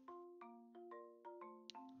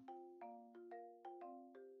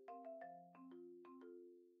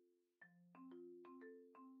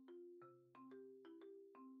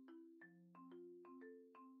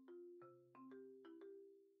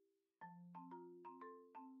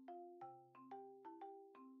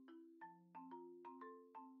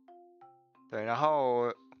对，然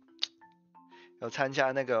后有参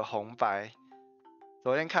加那个红白，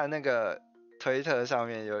昨天看那个推特上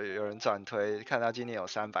面有人转推，看到今年有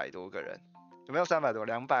300多个人，有没有300多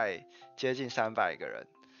？200接近300个人，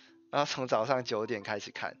然后从早上9点开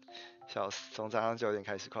始看，笑死，从早上9点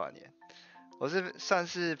开始跨年，我是算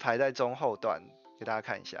是排在中后段，给大家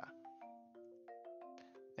看一下。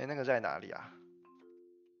那个在哪里啊？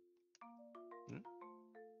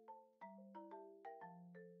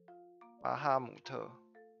巴哈姆特。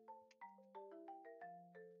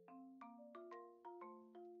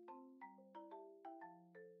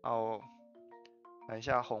哦，看一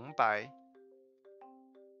下红白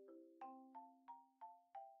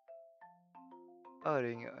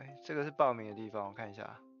这个是报名的地方，我看一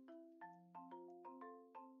下。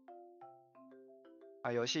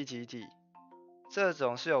游戏基地，这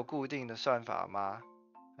种是有固定的算法吗？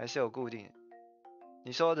还是有固定？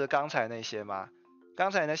你说的刚才那些吗？刚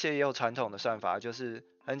才那些也有传统的算法，就是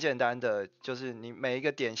很简单的，就是你每一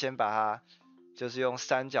个点先把它就是用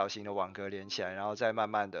三角形的网格连起来，然后再慢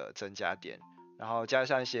慢的增加点，然后加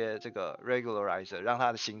上一些这个 regularizer， 让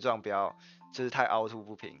它的形状不要就是太凹凸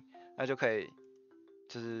不平，那就可以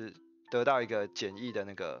就是得到一个简易的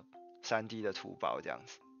那个3D 的图包这样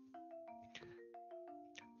子。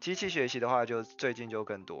机器学习的话，就最近就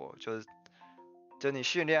更多，就你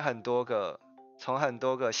训练从很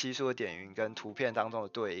多个稀疏的点云跟图片当中的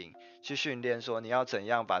对应，去训练说你要怎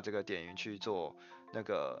样把这个点云去做那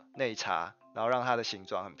个内插，然后让它的形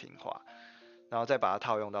状很平滑，然后再把它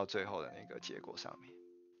套用到最后的那个结果上面。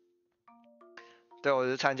对，我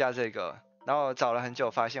是参加这个，然后找了很久，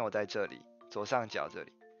发现我在这里左上角这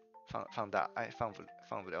里放大，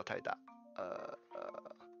放不了太大，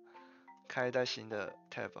开在新的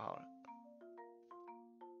tab 好了，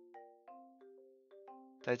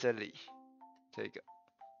在这里这个，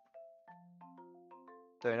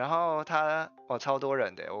对，然后它超多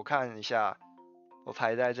人的，我看一下，我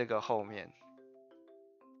排在这个后面，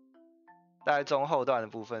大概中后段的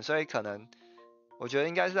部分，所以可能我觉得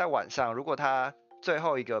应该是在晚上，如果他最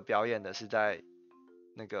后一个表演的是在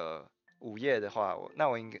那个午夜的话，那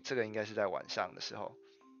我这个应该是在晚上的时候。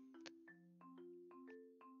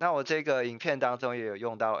那我这个影片当中也有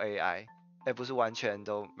用到 AI， 不是完全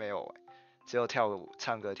都没有，只有跳舞、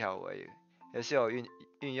唱歌、跳舞而已，也是有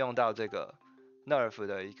运用到这个 NeRF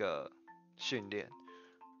的一个训练。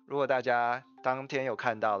如果大家当天有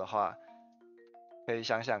看到的话，可以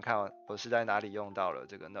想想看我是在哪里用到了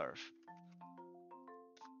这个 NeRF。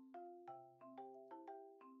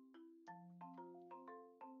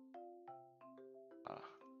啊，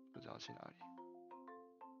不知道去哪里。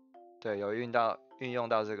对，有运用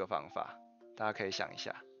到这个方法，大家可以想一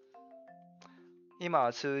下。今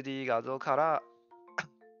 2D 画像から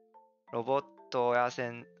ロボットやセ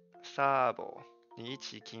ンサーボに位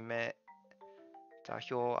置決め座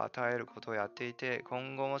標を与えることをやっていて、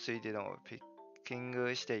今後も 3D のピッキン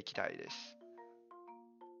グしていきたいです。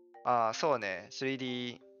そうね、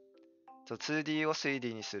2D を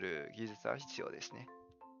 3D にする技術は必要ですね。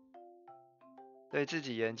对自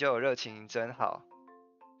己研究有热情真好。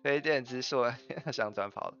非电之硕想转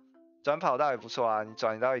跑道也不错啊，你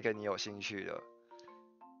转到一个你有兴趣的，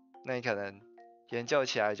那你可能研究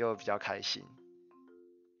起来就比较开心，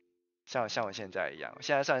像我现在一样，我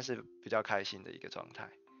现在算是比较开心的一个状态。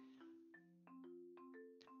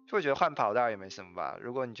就会觉得换跑道也没什么吧，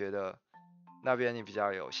如果你觉得那边你比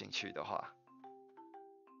较有兴趣的话。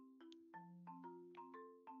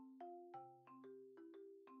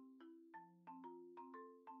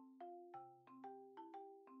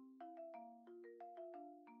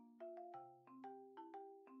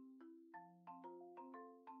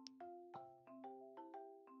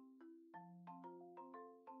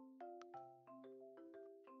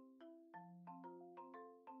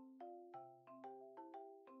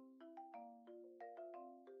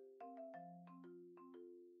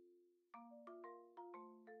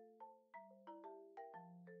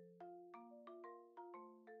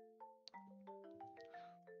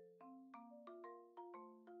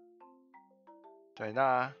对，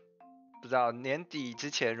那不知道年底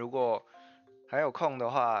之前如果还有空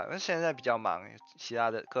的话，因为现在比较忙，其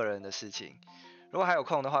他的个人的事情，如果还有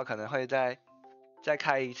空的话，可能会再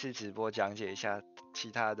开一次直播，讲解一下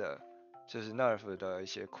其他的，就是 NeRF 的一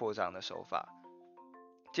些扩张的手法。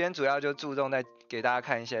今天主要就注重在给大家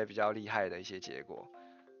看一些比较厉害的一些结果，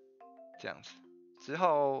这样子。之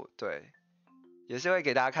后对，也是会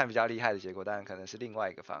给大家看比较厉害的结果，当然可能是另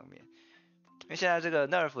外一个方面。因为现在这个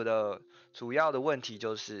NeRF 的主要的问题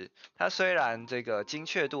就是，它虽然这个精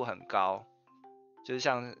确度很高，就是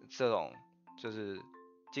像这种就是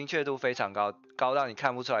精确度非常高，高到你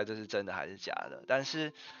看不出来这是真的还是假的。但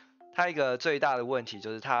是它一个最大的问题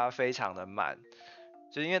就是它非常的慢，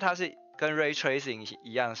就是因为它是跟 Ray Tracing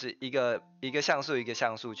一样，是一个像素一个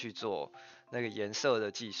像素去做那个颜色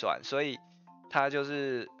的计算，所以它就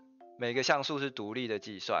是每个像素是独立的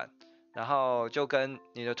计算。然后就跟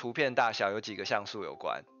你的图片大小有几个像素有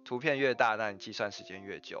关，图片越大，那你计算时间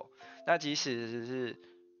越久。那即使是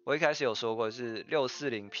我一开始有说过是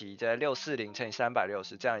640p，在640乘以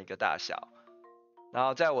360这样一个大小，然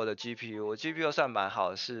后在我的 GPU， 我 GPU 算蛮好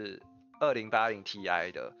的，是2080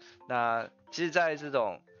 Ti 的。那其实在这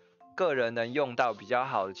种个人能用到比较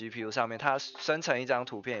好的 GPU 上面，它生成一张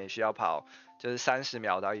图片也需要跑就是30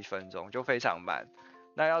秒到1分钟，就非常慢。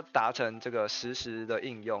那要达成这个实时的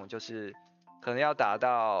应用，就是可能要达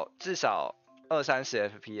到至少20-30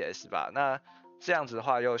 FPS 吧。那这样子的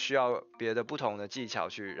话，又需要别的不同的技巧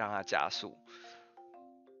去让它加速。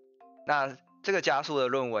那这个加速的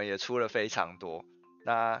论文也出了非常多。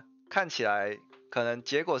那看起来可能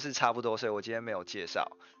结果是差不多，所以我今天没有介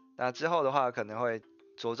绍。那之后的话，可能会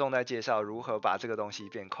着重在介绍如何把这个东西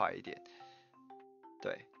变快一点。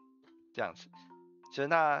对，这样子。所以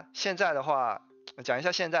那现在的话，讲一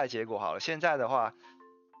下现在的结果好了。现在的话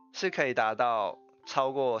是可以达到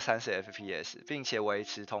超过30 FPS， 并且维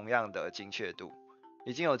持同样的精确度，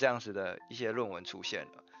已经有这样子的一些论文出现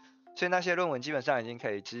了。所以那些论文基本上已经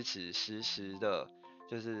可以支持实时的，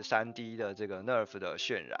就是 3D 的这个 NeRF 的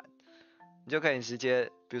渲染。你就可以直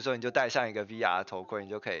接，比如说你就戴上一个 VR 头盔，你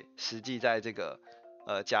就可以实际在这个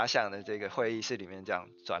假想的这个会议室里面这样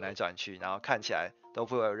转来转去，然后看起来都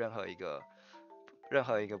不会有任何一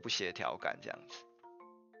个不协调感这样子。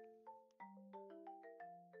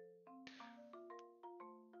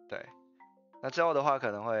对，那之后的话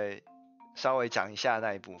可能会稍微讲一下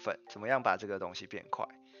那一部分，怎么样把这个东西变快。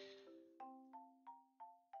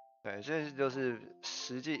对，这就是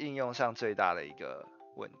实际应用上最大的一个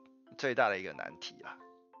难题啦。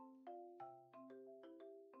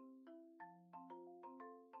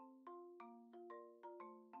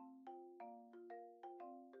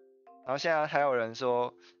然后现在还有人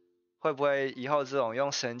说，会不会以后这种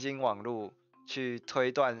用神经网络去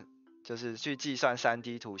推断，就是去计算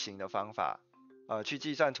3D 图形的方法，去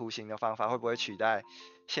计算图形的方法会不会取代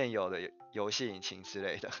现有的游戏引擎之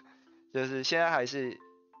类的？就是现在还是，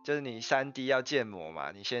就是你3D 要建模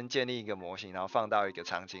嘛，你先建立一个模型，然后放到一个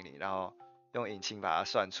场景里，然后用引擎把它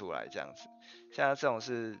算出来这样子。现在这种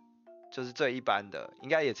就是最一般的，应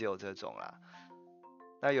该也只有这种啦。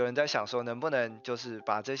那有人在想说，能不能就是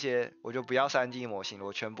把这些，我就不要3D 模型了，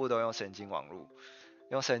我全部都用神经网络，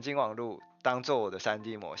用神经网络当做我的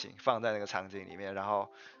3D 模型，放在那个场景里面，然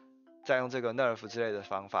后再用这个 NeRF 之类的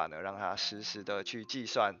方法呢，让它实时的去计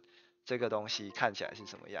算这个东西看起来是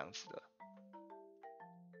什么样子的，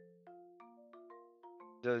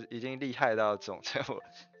就已经厉害到这种程度，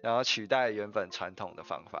然后取代原本传统的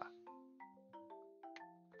方法。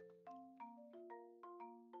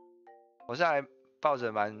我是还抱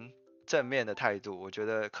着蛮正面的态度，我觉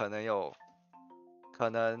得可能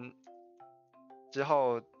之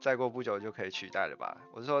后再过不久就可以取代了吧。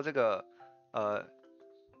我是说这个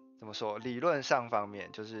怎么说，理论上方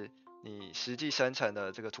面，就是你实际生成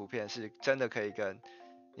的这个图片是真的可以跟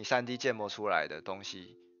你3D 建模出来的东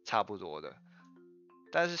西差不多的，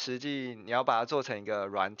但是实际你要把它做成一个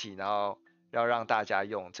软体，然后要让大家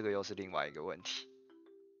用，这个又是另外一个问题。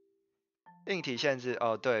硬体限制，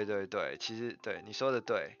哦，对对对，其实对你说的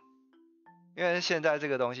对，因为现在这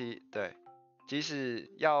个东西，对，即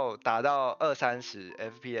使要达到20-30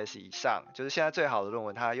 FPS 以上，就是现在最好的论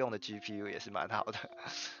文，它用的 GPU 也是蛮好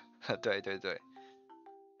的。对对对，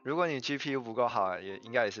如果你 GPU 不够好，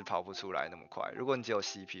应该也是跑不出来那么快。如果你只有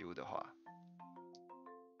CPU 的话，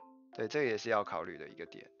对，这个也是要考虑的一个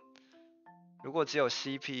点。如果只有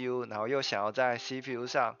CPU，然后又想要在 CPU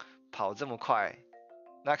上跑这么快，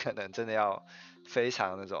那可能真的要非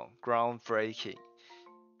常那种 groundbreaking，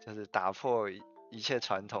 就是打破一切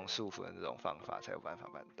传统束缚的那种方法才有办法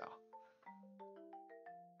办到。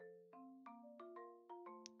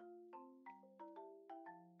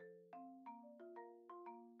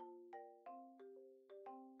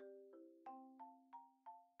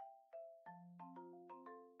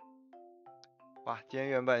哇，今天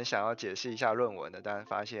原本想要解释一下论文的，但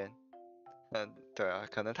发现，对啊，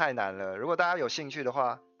可能太难了。如果大家有兴趣的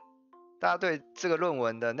话，大家对这个论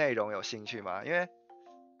文的内容有兴趣吗？因为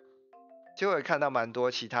就会看到蛮多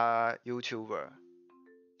其他 YouTuber，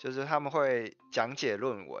就是他们会讲解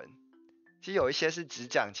论文，其实有一些是只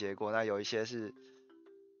讲结果，那有一些是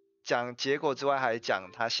讲结果之外还讲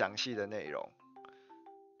它详细的内容。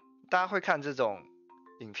大家会看这种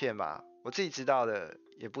影片吗？我自己知道的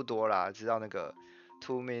也不多啦，知道那个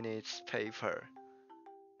 2 minutes paper，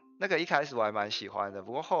 那个一开始我还蛮喜欢的，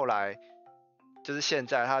不过后来就是现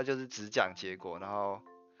在他就是只讲结果，然后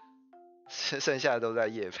剩下的都在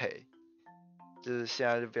业配，就是现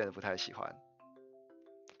在就变得不太喜欢，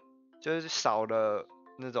就是少了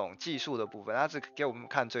那种技术的部分，他只给我们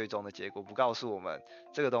看最终的结果，不告诉我们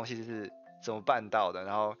这个东西是怎么办到的，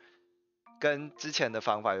然后跟之前的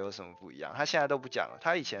方法有什么不一样。他现在都不讲了，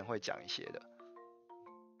他以前会讲一些的，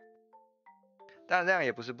但那样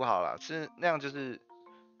也不是不好啦，是那样就是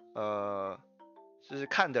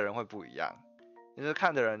看的人会不一样，就是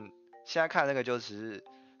看的人现在看那个就只是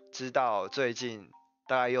知道最近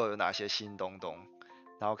大概又有哪些新东东，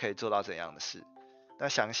然后可以做到怎样的事。那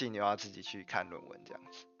详细你要自己去看论文这样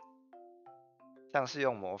子。像是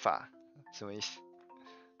用魔法，什么意思？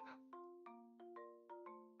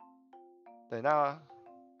对，那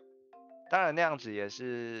当然那样子也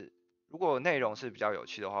是，如果内容是比较有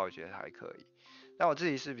趣的话，我觉得还可以。但我自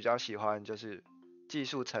己是比较喜欢就是技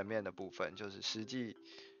术层面的部分，就是实际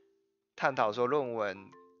探讨说论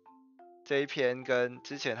文这一篇跟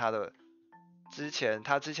之前的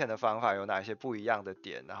方法有哪些不一样的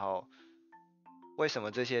点，然后为什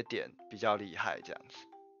么这些点比较厉害这样子。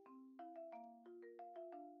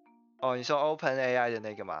哦，你说 OpenAI 的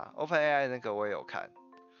那个吗？OpenAI 那个我也有看。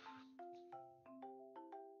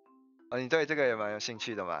哦，你对这个也蛮有兴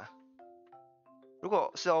趣的吗？如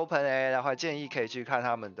果是 OpenAI 的话，建议可以去看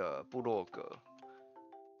他们的部落格。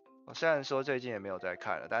我虽然说最近也没有在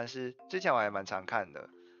看了，但是之前我还蛮常看的。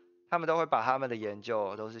他们都会把他们的研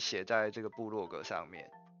究都是写在这个部落格上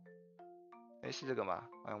面。诶，是这个吗？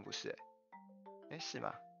好像不是诶。诶，是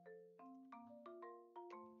吗？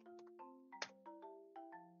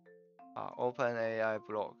啊，OpenAI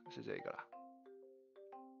blog 是这个啦。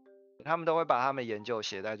他们都会把他们研究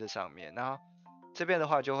写在这上面，然后这边的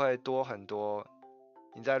话就会多很多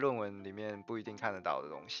你在论文里面不一定看得到的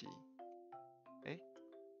东西。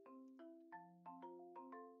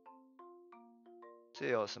这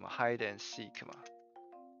有什么 hide and seek 吗？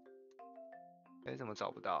怎么找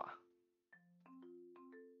不到啊？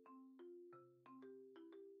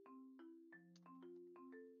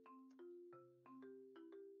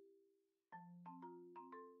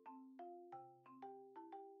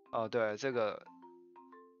哦，对，这个，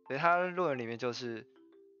对，他论文里面就是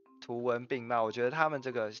图文并茂，我觉得他们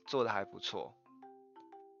这个做的还不错。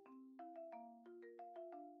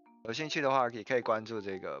有兴趣的话，也可以关注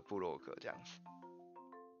这个部落格这样子。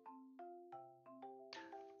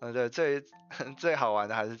对，最好玩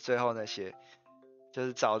的还是最后那些，就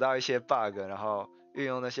是找到一些 bug， 然后运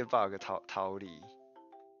用那些 bug 逃离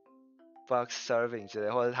bug serving 之类，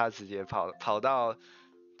或者他直接跑到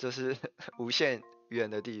就是无限远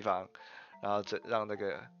的地方，然后让那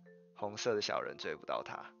个红色的小人追不到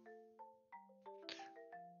他，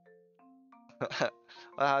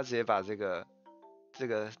让他直接把这个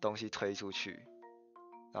东西推出去，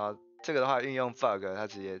然后这个的话运用 bug， 他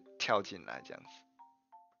直接跳进来这样子。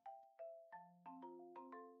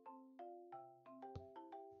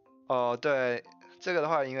哦，对，这个的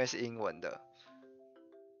话因为是英文的，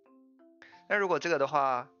那如果这个的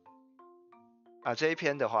话，这一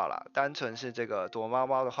篇的话啦，单纯是这个躲猫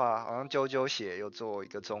猫的话，好像啾啾写有做一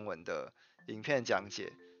个中文的影片讲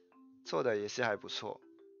解，做的也是还不错，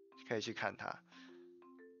可以去看它。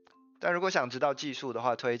但如果想知道技术的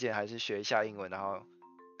话，推荐还是学一下英文，然后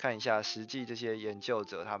看一下实际这些研究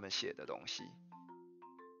者他们写的东西。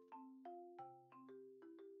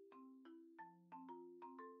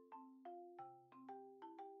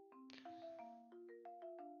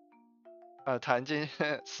弹进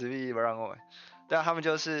实力不让我，但他们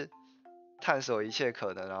就是探索一切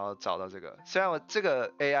可能，然后找到这个。虽然我这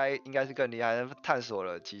个 AI 应该是更厉害，探索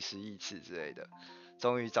了几十亿次之类的，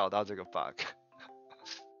终于找到这个 bug。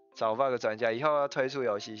找 bug 专家，以后要推出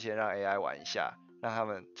游戏，先让 AI 玩一下，让他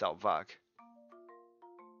们找 bug。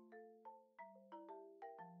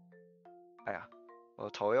哎呀，我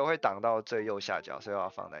头又会挡到最右下角，所以我要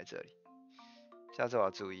放在这里。下次我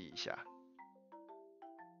要注意一下。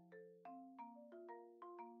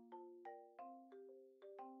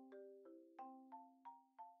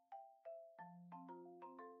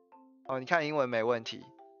哦，你看英文没问题，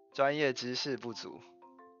专业知识不足。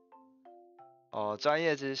哦，专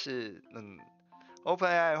业知识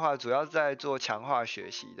，OpenAI 的话主要在做强化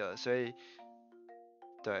学习的，所以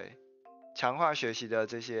对强化学习的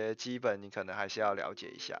这些基本你可能还是要了解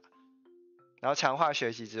一下。然后强化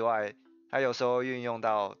学习之外，它有时候运用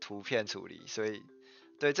到图片处理，所以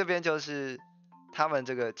对这边就是他们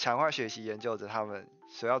这个强化学习研究者他们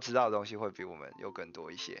所要知道的东西会比我们有更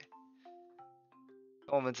多一些。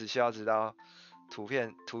我们只需要知道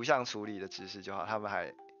图像处理的知识就好，他们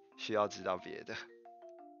还需要知道别的。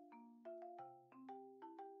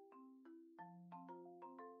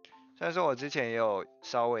虽然说我之前也有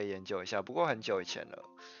稍微研究一下，不过很久以前了，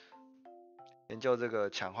研究这个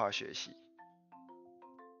强化学习，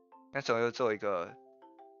那时候又做一个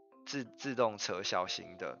自动车小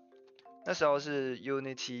型的，那时候是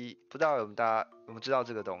Unity， 不知道大家有没有知道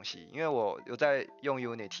这个东西？因为我有在用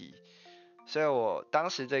Unity，所以我当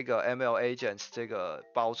时这个 ML Agents 这个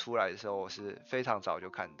包出来的时候，我是非常早就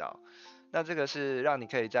看到。那这个是让你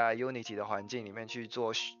可以在 Unity 的环境里面去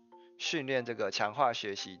做训练这个强化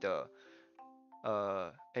学习的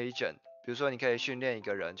agent，比如说你可以训练一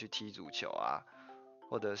个人去踢足球啊，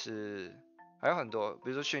或者是还有很多，比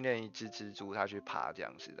如说训练一只蜘蛛它去爬这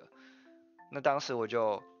样子的。那当时我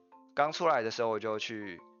就刚出来的时候我就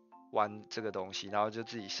去玩这个东西，然后就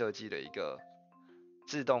自己设计了一个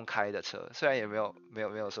自动开的车，虽然也没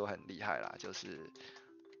有说很厉害啦，就是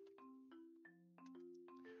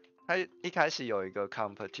它一开始有一个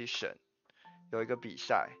competition， 有一个比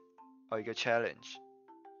赛，有一个 challenge，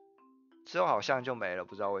 之后好像就没了，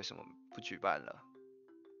不知道为什么不举办了。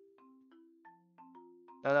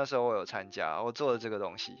那时候我有参加，我做了这个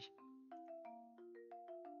东西，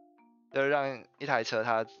就是让一台车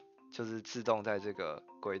它就是自动在这个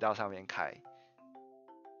轨道上面开。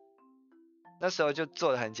那时候就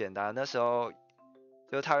做的很简单，那时候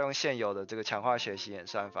就套用现有的这个强化学习演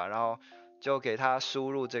算法，然后就给它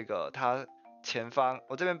输入这个它前方，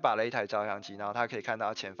我这边摆了一台照相机，然后它可以看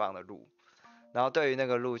到前方的路，然后对于那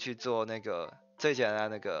个路去做那个最简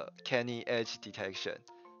单的那个 canny edge detection，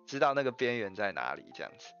 知道那个边缘在哪里这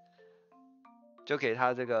样子，就给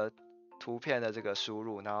它这个图片的这个输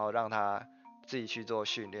入，然后让它自己去做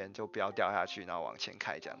训练，就不要掉下去，然后往前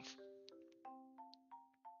开这样子。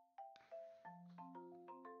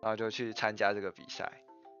然后就去参加这个比赛。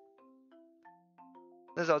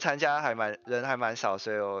那时候参加人还蛮少，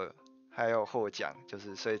所以还有获奖，就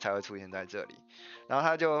是所以才会出现在这里。然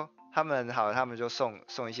后他们就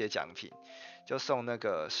送一些奖品，就送那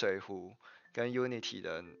个水壶跟 Unity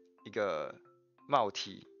的一个帽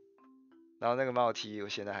T， 然后那个帽 T 我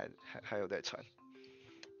现在还有在穿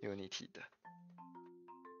Unity 的。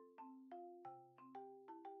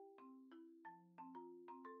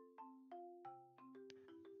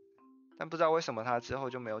但不知道为什么他之后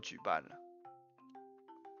就没有举办了。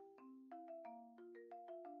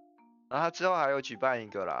然后他之后还有举办一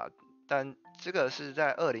个啦，但这个是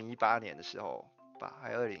在2018年的时候吧，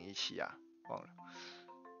还2017啊，忘了。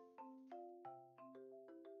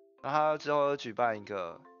然后他之后又举办一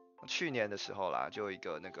个，去年的时候啦，就一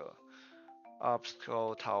个那个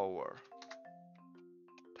Obstacle Tower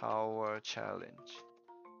Challenge，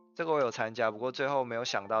 这个我有参加，不过最后没有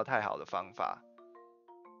想到太好的方法，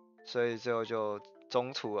所以最后就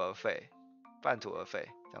中途而废，半途而废，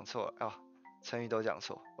讲错了啊，成语都讲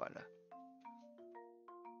错，完了。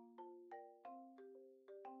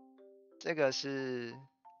这个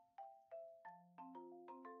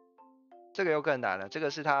又更难了，这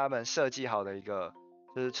个是他们设计好的一个，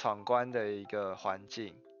就是闯关的一个环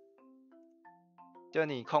境，就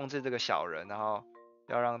你控制这个小人，然后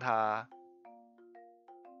要让他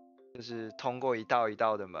就是通过一道一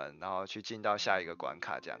道的门，然后去进到下一个关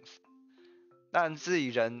卡这样子。但自己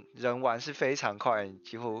人玩是非常快，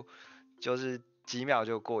几乎就是几秒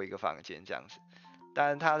就过一个房间这样子。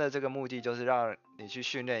但它的这个目的就是让你去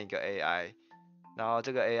训练一个 AI， 然后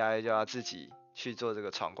这个 AI 就要自己去做这个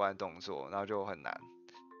闯关动作，然后就很难。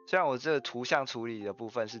虽然我这个图像处理的部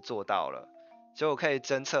分是做到了，所以我可以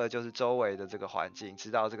侦测就是周围的这个环境，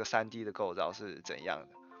知道这个3D 的构造是怎样的。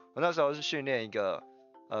我那时候是训练一个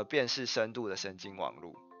辨识深度的神经网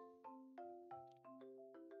络，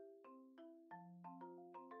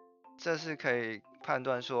这是可以判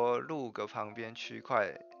断说路个旁边区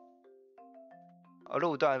块，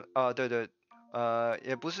路段，对，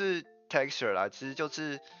也不是 texture 啦，其实就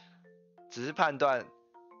是只是判断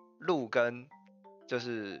路跟就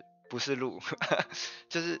是不是路，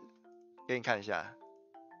就是给你看一下，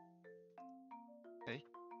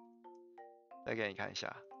再给你看一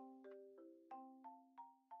下，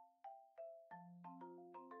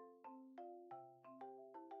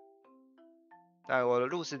但我的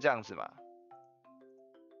路是这样子嘛，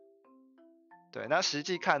对，那实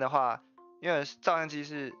际看的话，因为照相机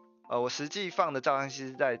是，我实际放的照相机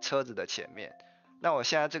是在车子的前面，那我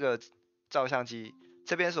现在这个照相机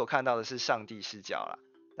这边所看到的是上帝视角啦，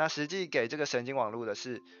那实际给这个神经网络的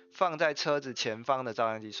是放在车子前方的照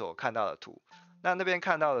相机所看到的图，那边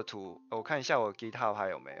看到的图，我看一下我 GitHub 还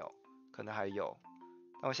有没有，可能还有，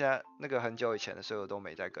那我现在那个很久以前的，所以我都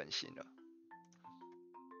没再更新了，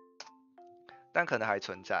但可能还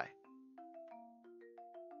存在。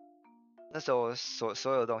那时候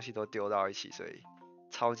所有东西都丢到一起，所以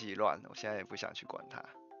超级乱，我现在也不想去管它。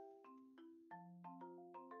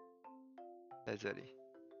在这里，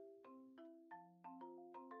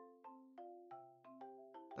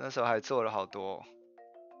那时候还做了好多，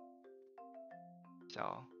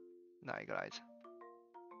叫哪一个来着？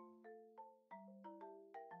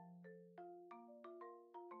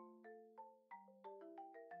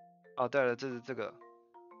哦，对了，这是这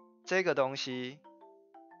个东西，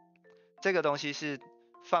这个东西是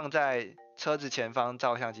放在车子前方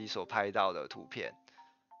照相机所拍到的图片，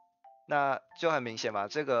那就很明显嘛，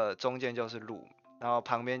这个中间就是路，然后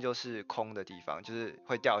旁边就是空的地方，就是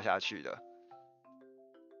会掉下去的。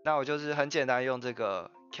那我就是很简单用这个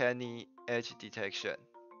Canny Edge Detection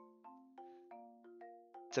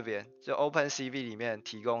这边，就 OpenCV 里面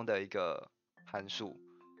提供的一个函数，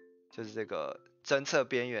就是这个侦测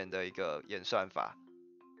边缘的一个演算法，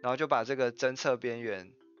然后就把这个侦测边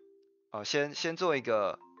缘，先做一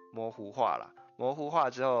个模糊化啦，模糊化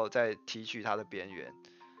之后再提取它的边缘，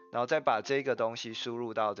然后再把这个东西输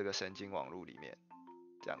入到这个神经网络里面，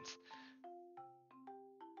这样子。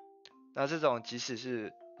那这种即使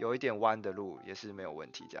是有一点弯的路也是没有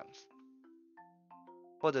问题这样子，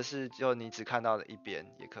或者是就你只看到的一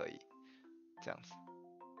边也可以这样子，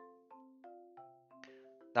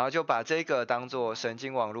然后就把这个当做神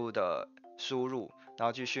经网络的输入，然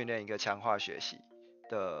后去训练一个强化学习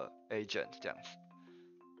的 agent 这样子，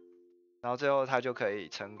然后最后它就可以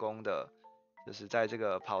成功的就是在这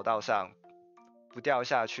个跑道上不掉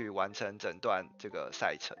下去，完成整段这个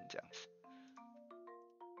赛程这样子。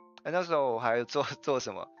那时候我还有做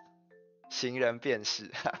什么行人辨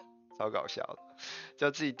识，超搞笑的，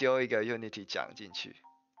就自己丢一个 Unity 奖进去。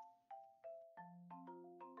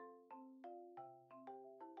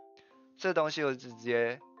这东西我直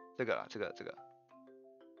接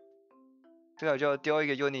这个就丢一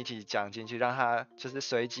个 Unity 奖进去，让它就是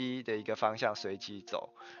随机的一个方向随机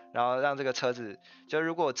走，然后让这个车子就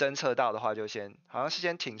如果侦测到的话，就好像是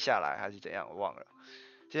先停下来还是怎样，我忘了，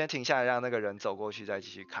先停下来让那个人走过去再继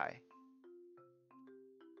续开。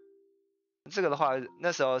这个的话，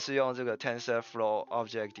那时候是用这个 TensorFlow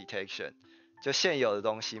Object Detection， 就现有的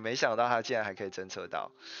东西，没想到它竟然还可以侦测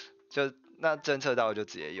到，那侦测到就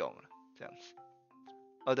直接用了这样子。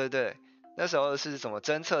哦对，那时候是什么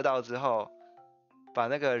侦测到之后，把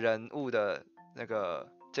那个人物的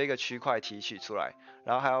这个区块提取出来，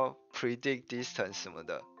然后还要 predict distance 什么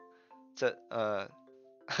的，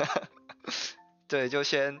对，就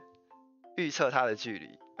先预测它的距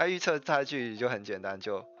离。预测它的距离就很简单，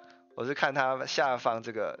我是看它下方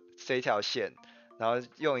这一条线，然后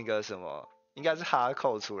用一个什么，应该是 hard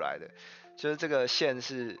code 出来的，就是这个线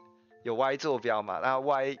是有 Y 坐标嘛，那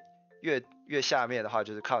Y 越下面的话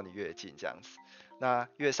就是靠你越近这样子，那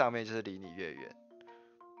越上面就是离你越远，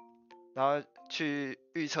然后去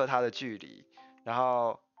预测它的距离，然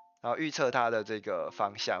后预测它的这个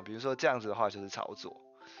方向，比如说这样子的话就是朝左，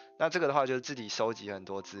那这个的话就是自己收集很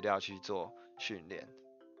多资料去做训练，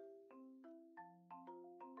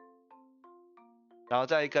然后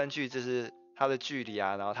再根据就是它的距离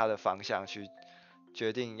啊，然后它的方向去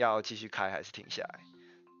决定要继续开还是停下来，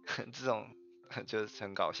这种就是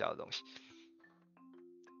很搞笑的东西。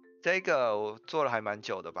这个我做了还蛮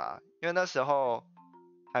久的吧，因为那时候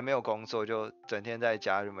还没有工作，就整天在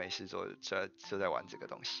家就没事做，就在玩这个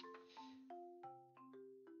东西。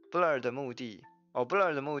Blur 的目的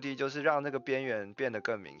，Blur 的目的就是让那个边缘变得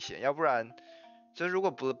更明显，要不然就是如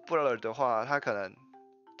果不 Blur 的话，它可能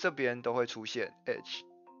这边都会出现 edge，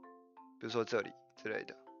 比如说这里之类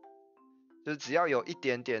的，就是只要有一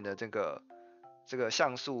点点的这个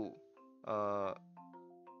像素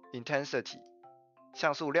intensity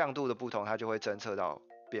像素亮度的不同，它就会侦测到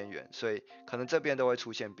边缘，所以可能这边都会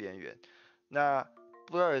出现边缘。那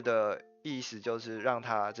blur 的意思就是让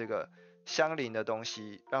它这个相邻的东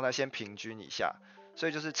西让它先平均一下，所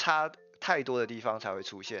以就是差太多的地方才会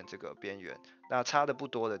出现这个边缘，那差的不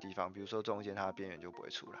多的地方，比如说中间它的边缘就不会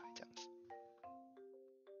出来这样子。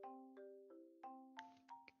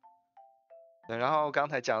然后刚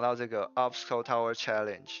才讲到这个 obstacle tower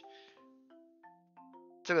challenge，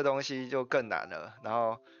 这个东西就更难了，然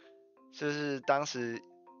后就是当时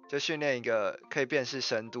就训练一个可以辨识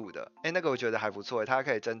深度的，那个我觉得还不错，它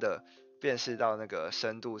可以真的辨识到那个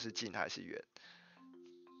深度是近还是远，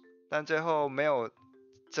但最后没有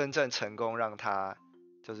真正成功让它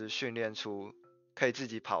就是训练出可以自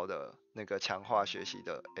己跑的那个强化学习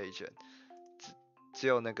的 agent， 只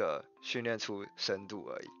有那个训练出深度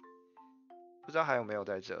而已，不知道还有没有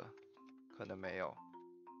在这，可能没有，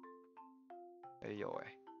有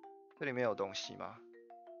这里面有东西吗？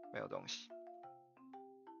没有东西。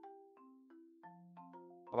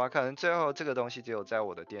好吧，可能最后这个东西只有在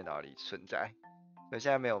我的电脑里存在，所以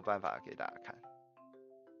现在没有办法给大家看。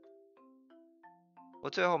我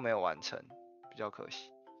最后没有完成，比较可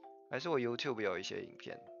惜。还是我 YouTube 有一些影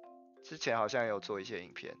片，之前好像有做一些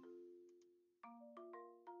影片。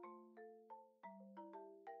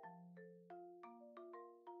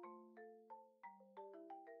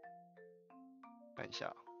看一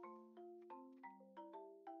下，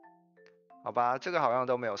好吧，这个好像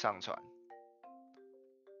都没有上传。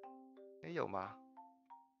有吗？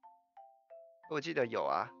我记得有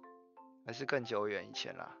啊，还是更久远以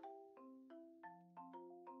前啦。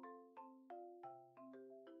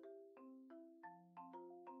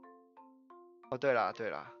对啦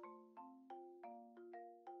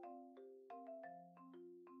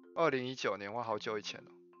，2019年，哇，好久以前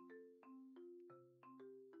了。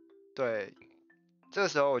对，这个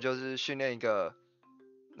时候我就是训练一个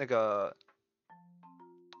那个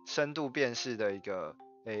深度辨识的一个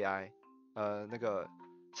AI，那个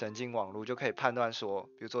神经网络就可以判断说，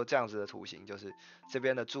比如说这样子的图形，就是这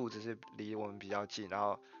边的柱子是离我们比较近，然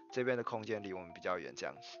后这边的空间离我们比较远这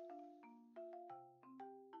样子。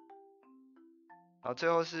然后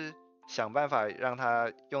最后是想办法让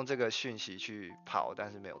他用这个讯息去跑，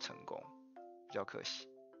但是没有成功，比较可惜。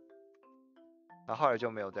然后后来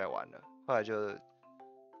就没有再玩了，后来就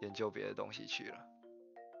研究别的东西去了。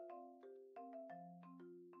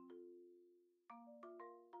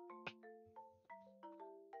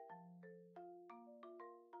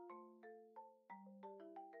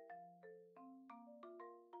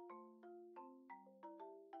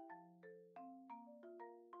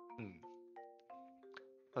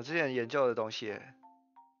我之前研究的东西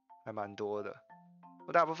还蛮多的，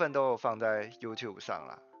我大部分都有放在 YouTube 上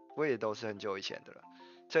啦，不过也都是很久以前的了。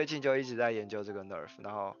最近就一直在研究这个 NeRF，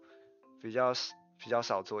 然后比比较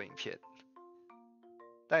少做影片，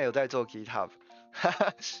但有在做 GitHub，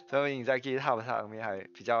 所以你在 GitHub 上面还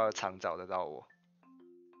比较常找得到我。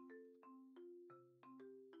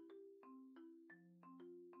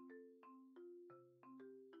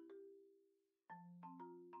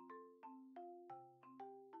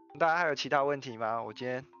大家还有其他问题吗？我今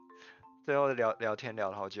天最后聊天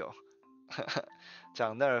聊了好久，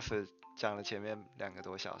讲 NeRF 讲了前面2个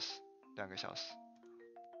多小时，2个小时。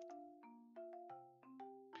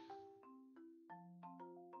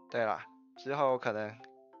对啦，之后可能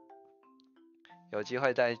有机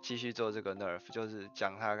会再继续做这个 NeRF， 就是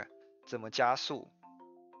讲它怎么加速。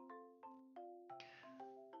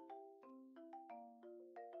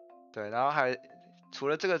对，然后还除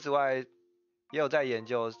了这个之外，也有在研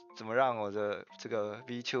究怎么让我的这个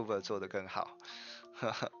VTuber 做得更好。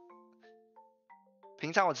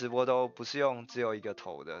平常我直播都不是用只有一个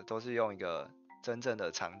头的，都是用一个真正的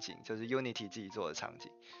场景，就是 Unity 自己做的场景。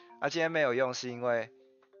今天没有用是因为，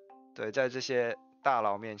对，在这些大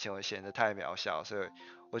佬面前我显得太渺小，所以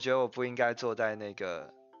我觉得我不应该坐在那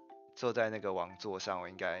个王座上，我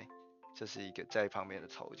应该就是一个在旁边的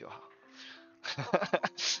头就好。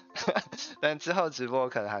但之后直播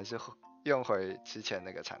可能还是用回之前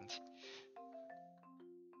那个场景。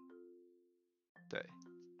对，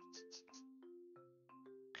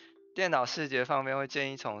电脑视觉方面会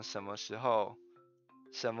建议从什么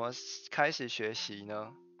开始学习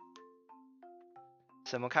呢？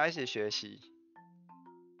什么开始学习？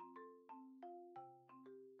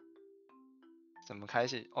怎么开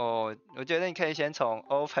始？我觉得你可以先从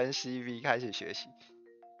OpenCV 开始学习。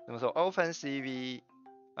怎么说 ？OpenCV，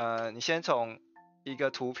你先从一个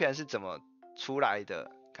图片是怎么出来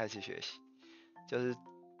的开始学习，就是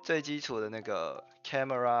最基础的那个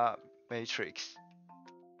Camera Matrix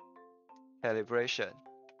Calibration。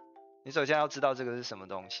你首先要知道这个是什么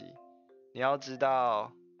东西，你要知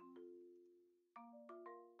道，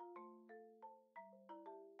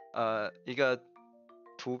一个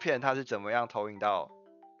图片它是怎么样投影到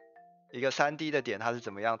一个3D 的点，它是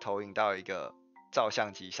怎么样投影到一个照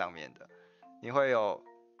相机上面的。你会有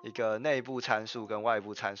一个内部参数跟外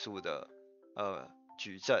部参数的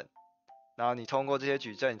矩阵，然后你通过这些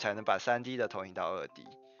矩阵，你才能把3D 的投影到2D。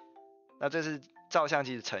那这是照相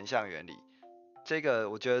机的成像原理，这个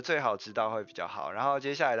我觉得最好知道会比较好。然后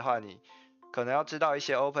接下来的话，你可能要知道一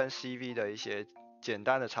些 OpenCV 的一些简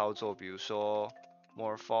单的操作，比如说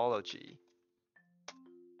Morphology。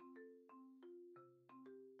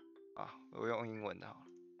我用英文的好了，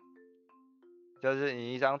就是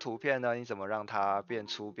你一张图片呢，你怎么让它变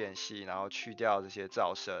粗变细，然后去掉这些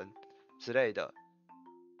噪声之类的，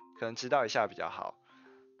可能知道一下比较好。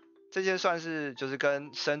这些算是就是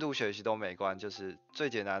跟深度学习都没关，就是最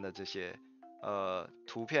简单的这些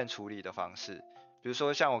图片处理的方式，比如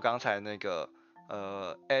说像我刚才那个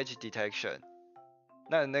edge detection，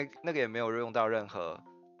 那个也没有用到任何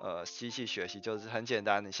机器学习，就是很简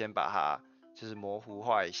单，你先把它就是模糊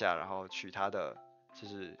化一下，然后取它的就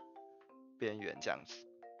是边缘这样子。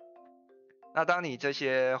那当你这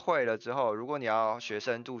些会了之后，如果你要学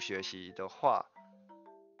深度学习的话，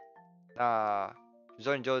那比如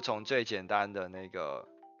说你就从最简单的那个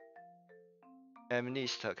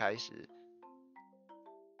MNIST 开始，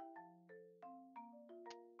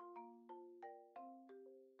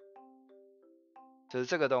就是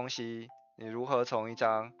这个东西，你如何从一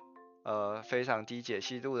张非常低解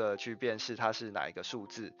析度的去辨识它是哪一个数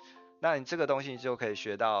字，那你这个东西就可以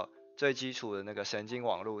学到最基础的那个神经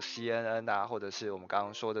网络 CNN 啊，或者是我们刚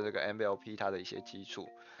刚说的这个 MLP 它的一些基础，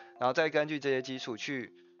然后再根据这些基础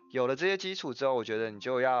有了这些基础之后，我觉得你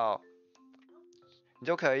就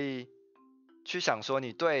可以去想说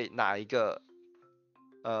你对哪一个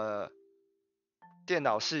电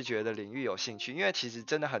脑视觉的领域有兴趣，因为其实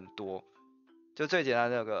真的很多，就最简单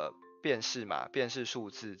的那个辨识嘛，辨识数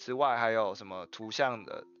字之外，还有什么图像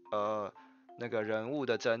的那个人物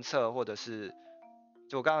的侦测，或者是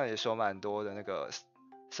就我刚刚也说蛮多的那个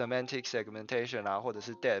semantic segmentation 啊，或者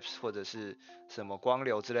是 depth， 或者是什么光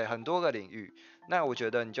流之类，很多个领域。那我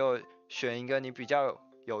觉得你就选一个你比较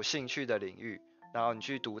有兴趣的领域，然后你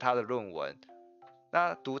去读他的论文。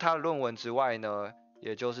那读他的论文之外呢，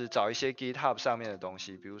也就是找一些 GitHub 上面的东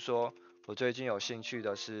西，比如说我最近有兴趣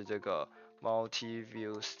的是这个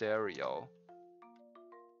Multi-View Stereo。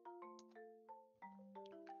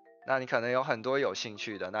那你可能有很多有兴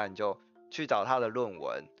趣的，那你就去找他的论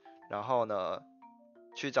文，然后呢，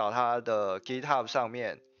去找他的 GitHub 上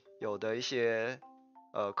面有的一些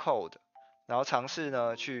code，然后尝试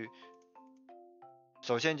呢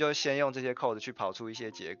首先就先用这些 code 去跑出一些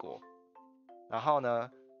结果，然后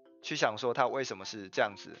呢去想说它为什么是这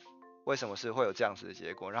样子，为什么是会有这样子的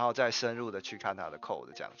结果，然后再深入的去看它的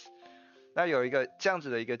code 这样子。那有一个这样子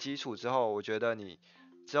的一个基础之后，我觉得你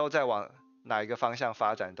之后再往哪一个方向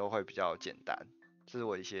发展都会比较简单，这是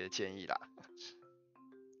我一些建议啦。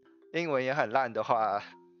英文也很烂的话，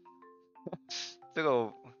这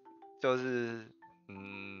个就是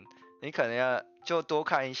你可能要就多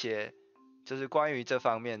看一些，就是关于这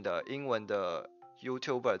方面的英文的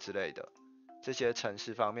YouTuber 之类的这些程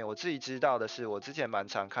式方面。我自己知道的是，我之前蛮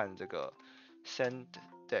常看这个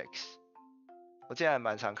Sendex， 我之前还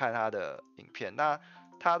蛮常看他的影片。那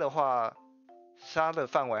他的话，他的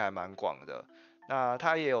范围还蛮广的。那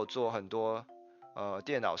他也有做很多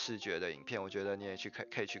电脑视觉的影片，我觉得你也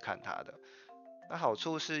可以去看他的。那好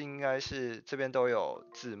处是应该是这边都有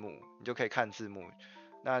字幕，你就可以看字幕。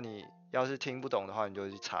那你要是听不懂的话，你就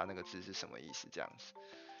去查那个字是什么意思这样子。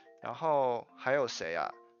然后还有谁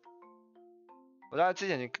啊？我大概之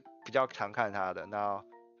前比较常看他的，那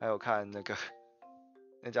还有看那个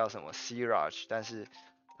那叫什么 Siraj， 但是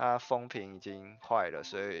他风评已经坏了，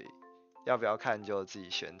所以要不要看就自己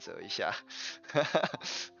选择一下。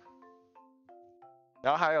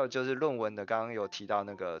然后还有就是论文的，刚刚有提到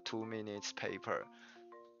那个 2 minutes paper，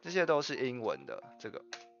 这些都是英文的，这个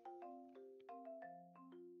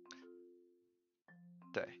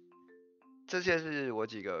对，这些是我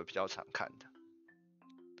几个比较常看的。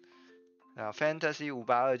那 Fantasy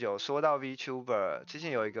 5829说到 VTuber， 之前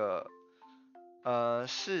有一个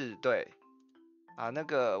是对啊，那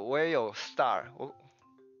个我也有 Star，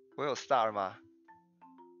 我有 Star 吗？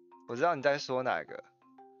我知道你在说哪个，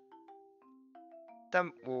但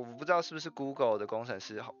我不知道是不是 Google 的工程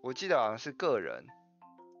师，我记得好像是个人。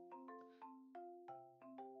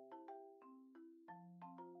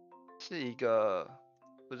是一个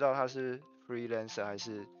不知道他是 freelancer 还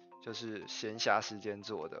是就是闲暇时间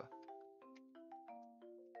做的，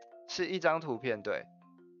是一张图片，对，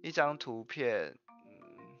一张图片，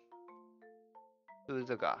是不是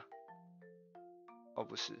这个啊？哦，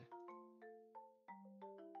不是，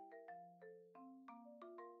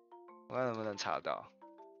我看能不能查到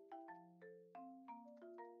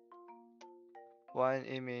One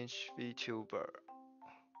Image VTuber，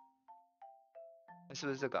 是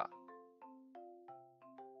不是这个啊？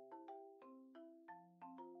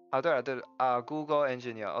啊，对了对了啊 ，Google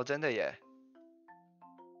Engineer， 哦，真的耶，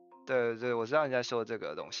对对，我知道你在说这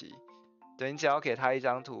个东西，对，你只要给他一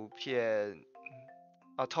张图片，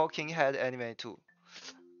啊，Talking Head Anime 2，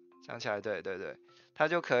 想起来，对对对，他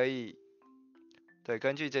就可以，对，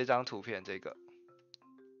根据这张图片这个，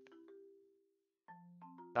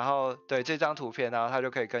然后对这张图片，然后他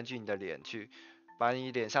就可以根据你的脸去把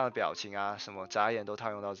你脸上的表情啊，什么眨眼都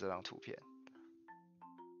套用到这张图片。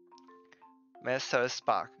Master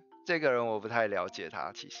Spark 这个人我不太了解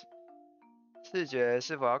他，其实视觉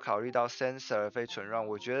是否要考虑到 sensor 非纯让，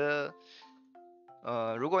我觉得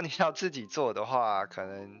如果你要自己做的话，可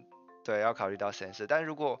能对要考虑到 sensor， 但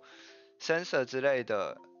如果 sensor 之类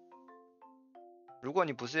的，如果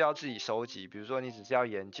你不是要自己收集，比如说你只是要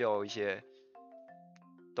研究一些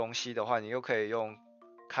东西的话，你又可以用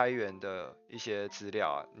开源的一些资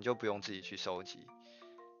料啊，你就不用自己去收集，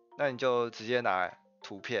那你就直接拿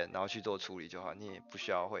图片然后去做处理就好，你也不需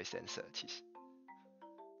要会 sensor 其实，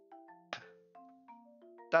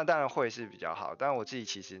但当然会是比较好，但我自己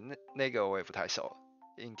其实那个我也不太熟，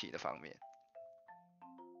硬体的方面。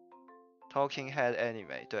Talking Head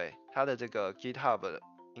Anime， 对，它的这个 GitHub 的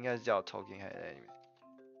应该是叫 Talking Head Anime。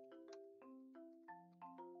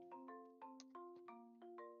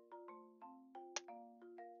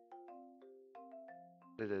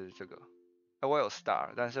对对对，这个，我有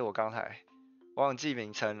Star， 但是我刚才忘记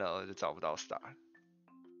名称了，我就找不到 Star。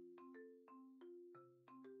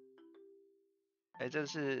这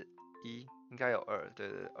是1，应该有2，对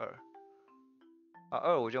对对2。啊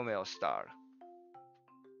2我就没有 Star 了，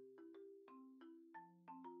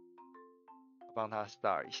帮他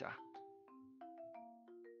Star 一下。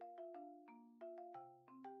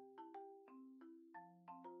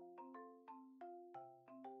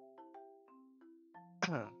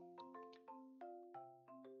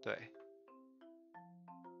对，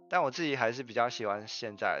但我自己还是比较喜欢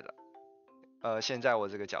现在的，现在我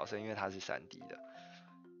这个角色，因为它是3D 的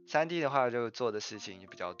，3D 的话就做的事情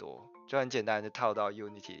比较多，就很简单，就套到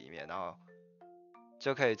Unity 里面，然后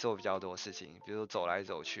就可以做比较多事情，比如说走来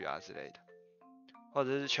走去啊之类的，或者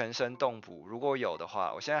是全身动捕，如果有的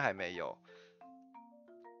话，我现在还没有，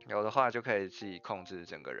有的话就可以自己控制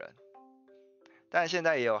整个人，但现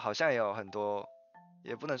在好像也有很多，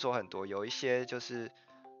也不能说很多，有一些就是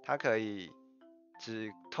它可以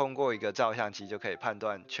只通过一个照相机就可以判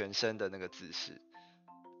断全身的那个姿势，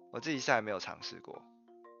我自己是还没有尝试过。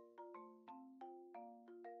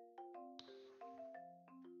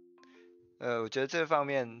我觉得这方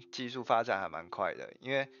面技术发展还蛮快的，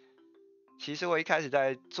因为其实我一开始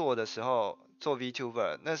在做的时候，做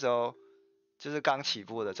VTuber 那时候就是刚起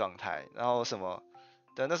步的状态，然后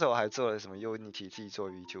那时候我还做了什么 Unity 自己做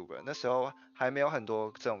VTuber，那时候还没有很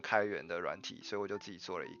多这种开源的软体，所以我就自己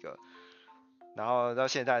做了一个，然后到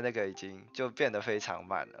现在那个已经就变得非常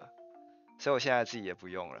慢了，所以我现在自己也不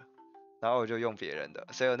用了，然后我就用别人的，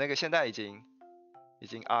所以我那个现在已经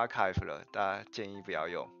archive 了，大家建议不要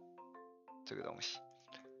用这个东西。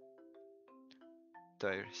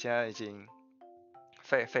对，现在已经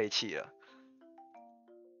废弃了。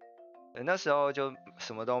那时候就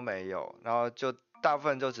什么都没有，然后就大部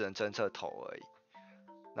分就只能侦测头而已。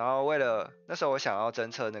然后那时候我想要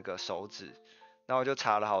侦测那个手指，然后我就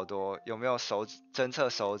查了好多有没有侦测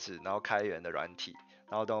手指，然后开源的软体，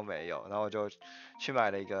然后都没有，然后我就去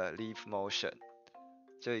买了一个 Leap Motion，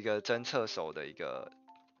 就一个侦测手的一个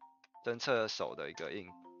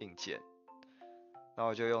硬件，然后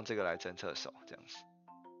我就用这个来侦测手这样子。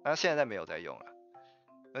那现在没有在用了，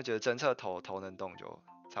因为觉得侦测头能动就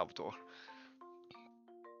差不多。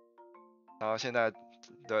然后现在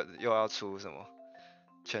又要出什么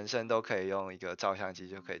全身都可以用一个照相机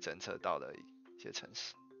就可以侦测到的一些程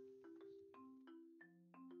式。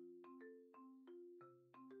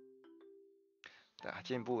对啊，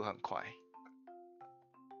进步很快。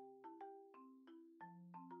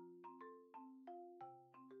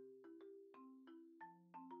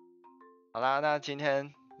好啦，那今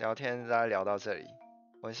天聊天大家聊到这里，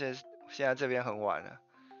现在这边很晚了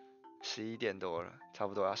，11点多了，差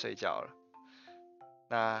不多要睡觉了。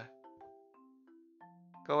那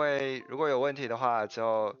各位如果有问题的话，之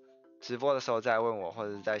后直播的时候再问我，或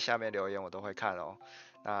者在下面留言，我都会看哦。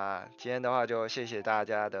那今天的话就谢谢大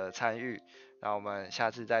家的参与，那我们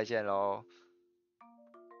下次再见喽。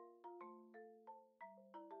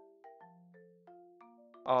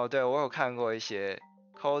哦，对，我有看过一些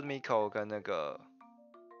Cold Miko 跟那个，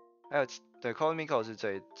还有对 Cold Miko 是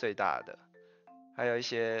最大的，还有一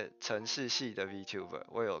些城市系的 VTuber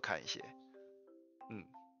我也有看一些。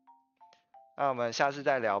那我们下次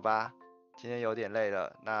再聊吧，今天有点累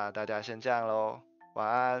了，那大家先这样喽，晚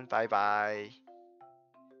安，拜拜。